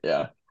 Yeah.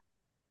 Yeah.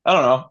 I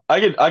don't know.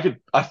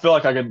 I feel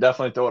like I could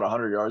definitely throw it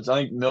 100 yards. I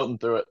think Milton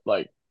threw it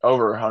like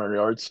over 100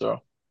 yards.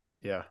 So,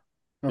 Yeah.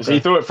 because Okay. he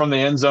threw it from the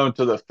end zone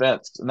to the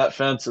fence, and that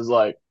fence is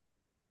like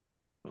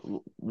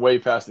way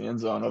past the end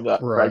zone of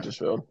that Right. practice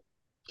field.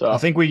 So, I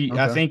think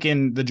Okay.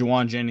 in the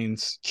Juwan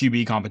Jennings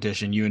QB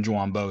competition, you and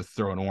Juwan both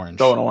throw an orange.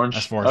 throw an orange.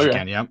 As far as you Okay.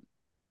 can. Yep.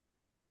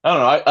 I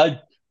don't know.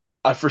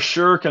 I for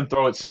sure can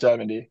throw it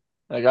 70.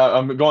 Like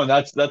I'm going.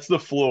 That's the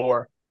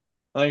floor.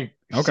 I think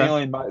Okay.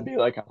 ceiling might be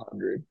like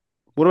 100.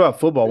 What about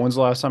football? When's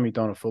the last time you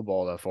thrown a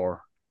football that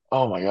far?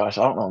 Oh my gosh,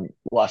 I don't know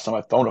the last time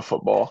I've thrown a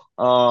football.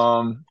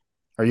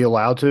 Are you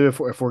allowed to if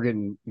we're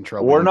getting in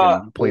trouble? We're we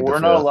not can plead the we're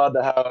not fifth?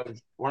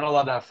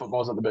 allowed to have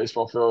footballs at the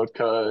baseball field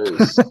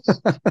because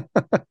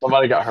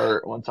somebody got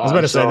hurt one time. I was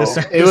about to say this.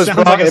 So, It was sounds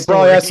probably, like a it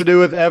probably has to story. do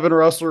with Evan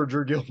Russell or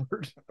Drew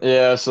Gilbert.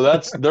 yeah, so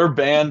they're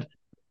banned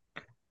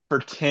for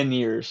 10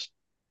 years.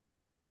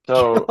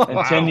 So Wow.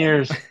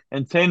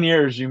 in 10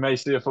 years you may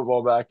see a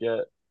football back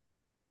at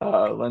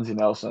Lindsey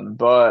Nelson.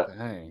 But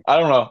Dang. I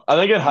don't know. I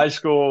think in high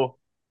school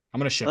I'm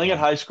gonna ship. I think in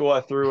one. high school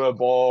I threw a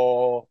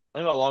ball. I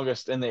think my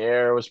longest in the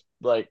air was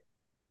like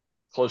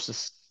close to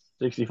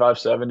 65,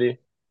 70.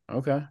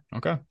 Okay.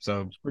 Okay,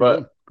 so Pretty But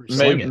good. Pretty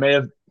Swing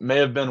solid. it. may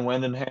have been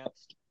wind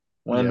enhanced.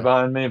 wind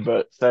behind me,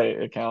 but hey,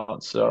 it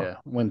counts. So yeah,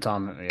 wind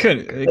time. It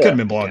couldn't have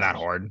been blowing that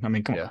hard. I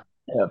mean, come on.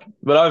 Yeah,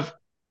 but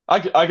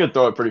I could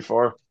throw it pretty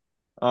far.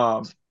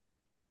 I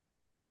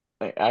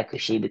think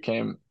accuracy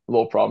became a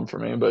little problem for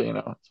me, but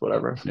it's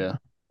whatever. Yeah,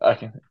 I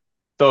can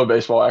throw a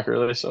baseball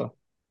accurately, so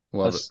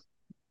love it.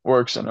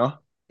 Works,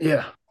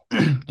 Yeah,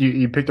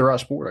 you picked the right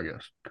sport, I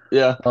guess.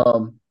 Yeah.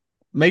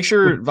 Make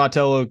sure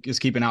Vitello is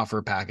keeping out for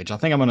a package. I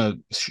think I'm gonna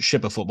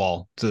ship a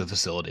football to the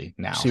facility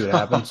now. See what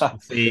happens.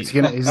 see see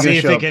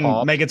if it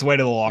can make its way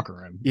to the locker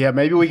room. Yeah,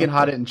 maybe we can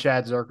hide it in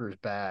Chad Zerker's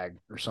bag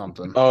or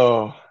something.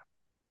 Oh,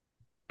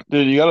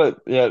 dude, you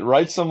gotta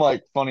write some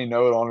like funny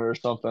note on it or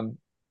something.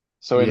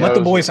 So let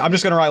the boys. I'm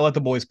just gonna write "Let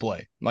the boys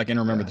play," like and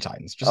remember the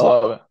Titans. Just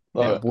love it.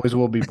 Love it. Boys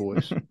will be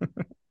boys.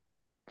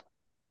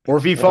 Or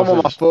if you fumble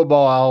my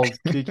football, I'll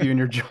kick you in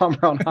your John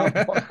Brown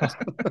high bars.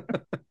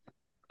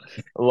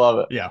 Love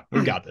it. Yeah,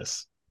 we got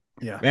this.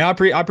 Yeah, man,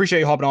 I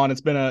appreciate you hopping on.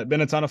 It's been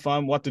a ton of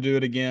fun. We'll have to do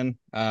it again.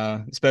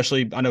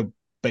 Especially I know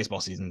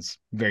baseball season's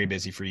very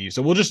busy for you,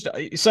 so we'll just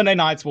Sunday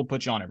nights we'll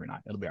put you on every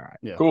night. It'll be all right.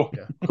 Yeah, cool.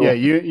 Yeah, cool. Yeah.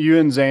 You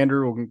and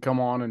Xander will come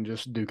on and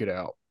just duke it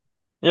out.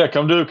 Yeah,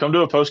 come do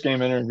a post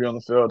game interview on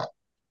the field.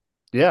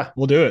 Yeah,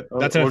 we'll do it.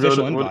 That's an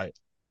official invite.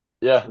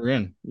 Yeah, we're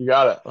in. You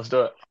got it. Let's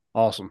do it.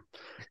 Awesome.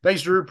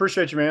 Thanks, Drew.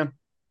 Appreciate you, man.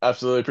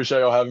 Absolutely. Appreciate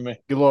y'all having me.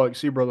 Good luck.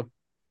 See you, brother.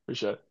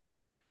 Appreciate it.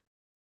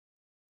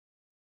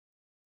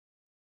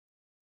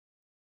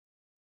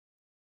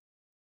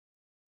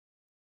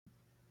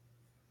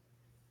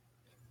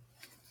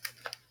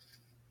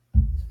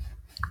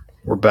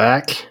 We're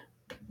back.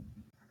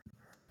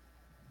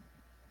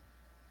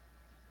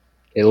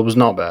 Caleb was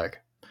not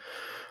back.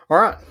 All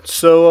right.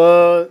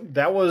 So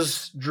that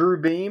was Drew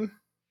Beam,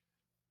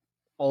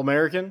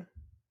 All-American,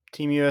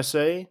 Team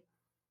USA,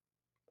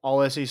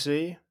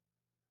 All-SEC.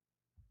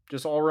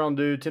 Just all-around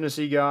dude,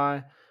 Tennessee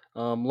guy.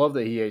 Love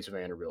that he hates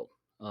Vanderbilt.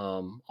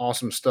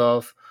 Awesome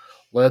stuff.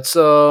 Let's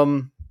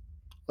kind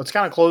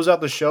of close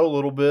out the show a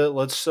little bit.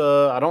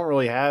 I don't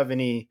really have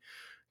any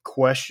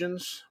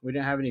questions. We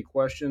didn't have any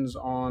questions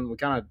on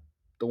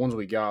the ones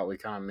we got. We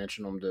kind of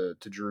mentioned them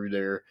to Drew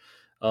there.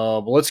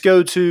 But let's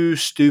go to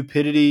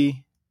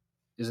stupidity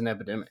is an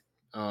epidemic.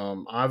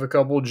 I have a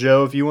couple.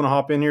 Joe, if you want to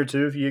hop in here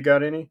too, if you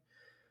got any.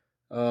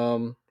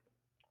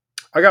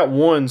 I got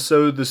one.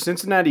 So the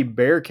Cincinnati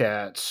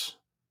Bearcats,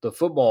 the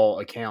football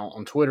account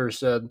on Twitter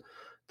said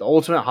the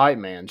ultimate hype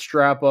man,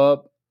 strap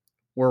up,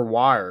 we're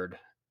wired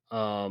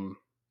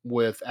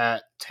with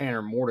at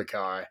Tanner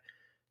Mordecai.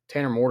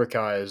 Tanner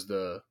Mordecai is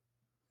the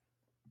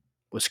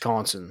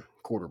Wisconsin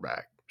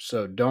quarterback.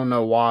 So don't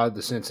know why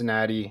the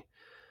Cincinnati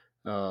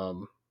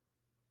account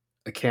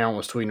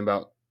was tweeting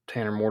about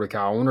Tanner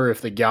Mordecai. I wonder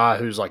if the guy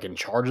who's like in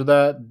charge of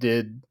that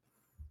did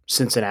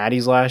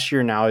Cincinnati's last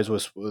year. Now he's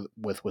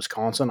with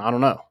Wisconsin. I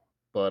don't know,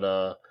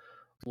 but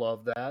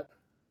love that.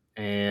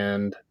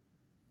 And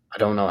I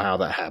don't know how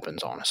that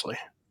happens, honestly.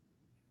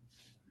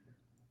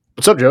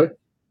 What's up, Joey?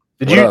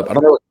 What up? I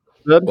don't know.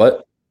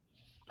 What?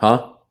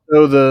 Huh?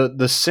 So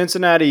the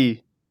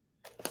Cincinnati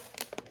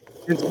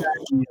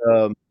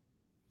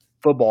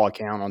football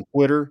account on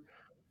Twitter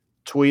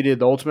tweeted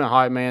the ultimate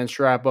hype man,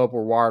 strap up,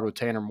 we're wired with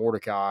Tanner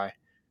Mordecai.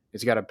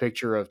 It's got a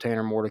picture of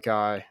Tanner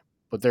Mordecai,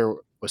 but they're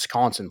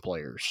Wisconsin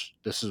players.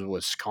 This is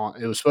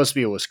Wisconsin. It was supposed to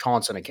be a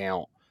Wisconsin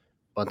account,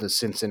 but the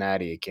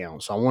Cincinnati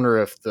account. So I wonder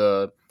if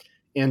the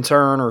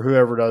intern or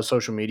whoever does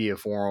social media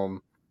for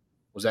him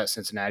was at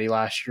Cincinnati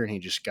last year and he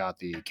just got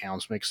the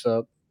accounts mixed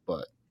up.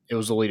 But it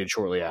was deleted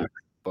shortly after.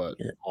 But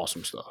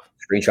awesome stuff.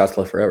 Screenshots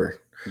live forever.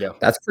 Yeah.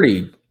 That's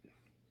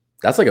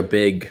like a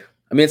big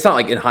 – I mean, it's not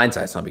like in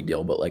hindsight it's not a big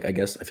deal, but like I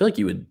guess I feel like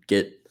you would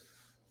get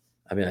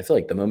 – I mean, I feel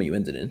like the moment you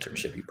ended an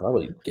internship, you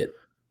probably get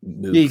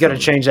moved. Yeah, you got to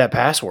change that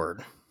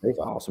password. I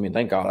mean,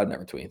 thank God I'd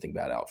never tweet anything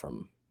bad out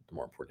from the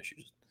more important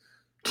issues.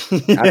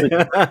 I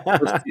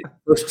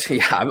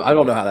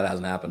don't know how that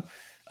hasn't happened.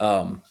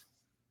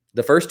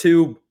 The first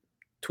two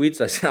tweets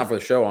I sent out for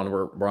the show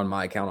were on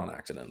my account on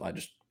accident. I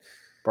just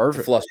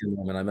perfect flustered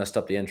them and I messed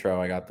up the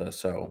intro. I got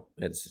so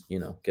it's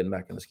getting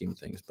back in the scheme of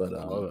things. But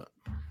love it.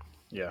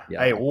 Yeah.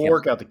 Hey, we'll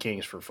work out the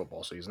kinks for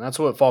football season. That's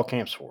what fall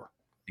camp's for.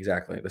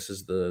 Exactly. This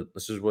is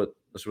what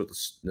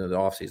the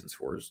off season's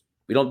for. Is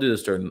we don't do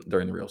this during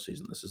the real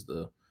season. This is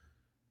the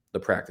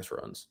practice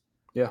runs.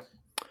 Yeah.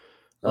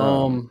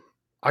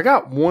 I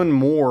got one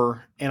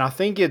more, and I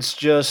think it's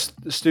just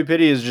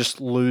stupidity is just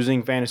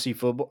losing fantasy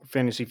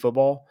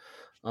football.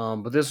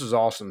 But this is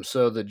awesome.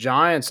 So the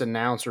Giants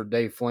announcer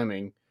Dave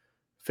Fleming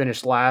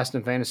finished last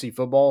in fantasy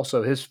football.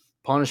 So his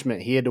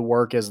punishment, he had to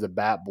work as the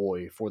bat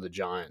boy for the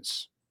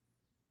Giants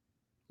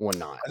one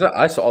night.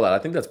 I saw that. I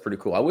think that's pretty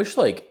cool. I wish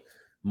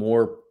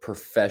more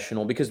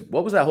professional, because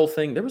what was that whole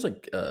thing? There was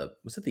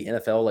was it the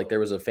NFL? Like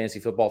there was a fantasy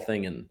football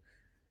thing and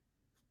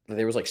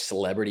there was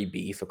celebrity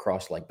beef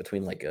across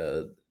between I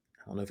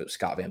don't know if it was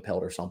Scott Van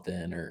Pelt or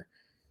something, or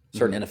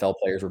certain NFL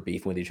players were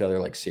beefing with each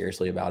other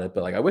seriously about it.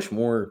 But I wish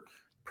more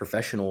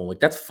professional.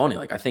 That's funny.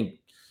 I think,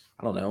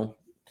 I don't know,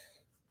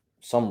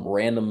 some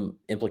random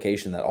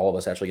implication that all of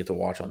us actually get to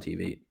watch on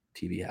TV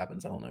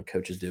happens. I don't know,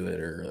 coaches do it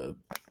or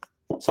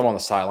Some on the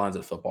sidelines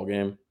at a football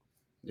game.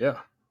 Yeah.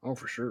 Oh,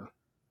 for sure.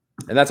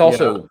 And that's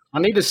also I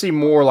need to see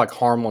more like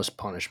harmless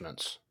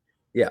punishments.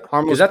 Yeah,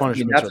 harmless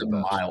punishments that's are a the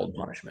best. mild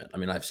punishment. I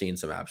mean, I've seen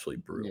some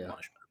absolutely brutal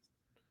punishment.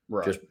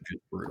 Right. Just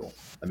brutal.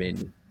 I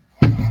mean,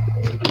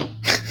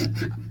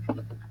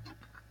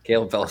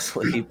 Caleb fell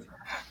asleep.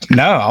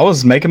 No, I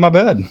was making my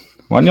bed.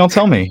 Why didn't y'all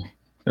tell me?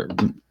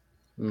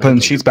 Putting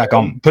sheets back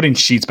on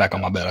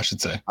my bed, I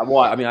should say. I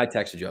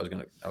texted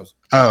you.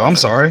 Oh, I'm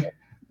sorry.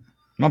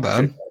 My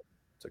bad.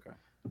 It's okay.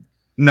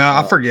 No,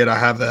 I forget. I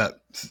have that.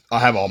 I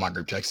have all my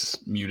group texts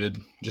muted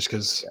just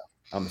because. Yeah,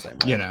 I'm the same.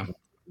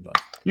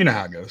 You know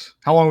how it goes.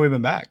 How long have we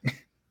been back?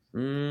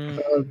 5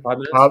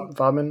 minutes.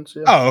 5 minutes.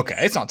 Yeah. Oh, okay.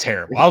 It's not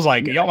terrible. I was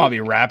like, y'all might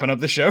be wrapping up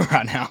the show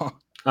right now.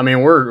 I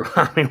mean, we're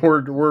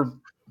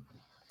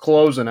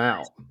closing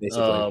out.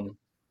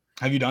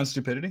 Have you done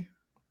stupidity?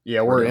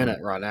 Yeah, we're in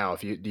it right now.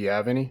 Do you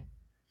have any?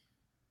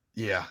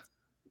 Yeah.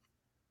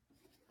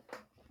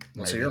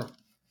 Let's hear.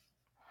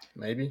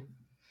 Maybe.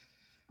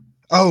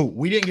 Oh,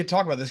 we didn't get to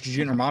talk about this because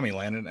you didn't remind me,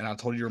 Landon, and I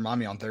told you to remind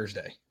me on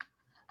Thursday.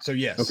 So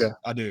yes, okay.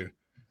 I do.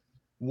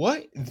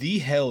 What the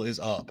hell is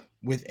up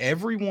with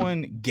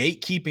everyone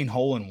gatekeeping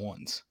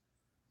hole-in-ones?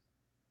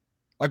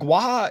 Like,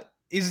 why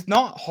is it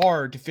not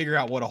hard to figure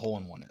out what a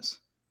hole-in-one is?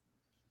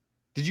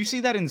 Did you see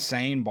that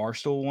insane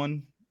Barstool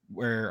one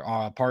where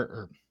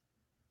what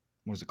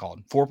was it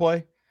called?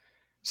 Foreplay?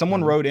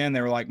 Someone wrote in, they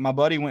were like, my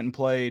buddy went and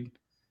played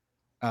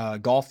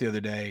golf the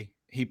other day.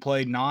 He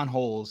played 9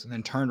 holes and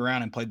then turned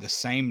around and played the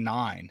same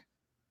 9.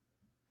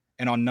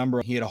 And on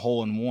number, he had a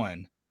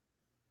hole-in-one.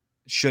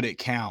 Should it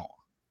count?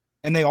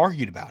 And they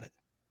argued about it.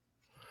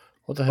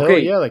 What the hell? Okay.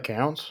 Yeah, that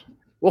counts.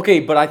 Okay,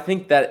 but I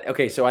think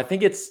so I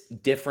think it's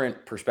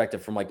different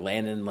perspective from like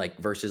Landon, like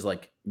versus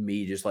like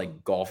me just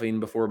like golfing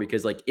before,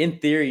 because like in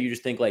theory, you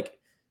just think like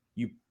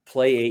you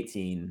play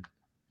 18.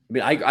 I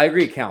mean, I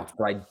agree it counts,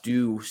 but I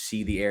do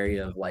see the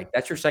area of like,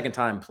 that's your second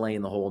time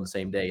playing the hole in the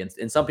same day.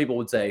 And some people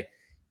would say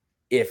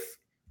that's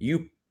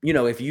the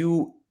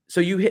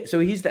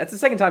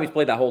second time he's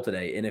played that hole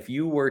today. And if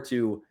you were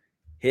to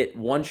hit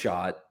one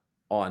shot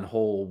on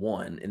hole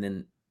 1 and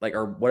then like,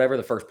 or whatever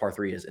the first par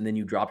 3 is, and then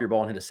you drop your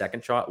ball and hit a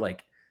second shot,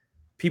 like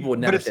people would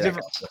never say that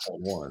counts as hole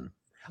 1.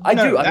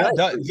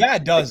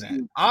 That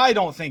doesn't. I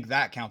don't think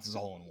that counts as a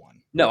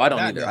hole-in-one. No, I don't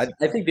either.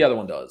 I think the other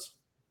one does.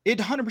 It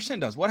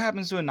 100% does. What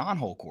happens to a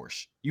non-hole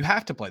course? You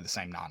have to play the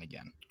same 9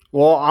 again.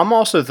 Well, I'm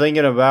also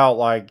thinking about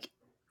like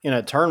in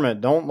a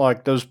tournament, don't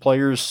like those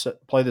players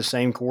play the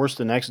same course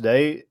the next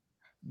day?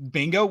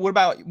 Bingo.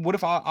 What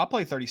if I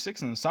play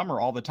 36 in the summer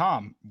all the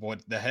time?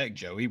 What the heck,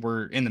 Joey?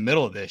 We're in the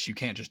middle of this. You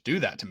can't just do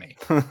that to me.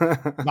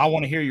 I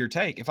want to hear your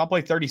take. If I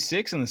play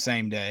 36 in the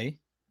same day,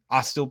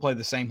 I still play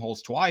the same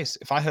holes twice.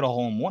 If I hit a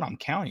hole-in-one, I'm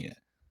counting it.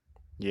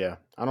 Yeah.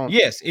 I don't.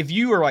 Yes. If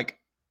you are like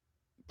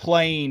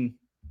playing,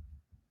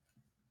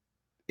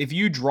 if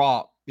you're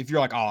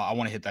like, oh, I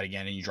want to hit that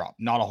again, and you drop,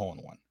 not a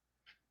hole-in-one.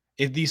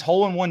 If these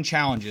hole-in-one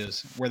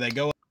challenges where they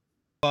go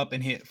up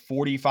and hit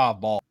 45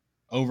 balls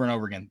over and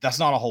over again, that's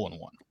not a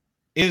hole-in-one.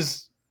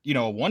 Is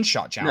a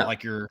one-shot challenge. No.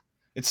 Like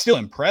it's still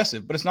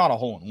impressive, but it's not a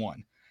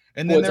hole-in-one.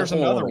 And then there's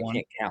another one.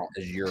 Can't count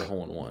as your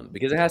hole-in-one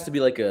because it has to be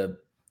like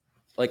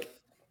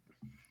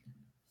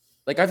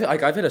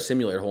I've hit a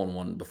simulator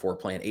hole-in-one before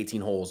playing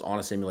 18 holes on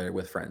a simulator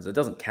with friends. It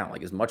doesn't count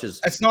like as much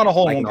as it's not a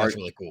hole-in-one. That's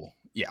really cool.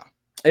 Yeah,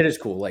 it is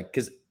cool. Like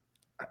because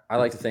I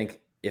like to think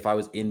if I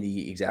was in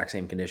the exact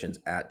same conditions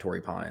at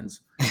Torrey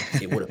Pines,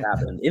 it would have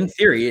happened. In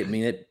theory, I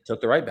mean, it took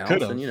the right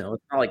balance, and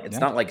it's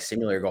not like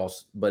simulator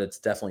golf, but it's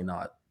definitely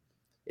not.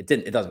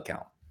 It doesn't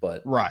count.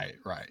 But right,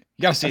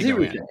 you gotta see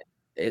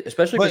it,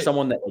 especially for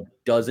someone that like,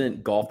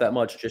 doesn't golf that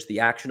much. Just the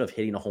action of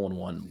hitting a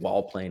hole-in-one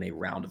while playing a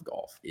round of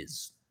golf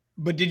is.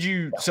 But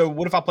so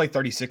what if I play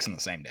 36 in the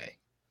same day?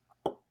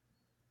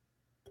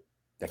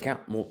 That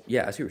count? Well,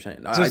 yeah, I see what you're saying.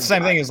 So it's the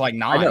same thing as like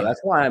 9. I know,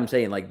 that's why I'm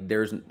saying like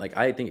there's like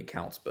I think it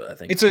counts, but I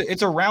think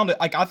it's a round.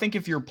 Like I think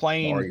if you're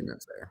playing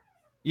arguments there.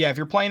 Yeah, if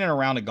you're playing in a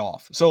round of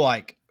golf. So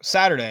like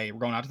Saturday, we're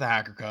going out to the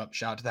Hacker Cup.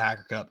 Shout out to the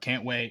Hacker Cup.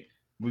 Can't wait.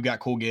 We've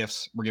got cool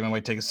gifts. We're giving away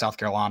tickets to South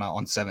Carolina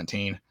on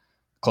 17,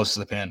 close to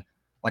the pin.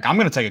 Like I'm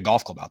gonna take a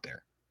golf club out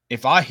there.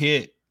 If I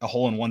hit a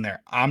hole-in-one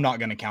there, I'm not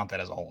gonna count that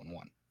as a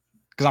hole-in-one.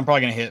 Because I'm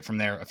probably gonna hit from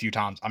there a few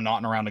times. I'm not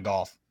in a round of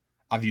golf.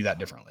 I view that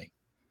differently.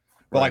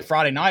 But like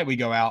Friday night, we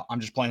go out, I'm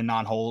just playing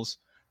 9 holes.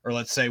 Or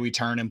let's say we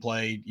turn and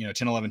play,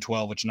 10, 11,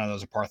 12, which none of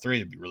those are par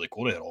 3. It'd be really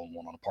cool to hit a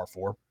hole-in-one on a par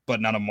 4,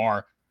 but none of them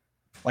are.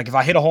 Like if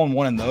I hit a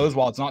hole-in-one in those,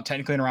 while it's not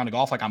technically in a round of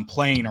golf, like I'm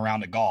playing a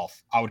round of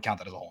golf, I would count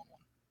that as a hole-in-one.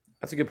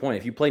 That's a good point.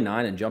 If you play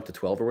 9 and jump to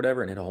 12 or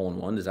whatever and hit a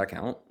hole-in-one, does that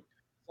count?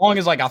 As long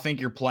as like I think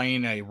you're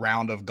playing a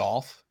round of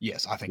golf,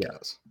 yes, I think it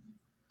does.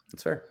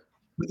 That's fair.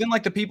 But then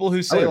like the people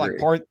who say like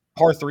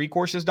par 3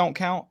 courses don't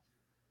count,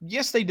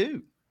 yes, they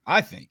do.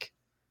 I think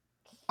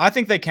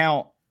they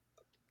count.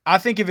 I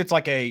think if it's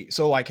like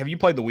have you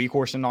played the Wee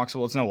course in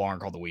Knoxville? It's no longer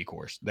called the Wee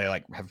course. They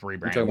like have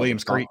rebranded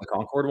Williams Creek. The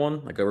Concord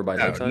one, like over by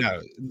Lakeside?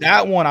 No,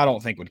 that one I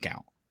don't think would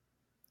count.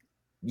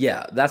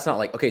 Yeah, that's not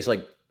like okay. So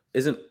like,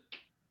 isn't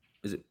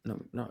Is it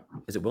no?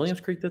 Is it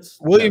Williams Creek?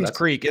 Williams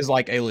Creek is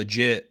like a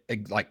legit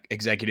like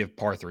executive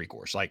par 3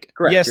 course. Like,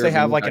 correct. yes, You're they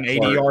have like moving an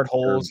that 80-yard cart.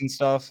 holes and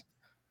stuff.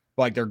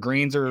 Like their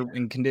greens are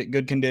in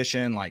good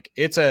condition. Like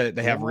they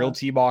have real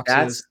tee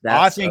boxes.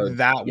 I think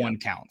that one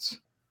counts.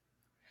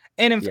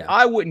 And if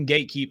I wouldn't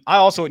gatekeep, I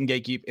also wouldn't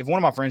gatekeep. If one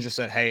of my friends just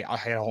said, "Hey, I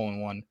had a hole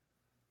in one,"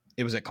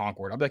 it was at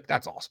Concord, I'd be like,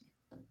 "That's awesome."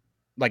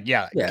 Like,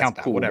 count that.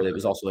 Cool, whatever. But it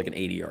was also like an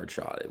 80-yard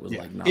shot. It was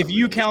like not. If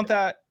you count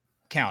that,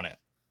 count it.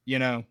 You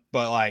know,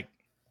 but like,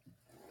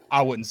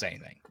 I wouldn't say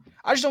anything.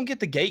 I just don't get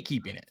the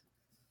gatekeeping it.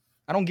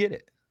 I don't get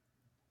it.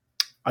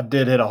 I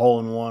did hit a hole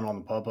in one on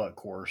the putt-putt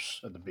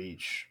course at the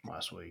beach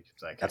last week.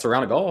 That's a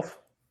round of golf.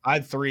 I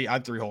had three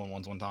hole in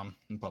ones one time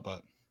in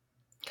putt-putt.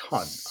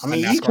 God, I mean,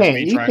 you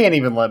can't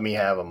even let me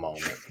have a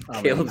moment.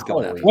 Caleb's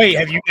going. Wait,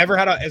 have you never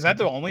had is that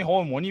the only hole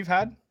in one you've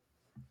had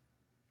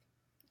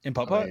in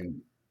putt-putt? I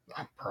mean,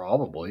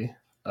 probably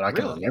that I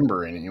can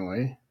remember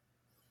anyway.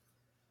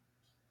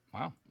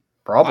 Wow,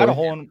 probably. I had a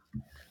hole in.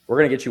 We're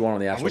gonna get you one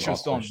on the actual. I wish it was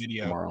still on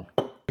video tomorrow.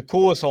 The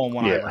coolest hole in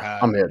one I ever had.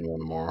 I'm hitting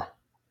one tomorrow.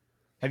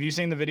 Have you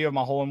seen the video of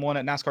my hole in one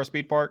at NASCAR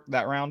Speed Park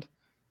that round,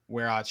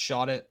 where I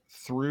shot it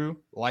through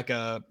like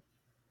a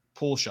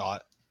pull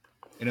shot,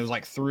 and it was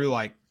like through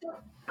like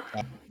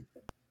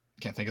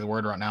can't think of the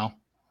word right now,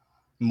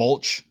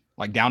 mulch,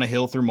 like down a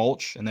hill through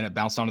mulch, and then it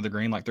bounced onto the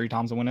green like 3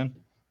 times and went in.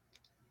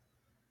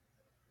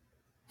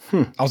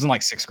 I was in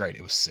like 6th grade.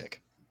 It was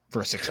sick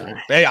for a 6th grade.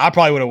 Hey, I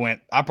probably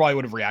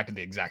would have reacted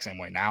the exact same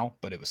way now,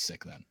 but it was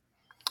sick then.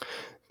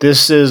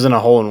 This isn't a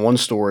hole in one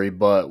story,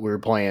 but we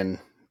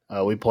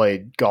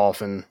played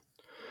golfing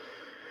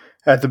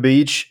at the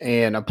beach,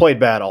 and I played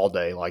bad all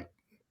day. Like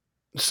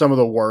some of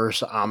the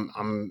worst.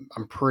 I'm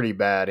pretty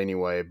bad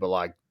anyway, but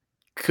like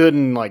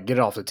couldn't like get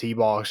it off the tee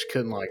box,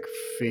 couldn't like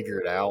figure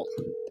it out.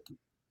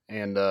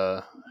 And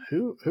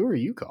who are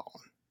you calling?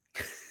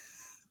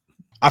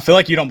 I feel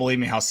like you don't believe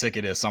me how sick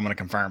it is, so I'm going to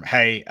confirm.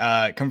 Hey,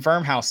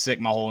 confirm how sick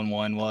my hole in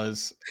one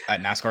was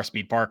at NASCAR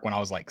Speed Park when I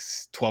was like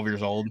 12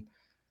 years old,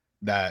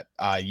 that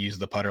I used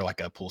the putter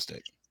like a pool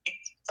stick.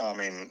 I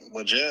mean,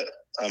 legit,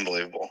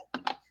 unbelievable.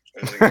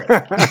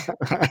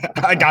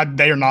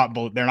 They're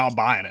not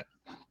buying it.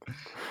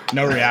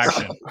 No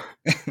reaction.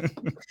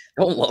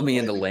 Don't let me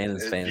into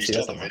Landon's fantasy.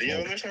 You saw the video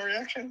and there's no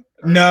reaction?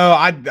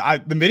 No,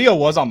 the video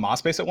was on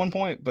MySpace at one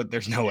point, but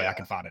there's no way I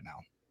can find it now.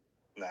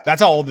 No.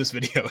 That's how old this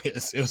video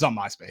is. It was on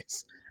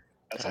MySpace.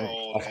 That's how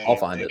old. I'll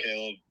find it.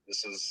 Caleb,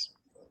 this is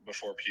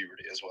before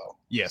puberty as well.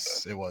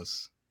 Yes, it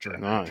was. True.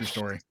 Nice. True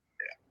story.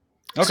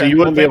 Yeah. Okay. So you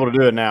wouldn't be able to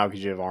do it now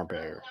because you have armpit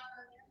hair.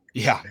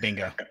 Yeah,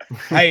 bingo.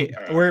 Hey,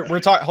 we're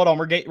talking. Hold on,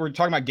 we're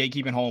talking about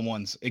gatekeeping hole in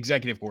ones,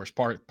 executive course,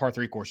 par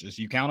 3 courses.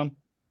 You count them?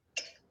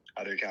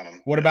 I do count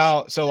them. What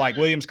about like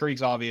Williams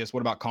Creek's obvious? What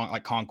about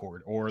like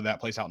Concord or that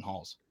place out in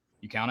Halls?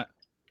 You count it?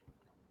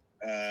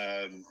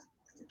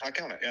 I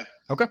count it. Yeah.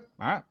 Okay.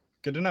 All right.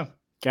 Good to know.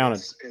 Counted.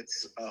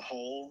 It's a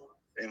hole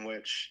in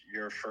which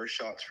your first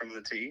shot's from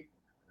the tee.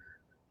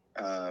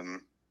 I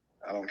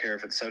don't care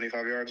if it's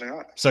 75 yards or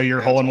not. So you're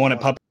hole in one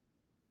at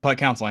putt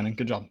counts, Landon.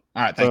 Good job.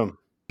 All right. Thank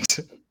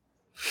you.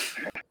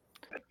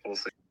 We'll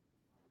see.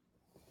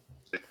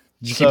 Did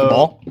you keep the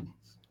ball?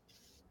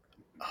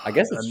 I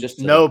guess it's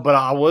just no, but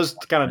I was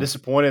kind of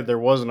disappointed there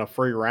wasn't a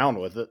free round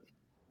with it.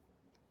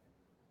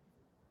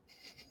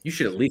 You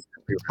should at least.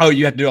 Oh,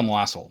 you have to do it on the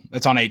last hole.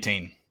 It's on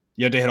 18.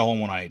 You have to hit a hole in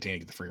one on 18 to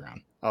get the free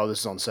round. Oh, this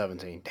is on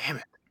 17. Damn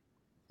it.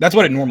 That's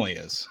what it normally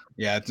is.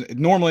 Yeah, it's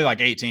normally like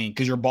 18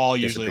 because your ball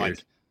usually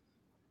like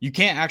you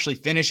can't actually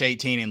finish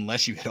 18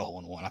 unless you hit a hole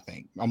in one, I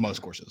think, on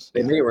most courses.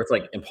 They made it where it's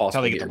like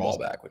impossible to get your ball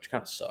back, which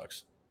kind of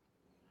sucks.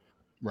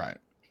 Right.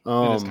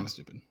 It is kind of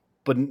stupid.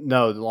 But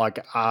no,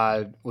 like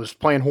I was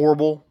playing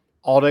horrible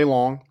all day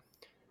long.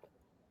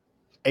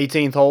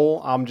 18th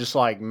hole, I'm just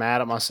like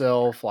mad at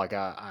myself. Like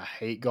I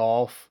hate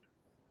golf,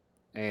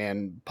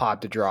 and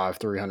popped a drive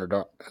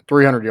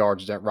 300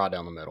 yards right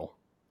down the middle.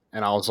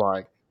 And I was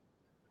like,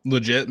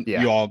 legit?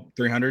 Yeah. You all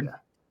 300? Yeah.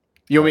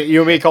 You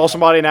want me to call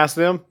somebody and ask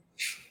them?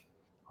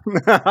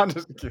 I'm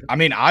just kidding. I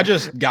mean, I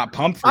just got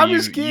pumped for I'm you.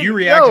 just kidding. You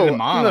reacted to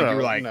mine. No, like you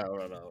were like, no.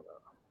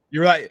 You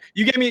were like,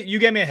 you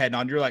gave me a head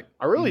nod. You're like,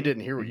 I really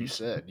didn't hear what you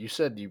said. You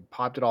said you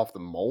popped it off the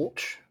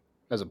mulch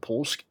as a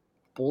pull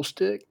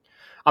stick.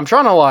 I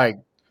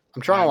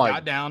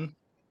got down.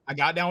 I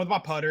got down with my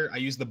putter. I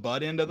used the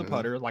butt end of the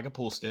putter like a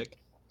pull stick.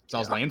 So I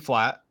was laying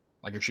flat,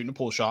 like you're shooting a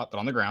pull shot, but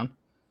on the ground.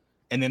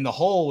 And then the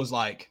hole was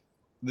like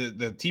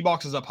the tee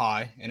box is up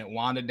high, and it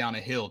winded down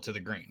a hill to the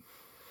green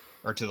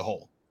or to the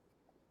hole.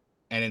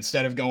 And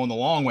instead of going the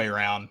long way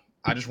around,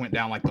 I just went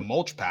down like the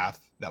mulch path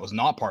that was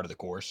not part of the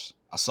course.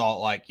 I saw it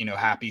like,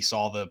 Happy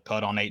saw the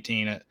putt on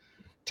 18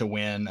 to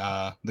win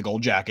the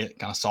gold jacket.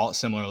 Kind of saw it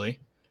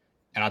similarly.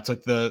 And I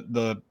took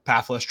the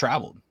path less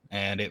traveled,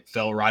 and it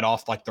fell right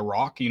off like the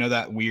rock. You know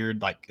that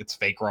weird, like it's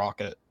fake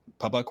rock at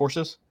putt-putt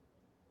courses?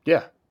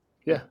 Yeah.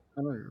 Yeah.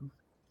 I know.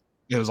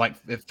 It was like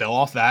it fell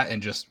off that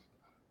and just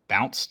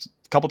bounced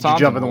a couple times.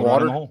 Did you jump in the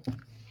water?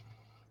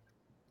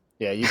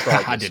 Yeah, you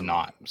probably I did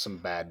not. Some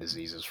bad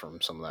diseases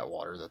from some of that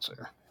water that's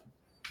there.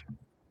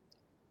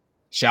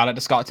 Shout out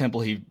to Scott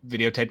Temple. He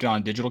videotaped it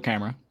on a digital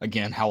camera.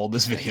 Again, how old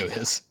this video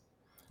is.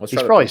 He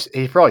probably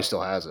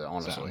still has it,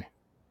 honestly.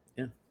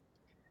 So,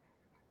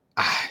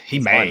 he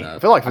may. I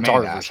feel like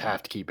photographers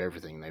have to keep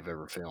everything they've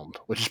ever filmed,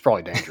 which is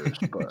probably dangerous.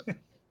 But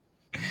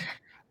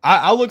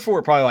I looked for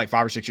it probably like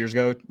 5 or 6 years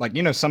ago. Like,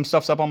 some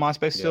stuff's up on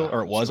MySpace still,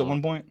 or it was at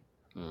one point.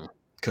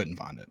 Couldn't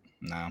find it.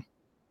 No.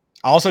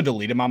 I also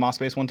deleted my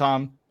MySpace one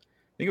time.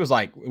 I think it was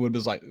like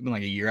a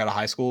year out of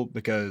high school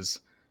because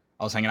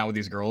I was hanging out with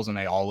these girls and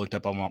they all looked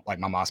up on my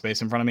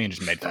MySpace in front of me and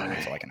just made fun of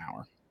me for like an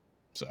hour.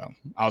 So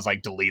I was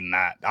like deleting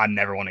that. I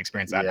never want to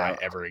experience that night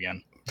ever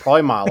again.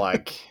 Probably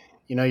my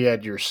you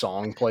had your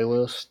song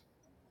playlist.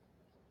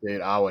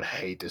 Dude, I would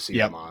hate to see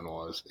what mine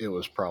was. It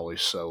was probably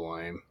so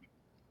lame.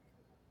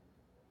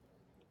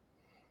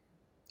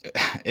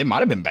 It might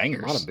have been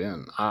bangers. It might have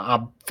been.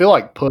 I feel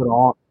like put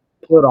on.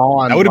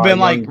 That would have been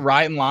like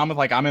right in line with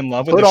like I'm in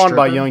love with. Put on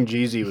by Young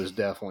Jeezy was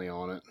definitely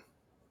on it.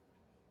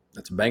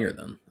 That's a banger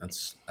then.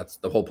 That's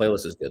the whole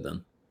playlist is good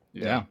then.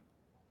 Yeah.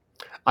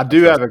 I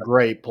do have a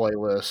great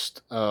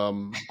playlist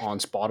on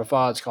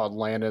Spotify. It's called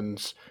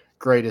Landon's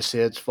Greatest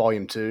Hits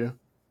Volume 2.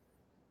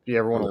 If you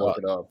ever want to look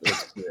it up,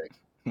 it's sick.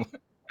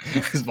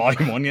 Is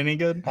Volume 1 any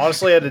good?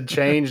 Honestly, I had to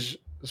change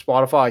the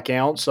Spotify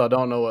account, so I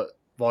don't know what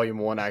Volume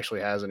 1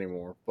 actually has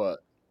anymore.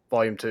 But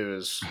Volume 2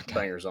 is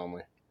bangers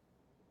only.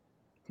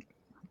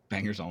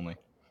 Bangers only.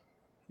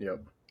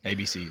 Yep.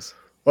 ABCs.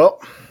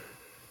 Well,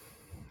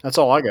 that's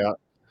all I got.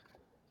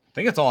 I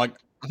think that's all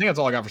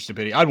I got for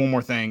stupidity. I had one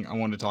more thing I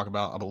wanted to talk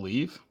about, I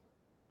believe.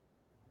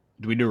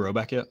 Did we do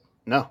Roback yet?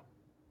 No.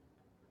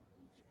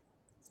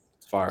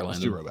 Fire. Let's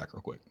do Roback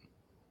real quick.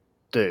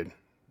 Dude.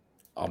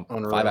 5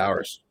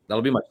 hours.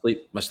 That'll be my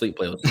sleep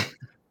playlist.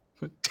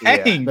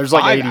 Dang, there's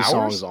like 80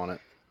 songs on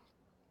it.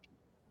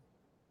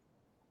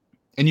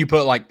 And you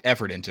put like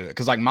effort into it.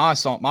 Because like my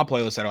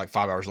playlists that are like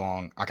 5 hours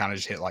long, I kind of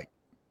just hit like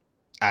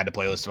add to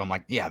playlist. If I'm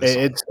like, yeah,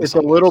 it's a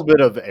little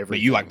bit of everything. But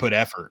you like put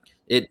effort.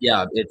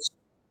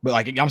 But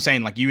like I'm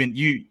saying, like you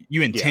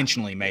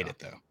intentionally made it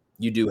though.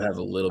 You do have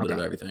a little bit of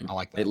everything. I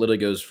like that. It literally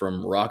goes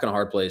from rock in a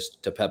hard place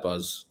to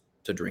Peppa's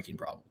to drinking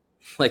problem.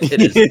 Like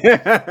it is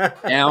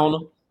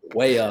down,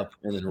 way up,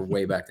 and then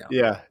way back down.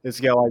 Yeah, it's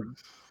got like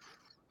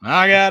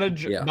I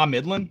got my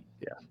Midland.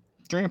 Yeah,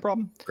 drinking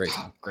problem. Great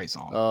song. Great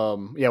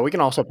song. Yeah, we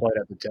can also play it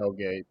at the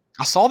tailgate.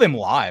 I saw them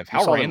live.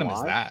 How random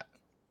is that?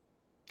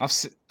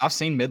 I've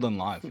seen Midland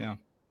live. Yeah,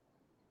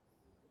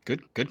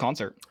 good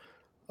concert.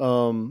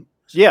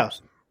 Yeah.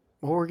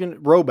 Well, we're gonna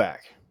Roback.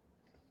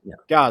 Yeah.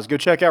 Guys, go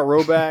check out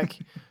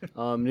Roback.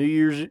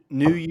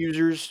 New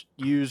users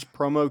use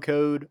promo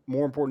code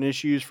More Important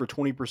Issues for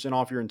 20%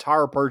 off your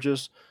entire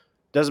purchase.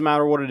 Doesn't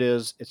matter what it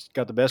is. It's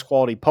got the best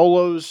quality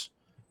polos,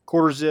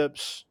 quarter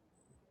zips,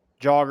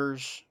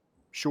 joggers,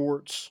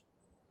 shorts,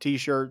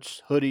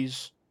 t-shirts,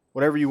 hoodies,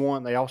 whatever you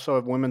want. They also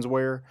have women's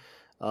wear.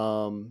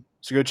 So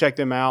go check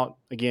them out.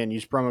 Again,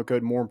 use promo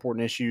code More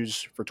Important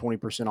Issues for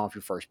 20% off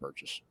your first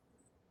purchase.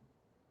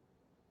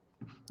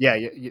 Yeah,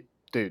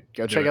 dude,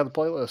 go check out the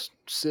playlist.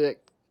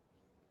 Sick.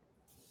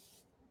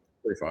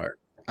 Pretty fire.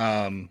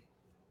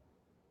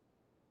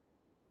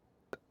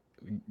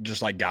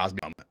 Just like guys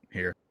moment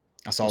here.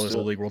 I saw this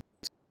League World.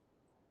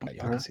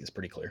 Y'all can see it's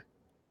pretty clear.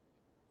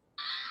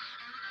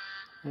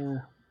 Yeah.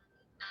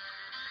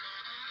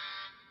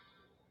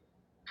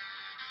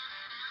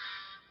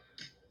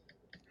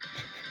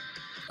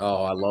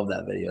 Oh, I love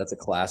that video. That's a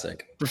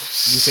classic. You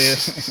see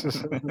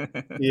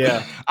it?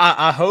 Yeah.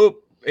 I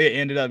hope it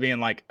ended up being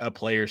like a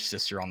player's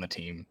sister on the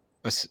team.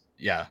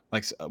 Yeah,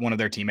 like one of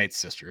their teammates'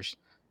 sisters.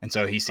 And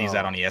so he sees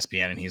that on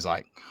ESPN and he's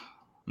like,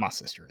 my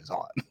sister is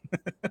hot.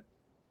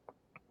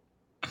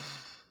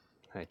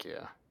 Heck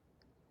yeah.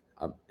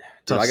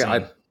 Dude, I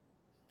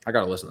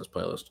got to listen to this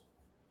playlist.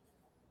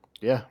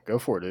 Yeah, go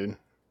for it, dude.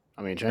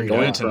 I mean, check it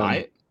out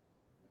tonight.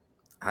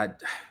 I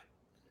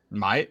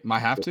might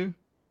have to.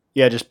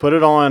 Yeah, just put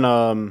it on.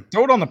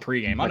 Throw it on the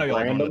pregame. I know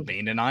y'all going to the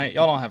Bean tonight.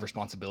 Y'all don't have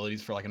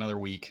responsibilities for like another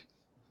week.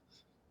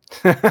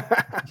 Good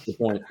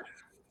point.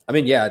 I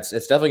mean, yeah, it's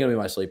definitely gonna be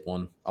my sleep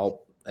one.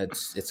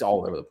 It's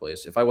all over the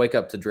place. If I wake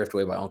up to Drift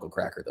Away by Uncle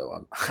Kracker,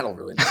 though, I don't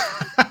really know.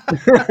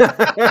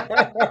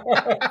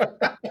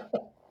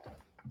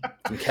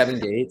 Some Kevin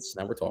Gates.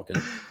 Now we're talking.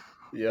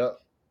 Yeah.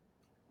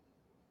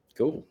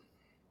 Cool.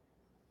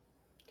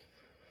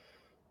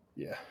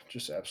 Yeah,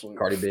 just absolutely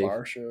Cardi B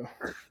fire show.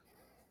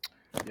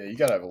 Yeah, you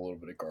gotta have a little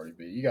bit of Cardi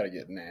B. You gotta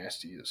get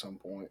nasty at some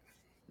point.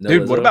 No,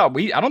 dude, Lizzo? What about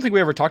I don't think we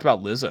ever talked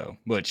about Lizzo,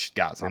 which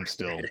guys, I'm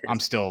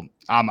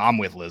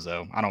with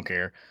Lizzo. I don't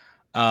care.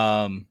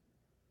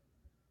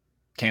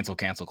 Cancel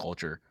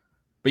culture.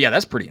 But yeah,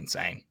 that's pretty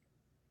insane.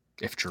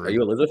 If true. Are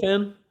you a Lizzo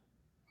fan?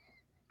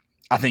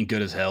 I think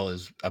Good as Hell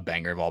is a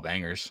banger of all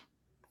bangers.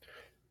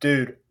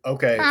 Dude,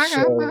 okay,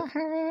 so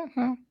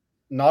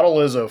not a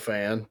Lizzo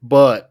fan,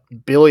 but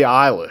Billie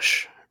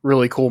Eilish,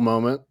 really cool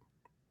moment.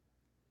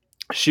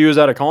 She was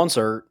at a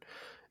concert,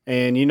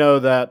 and you know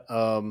that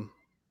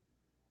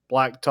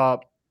black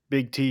top,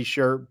 big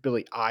T-shirt,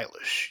 Billie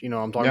Eilish. You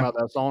know I'm talking about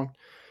that song?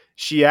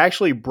 She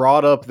actually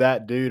brought up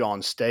that dude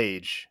on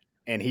stage,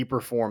 and he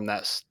performed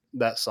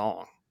that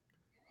song.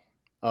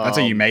 That's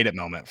a you made it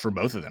moment for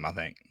both of them, I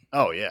think.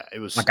 Oh yeah, it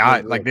was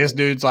like this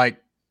dude's like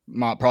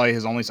probably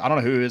his only. I don't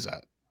know who is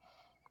that.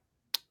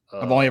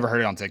 I've only ever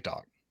heard it on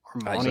TikTok.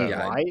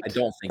 Armani White. I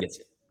don't think it's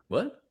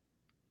what.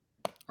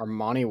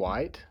 Armani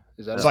White.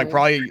 Is that? It's like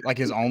probably like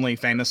his only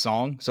famous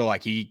song. So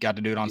like he got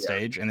to do it on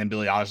stage, and then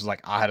Billie Eilish was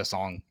like, I had a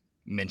song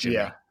mentioned.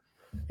 Yeah,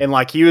 and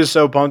like he was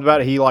so pumped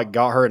about it, he like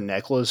got her a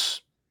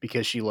necklace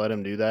because she let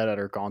him do that at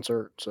her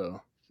concert.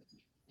 So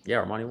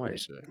yeah, Armani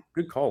White.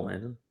 Good call,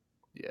 Landon.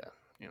 Yeah,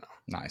 you know,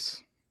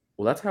 nice.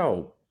 Well, that's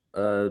how.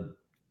 Am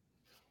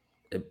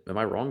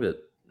I wrong that?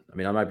 I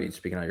mean, I might be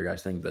speaking out your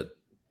guys' thing, but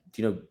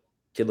do you know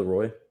Kid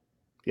Laroi?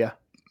 Yeah.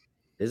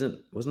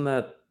 Wasn't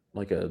that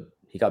like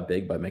he got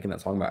big by making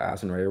that song about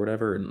Ass and Ray or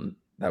whatever, and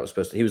that was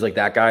supposed to. He was like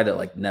that guy that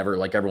like never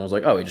like everyone was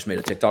like, oh, he just made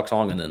a TikTok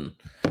song and then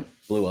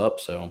blew up.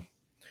 So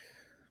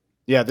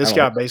yeah, this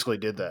guy basically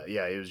did that.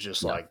 Yeah, he was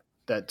just like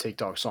that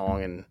TikTok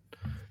song, and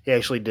he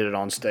actually did it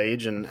on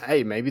stage. And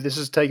hey, maybe this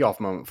is a takeoff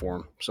moment for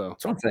him. So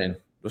that's what I'm saying.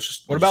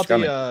 What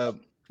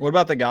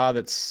about the guy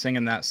that's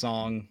singing that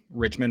song,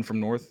 Richmond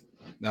from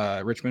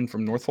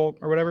Norfolk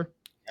or whatever?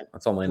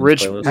 That's on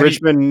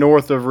Richmond,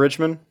 north of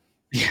Richmond.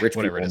 Yeah,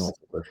 whatever it is.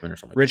 Richmond or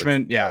something.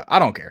 Richmond, yeah, I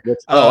don't care.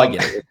 I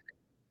get it.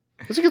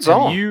 It's a good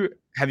song.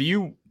 Have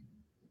you?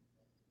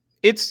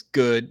 It's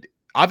good.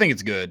 I think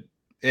it's good.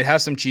 It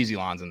has some cheesy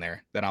lines in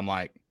there that I'm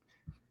like,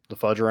 the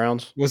fudge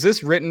rounds. Was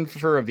this written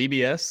for a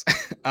VBS?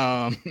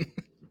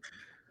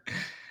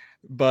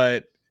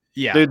 But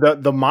yeah, dude,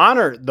 the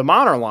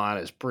minor line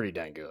is pretty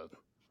dang good.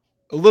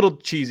 A little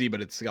cheesy, but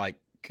it's like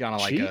kind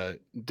of like a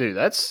dude.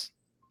 That's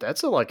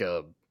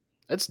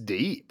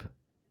deep.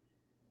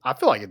 I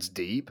feel like it's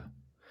deep.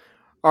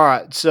 All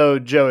right, so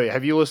Joey,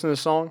 have you listened to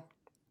this song?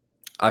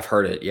 I've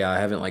heard it. Yeah, I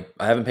haven't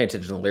paid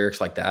attention to the lyrics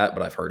like that,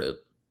 but I've heard it.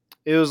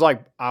 It was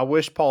like, I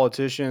wish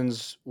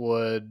politicians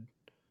would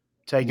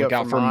look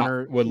out for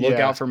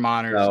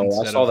minors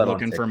instead of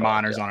looking for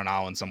minors on an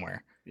island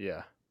somewhere.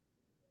 Yeah.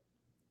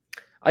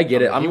 I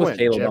get it. I'm with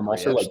Caleb. I'm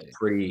also like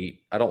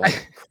I don't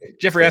like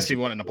Jeffrey Epstein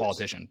wasn't a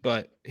politician,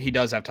 but he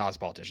does have ties to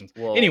politicians.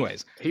 Well,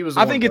 anyways,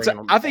 I think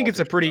it's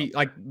a pretty,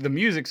 like, the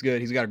music's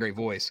good. He's got a great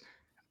voice.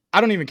 I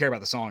don't even care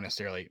about the song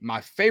necessarily.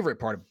 My favorite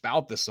part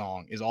about the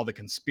song is all the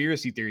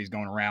conspiracy theories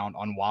going around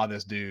on why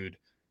this dude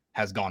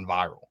has gone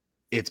viral.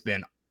 It's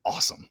been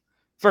awesome.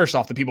 First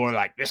off, the people are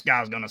like, this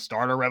guy's going to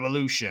start a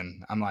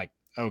revolution. I'm like,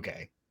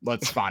 okay,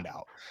 let's find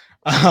out.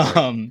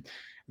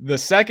 The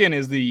second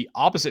is the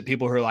opposite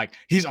people who are like,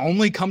 he's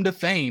only come to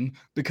fame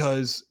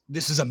because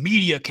this is a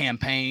media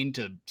campaign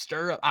to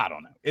stir up. I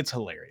don't know. It's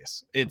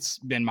hilarious. It's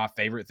been my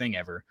favorite thing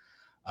ever.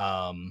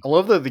 I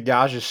love that the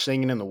guy's just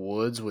singing in the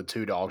woods with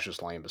two dogs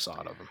just laying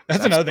beside of him.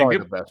 That's another thing.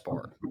 The best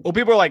part. Well,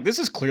 people are like, this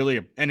is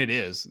clearly, and it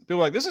is. People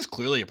are like, this is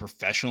clearly a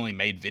professionally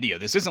made video.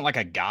 This isn't like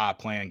a guy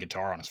playing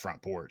guitar on his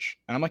front porch.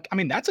 And I'm like, I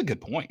mean, that's a good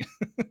point.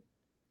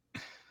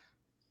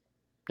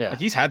 Yeah. Like,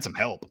 he's had some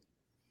help.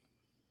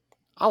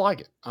 I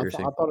like it. I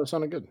thought it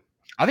sounded good.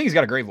 I think he's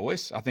got a great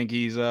voice. I think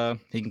he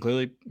can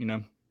clearly,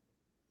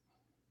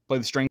 play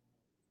the strings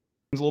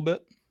a little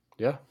bit.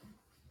 Yeah.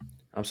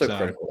 I'm so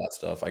critical of that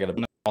stuff. I got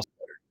to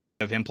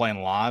of him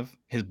playing live,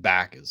 his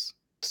back is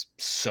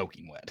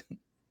soaking wet.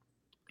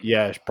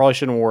 Yeah, probably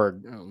shouldn't wear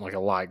like a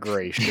light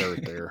gray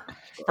shirt there.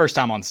 First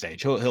time on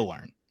stage, he'll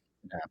learn.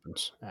 It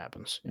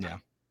happens. Yeah.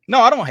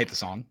 No, I don't hate the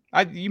song.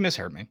 You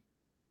misheard me.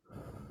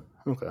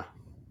 Okay.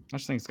 I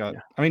just think it's got.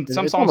 I mean,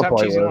 some songs have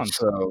cheesy ones.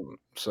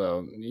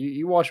 So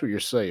you watch what you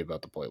say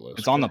about the playlist.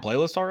 It's on the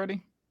playlist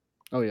already.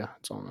 Oh yeah,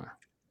 it's on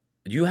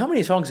there. How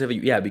many songs have you?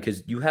 Yeah,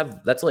 because you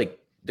have. That's like.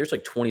 There's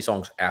like 20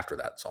 songs after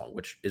that song,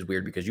 which is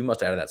weird because you must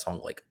have added that song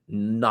like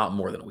not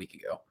more than a week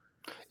ago.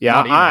 Yeah,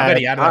 I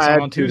added that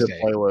song on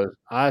Tuesday.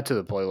 I add to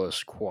the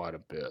playlist quite a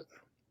bit.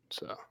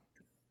 So,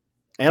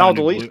 and I'll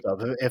delete stuff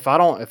if I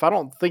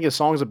don't think a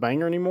song's a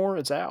banger anymore.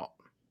 It's out.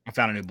 I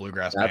found a new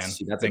bluegrass band.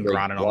 That's been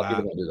grinding on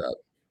that. Do that.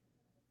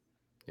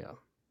 Yeah,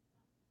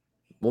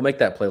 we'll make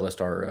that playlist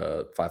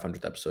our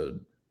 500th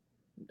episode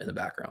in the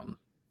background.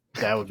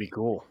 That would be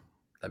cool.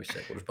 That'd be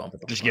sick. We'll just bump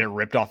it. Just get it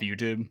ripped off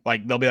YouTube.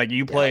 Like they'll be like,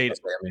 you played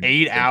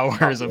 8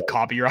 hours of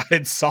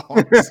copyrighted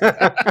songs.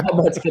 How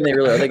much can they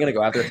really? Are they going to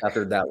go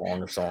after that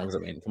long of songs? I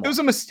mean, it was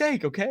a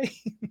mistake. Okay.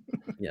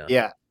 Yeah.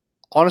 Yeah.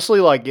 Honestly,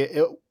 like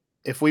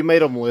if we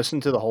made them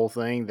listen to the whole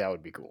thing, that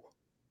would be cool.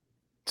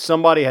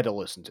 Somebody had to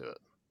listen to it,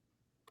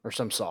 or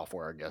some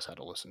software, I guess, had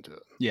to listen to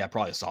it. Yeah,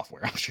 probably a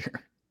software. I'm sure.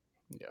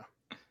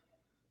 Yeah.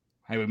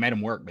 Hey, we made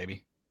them work,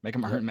 baby. Make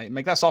them earn.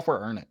 Make that software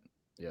earn it.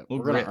 Yeah,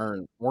 we're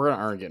gonna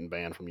earn getting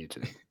banned from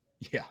YouTube.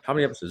 Yeah. How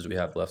many episodes do we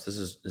have left?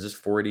 Is this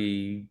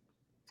 40?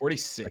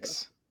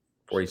 46.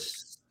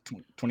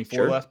 24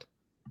 sure. Left.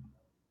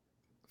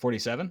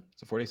 47?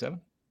 Is it 47?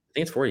 I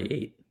think it's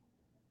 48.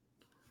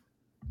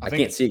 I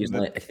can't see because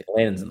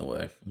Landon's in the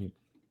way.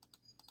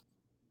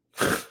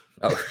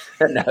 Oh,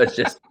 no, it's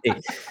just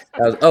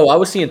I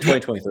was seeing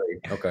 2023.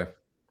 Okay.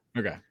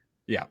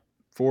 Yeah.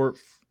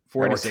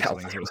 446. I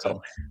think it was said.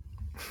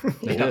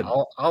 They did.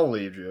 I'll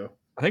leave you.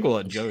 I think we'll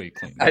let Joey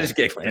clean. I just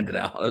get Landon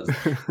out.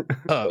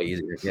 Way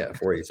easier. Yeah,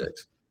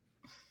 486.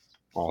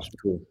 Awesome.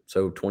 Cool.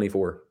 So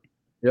 24.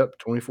 Yep,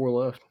 24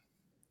 left.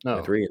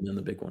 No, 3 and then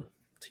the big one.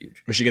 It's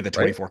huge. We should get the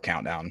 24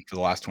 countdown for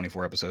the last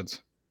 24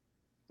 episodes.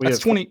 We That's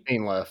have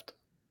 14 left.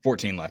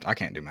 14 left. I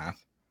can't do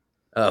math.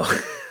 Oh.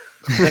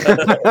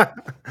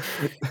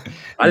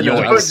 I didn't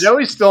know.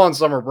 Joey's still on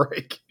summer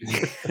break.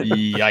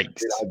 Yikes.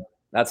 Dude,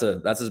 that's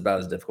about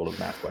as difficult as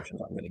math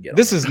questions I'm going to get.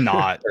 This is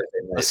not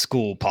a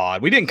school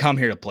pod. We didn't come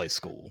here to play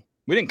school.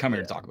 We didn't come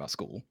here to talk about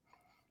school.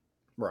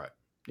 Right.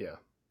 Yeah.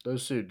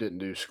 Those two didn't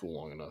do school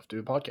long enough to do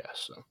a podcast.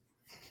 So,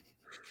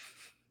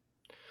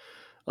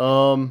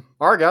 all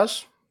right,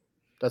 guys.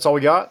 That's all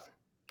we got.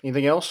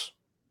 Anything else?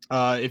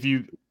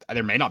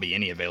 There may not be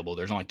any available.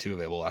 There's only 2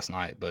 available last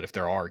night, but if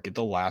there are, get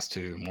the last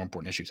 2 more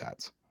important issues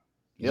hats.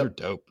 These are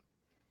dope.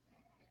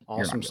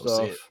 Awesome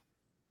stuff.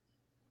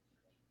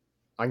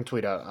 I can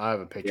tweet out. I have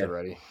a picture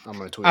ready. I'm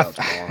going to tweet out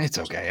tomorrow. It's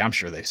okay. I'm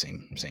sure they've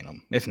seen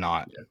them. If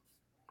not,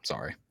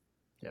 sorry.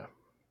 Yeah.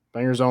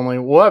 Bangers only.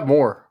 We'll have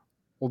more.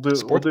 We'll do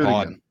it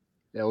again.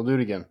 Yeah, we'll do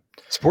it again.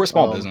 Support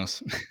small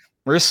business.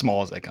 We're as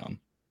small as they come.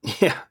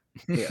 Yeah.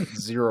 Yeah.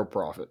 0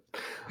 profit.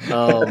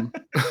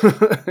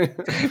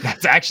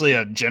 That's actually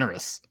a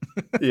generous.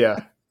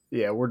 Yeah.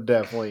 Yeah. We're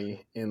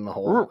definitely in the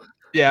hole.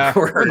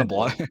 We're in the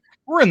black.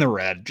 We're in the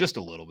red just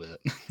a little bit.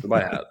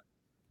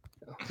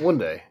 One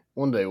day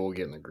we'll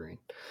get in the green.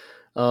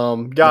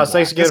 Guys,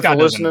 thanks again for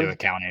listening. Do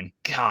accounting.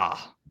 God.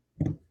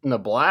 In the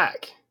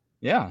black.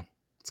 Yeah.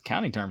 It's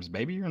accounting terms,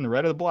 baby. You're in the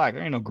red or the black.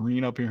 There ain't no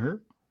green up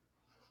here.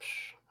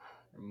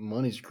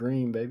 Money's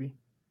green, baby.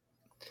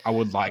 I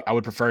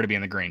would prefer to be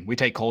in the green. We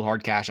take cold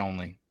hard cash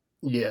only.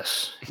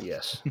 Yes.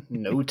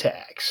 No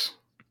tax.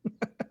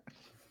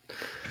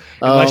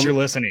 Unless you're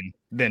listening,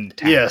 then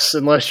tax. Yes,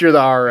 unless you're the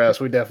IRS,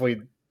 we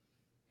definitely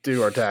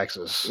do our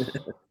taxes.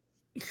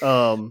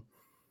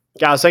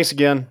 Guys, thanks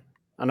again.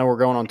 I know we're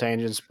going on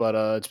tangents, but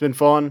it's been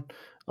fun.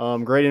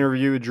 Great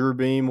interview with Drew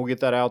Beam. We'll get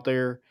that out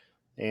there.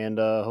 And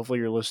hopefully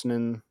you're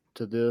listening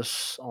to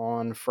this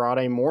on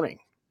Friday morning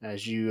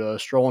as you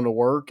stroll into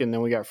work. And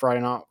then we got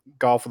Friday night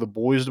golf with the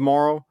boys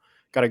tomorrow.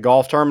 Got a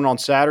golf tournament on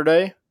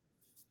Saturday.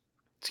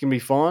 It's going to be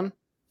fun.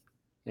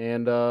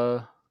 And,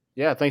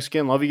 thanks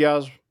again. Love you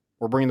guys.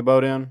 We're bringing the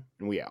boat in,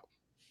 and we out.